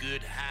are in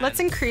good hands. Let's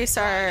increase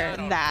our Right out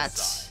on the that.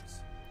 sides.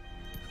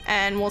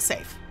 And we'll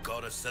save.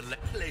 Gotta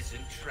select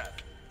pleasant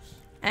travels.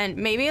 And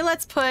maybe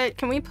let's put...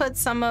 Can we put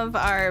some of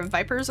our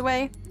vipers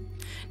away?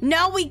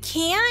 No, we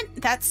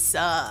can't? That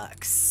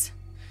sucks.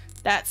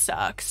 That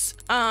sucks.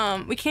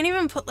 We can't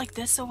even put, like,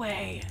 this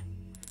away.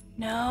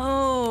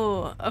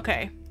 No.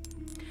 Okay.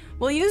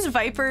 We'll use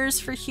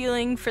vipers for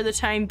healing for the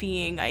time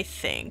being, I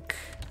think.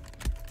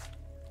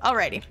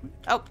 Alrighty.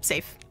 Oh,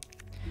 safe.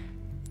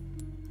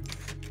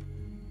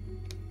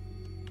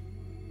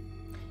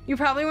 You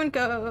probably wouldn't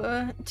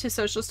go to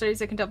social studies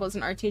that can double as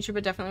an art teacher,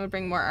 but definitely would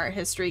bring more art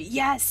history.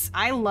 Yes,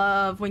 I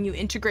love when you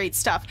integrate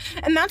stuff.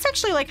 And that's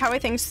actually like how I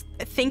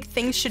think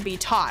things should be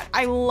taught.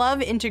 I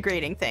love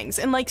integrating things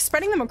and like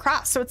spreading them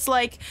across. So it's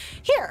like,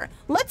 here,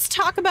 let's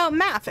talk about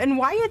math and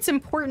why it's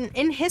important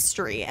in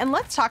history. And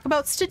let's talk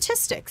about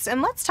statistics.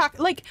 And let's talk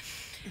like,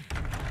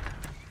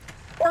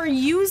 or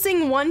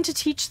using one to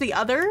teach the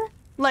other.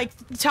 Like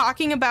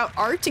talking about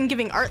art and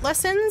giving art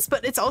lessons,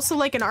 but it's also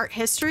like an art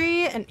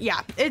history, and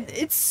yeah,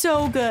 it's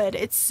so good.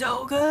 It's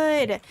so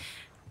good.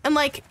 And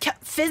like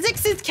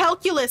physics is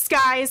calculus,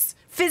 guys.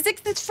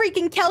 Physics is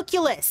freaking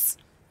calculus.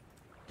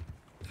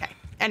 Okay.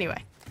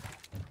 Anyway,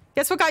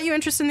 guess what got you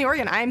interested in the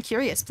organ? I am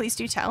curious. Please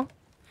do tell.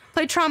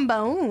 Played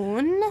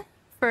trombone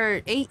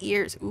for 8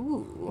 years.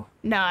 Ooh,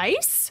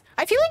 nice.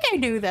 I feel like I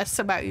knew this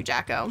about you,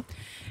 Jacko.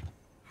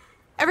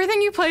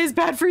 Everything you play is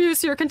bad for you,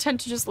 so you're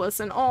content to just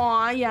listen.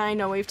 Aw, yeah, I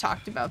know, we've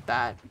talked about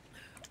that.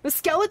 The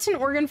skeleton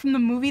organ from the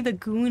movie The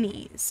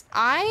Goonies.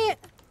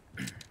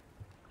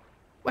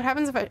 What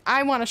happens if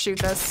I want to shoot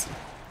this?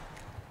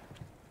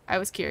 I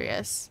was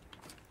curious.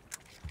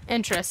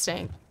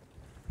 Interesting.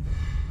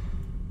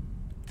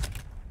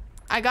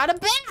 I got a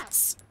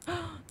bass!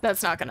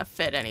 That's not gonna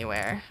fit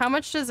anywhere. How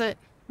much does it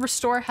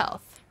restore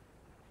health?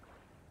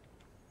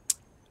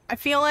 I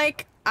feel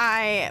like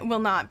I will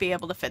not be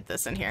able to fit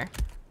this in here.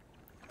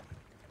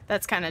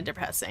 That's kind of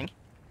depressing,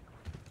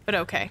 but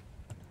okay.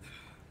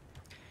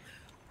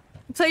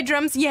 Play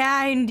drums?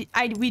 Yeah,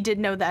 we did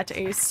know that,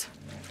 Ace.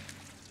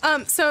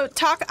 So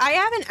I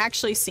haven't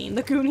actually seen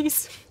The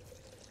Goonies.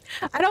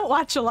 I don't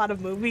watch a lot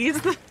of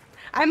movies.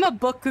 I'm a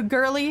book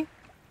girly.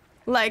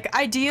 Like,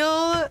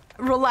 ideal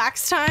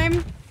relax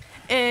time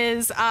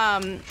is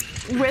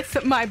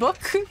with my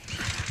book,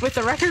 with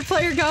the record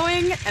player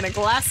going, and a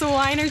glass of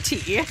wine or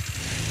tea.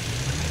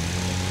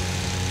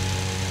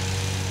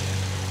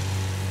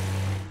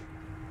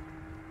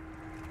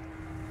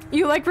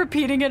 You like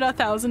repeating it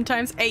 1,000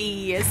 times?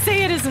 Ay,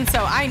 say it isn't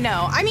so. I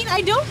know. I mean, I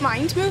don't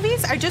mind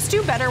movies. I just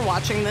do better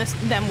watching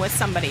them with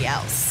somebody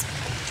else.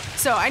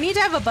 So I need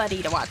to have a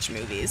buddy to watch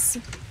movies.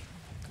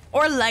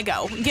 Or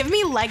Lego. Give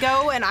me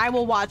Lego and I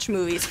will watch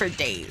movies for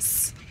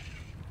days.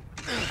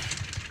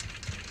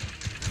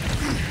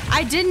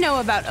 I did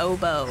know about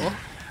oboe.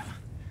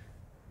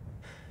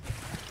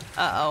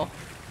 Uh-oh.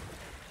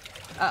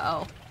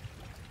 Uh-oh.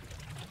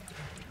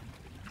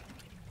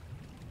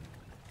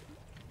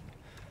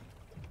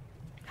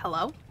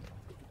 Hello?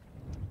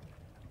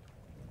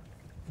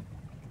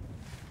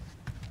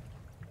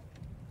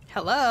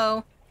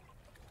 Hello?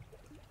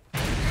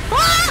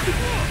 Ah!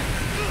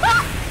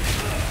 Ah!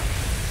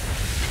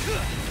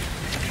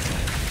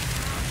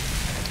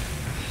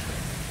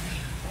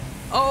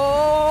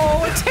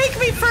 Oh, take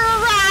me for a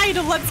ride!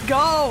 Let's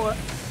go!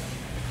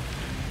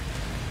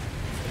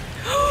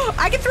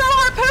 I can throw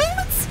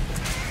harpoons?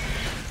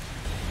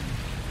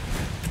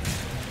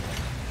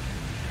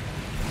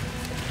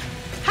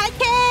 Hi,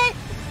 Kate!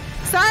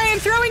 Sorry, I'm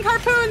throwing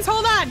harpoons.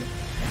 Hold on.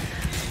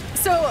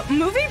 So,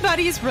 movie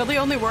buddies really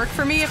only work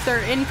for me if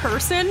they're in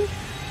person.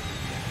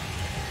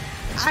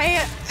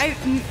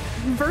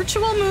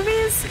 Virtual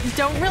movies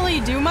don't really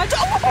do much.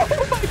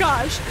 Oh my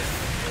gosh.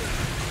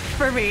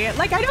 For me.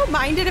 Like, I don't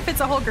mind it if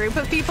it's a whole group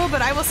of people,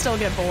 but I will still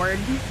get bored.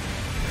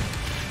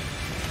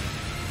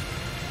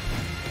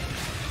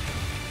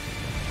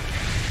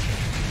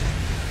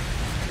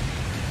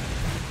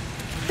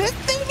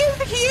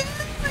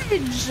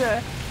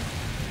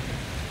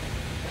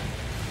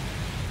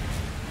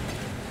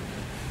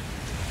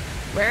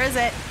 Where is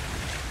it?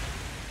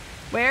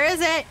 Where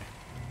is it?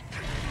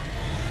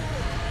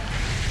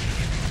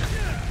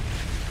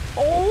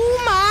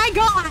 Oh my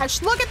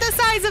gosh! Look at the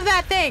size of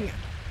that thing!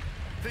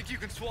 Think you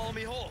can swallow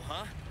me whole,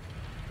 huh?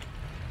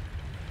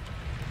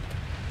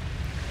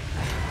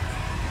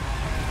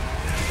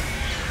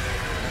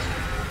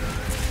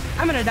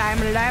 I'm gonna die, I'm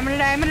gonna die, I'm gonna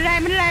die, I'm gonna die,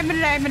 I'm gonna die, I'm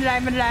gonna die, I'm gonna die,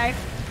 I'm gonna die.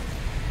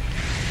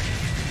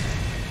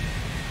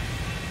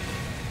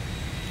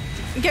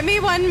 Give me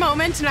one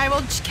moment and I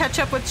will catch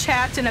up with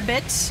chat in a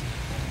bit.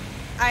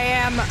 I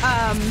am,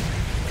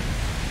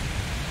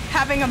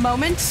 having a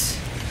moment.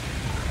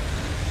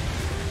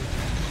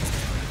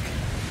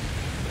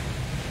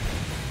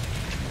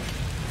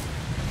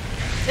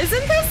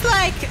 Isn't this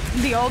like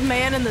the old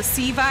man in the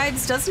sea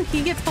vibes? Doesn't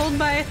he get pulled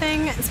by a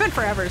thing? It's been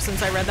forever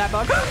since I read that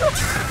book.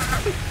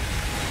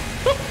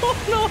 Oh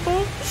no!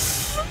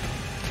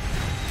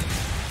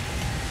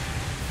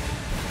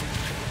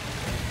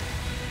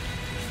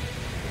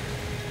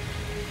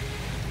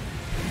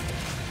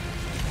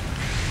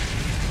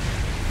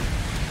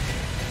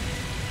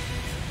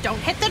 Don't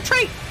hit the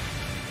tree!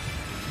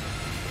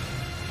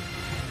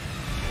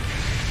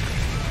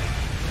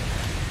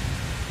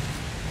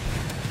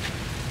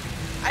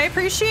 I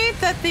appreciate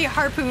that the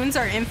harpoons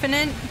are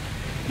infinite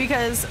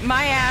because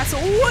my ass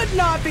would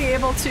not be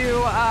able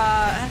to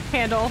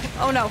handle.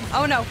 Oh no,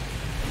 oh no,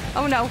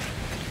 oh no.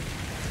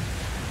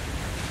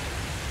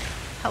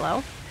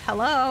 Hello?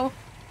 Hello?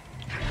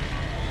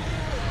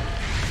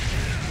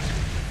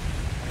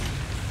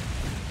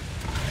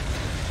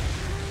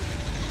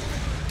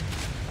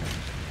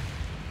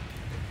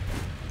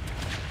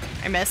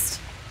 I missed.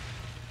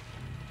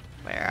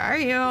 Where are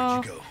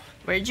you?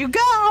 Where'd you go?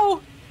 Where'd you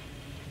go?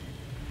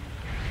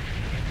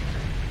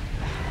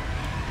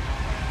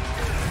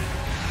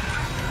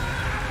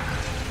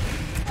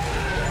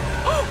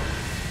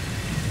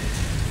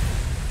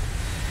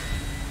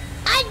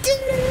 I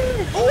did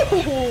it!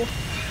 Oh!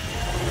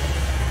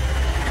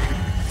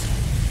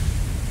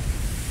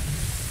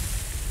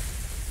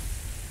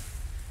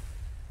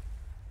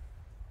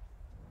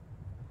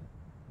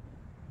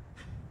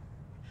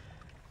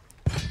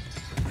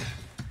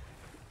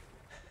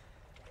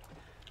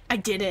 I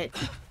did it.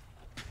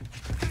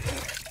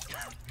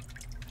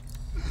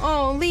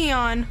 Oh,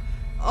 Leon.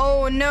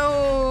 Oh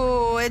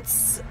no,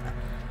 it's...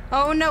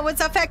 Oh no,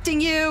 it's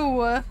affecting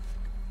you.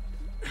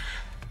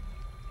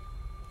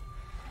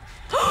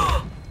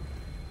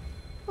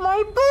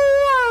 My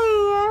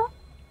boy!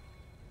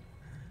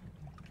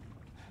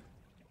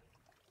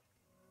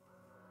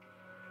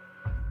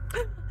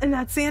 And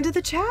that's the end of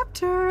the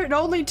chapter. It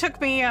only took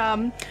me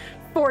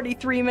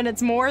 43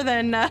 minutes more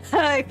than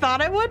I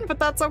thought it would, but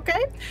that's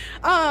okay.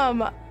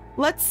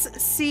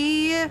 Let's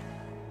see.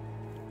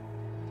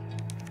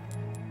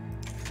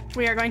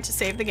 We are going to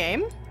save the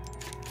game.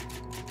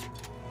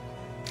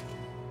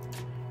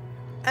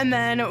 And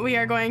then we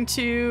are going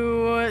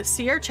to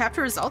see our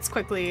chapter results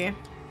quickly.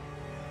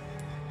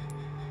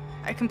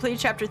 I completed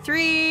chapter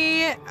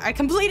 3. I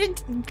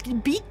completed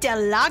Beat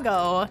del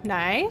Lago.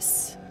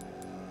 Nice.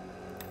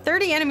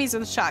 30 enemies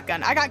with a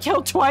shotgun. I got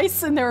killed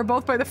twice and they were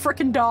both by the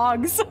frickin'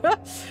 dogs.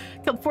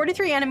 Killed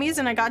 43 enemies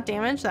and I got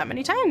damaged that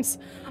many times.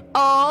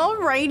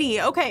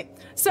 Alrighty, okay.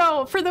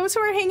 So for those who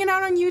are hanging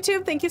out on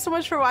YouTube, thank you so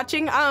much for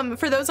watching.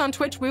 For those on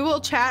Twitch, we will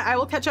chat. I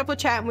will catch up with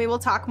chat and we will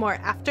talk more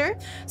after.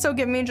 So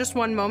give me just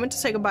one moment to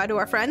say goodbye to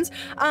our friends.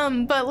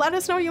 But let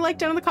us know what you like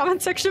down in the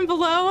comment section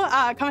below.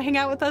 Come hang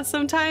out with us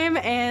sometime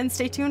and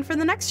stay tuned for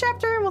the next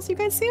chapter. We'll see you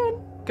guys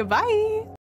soon. Goodbye.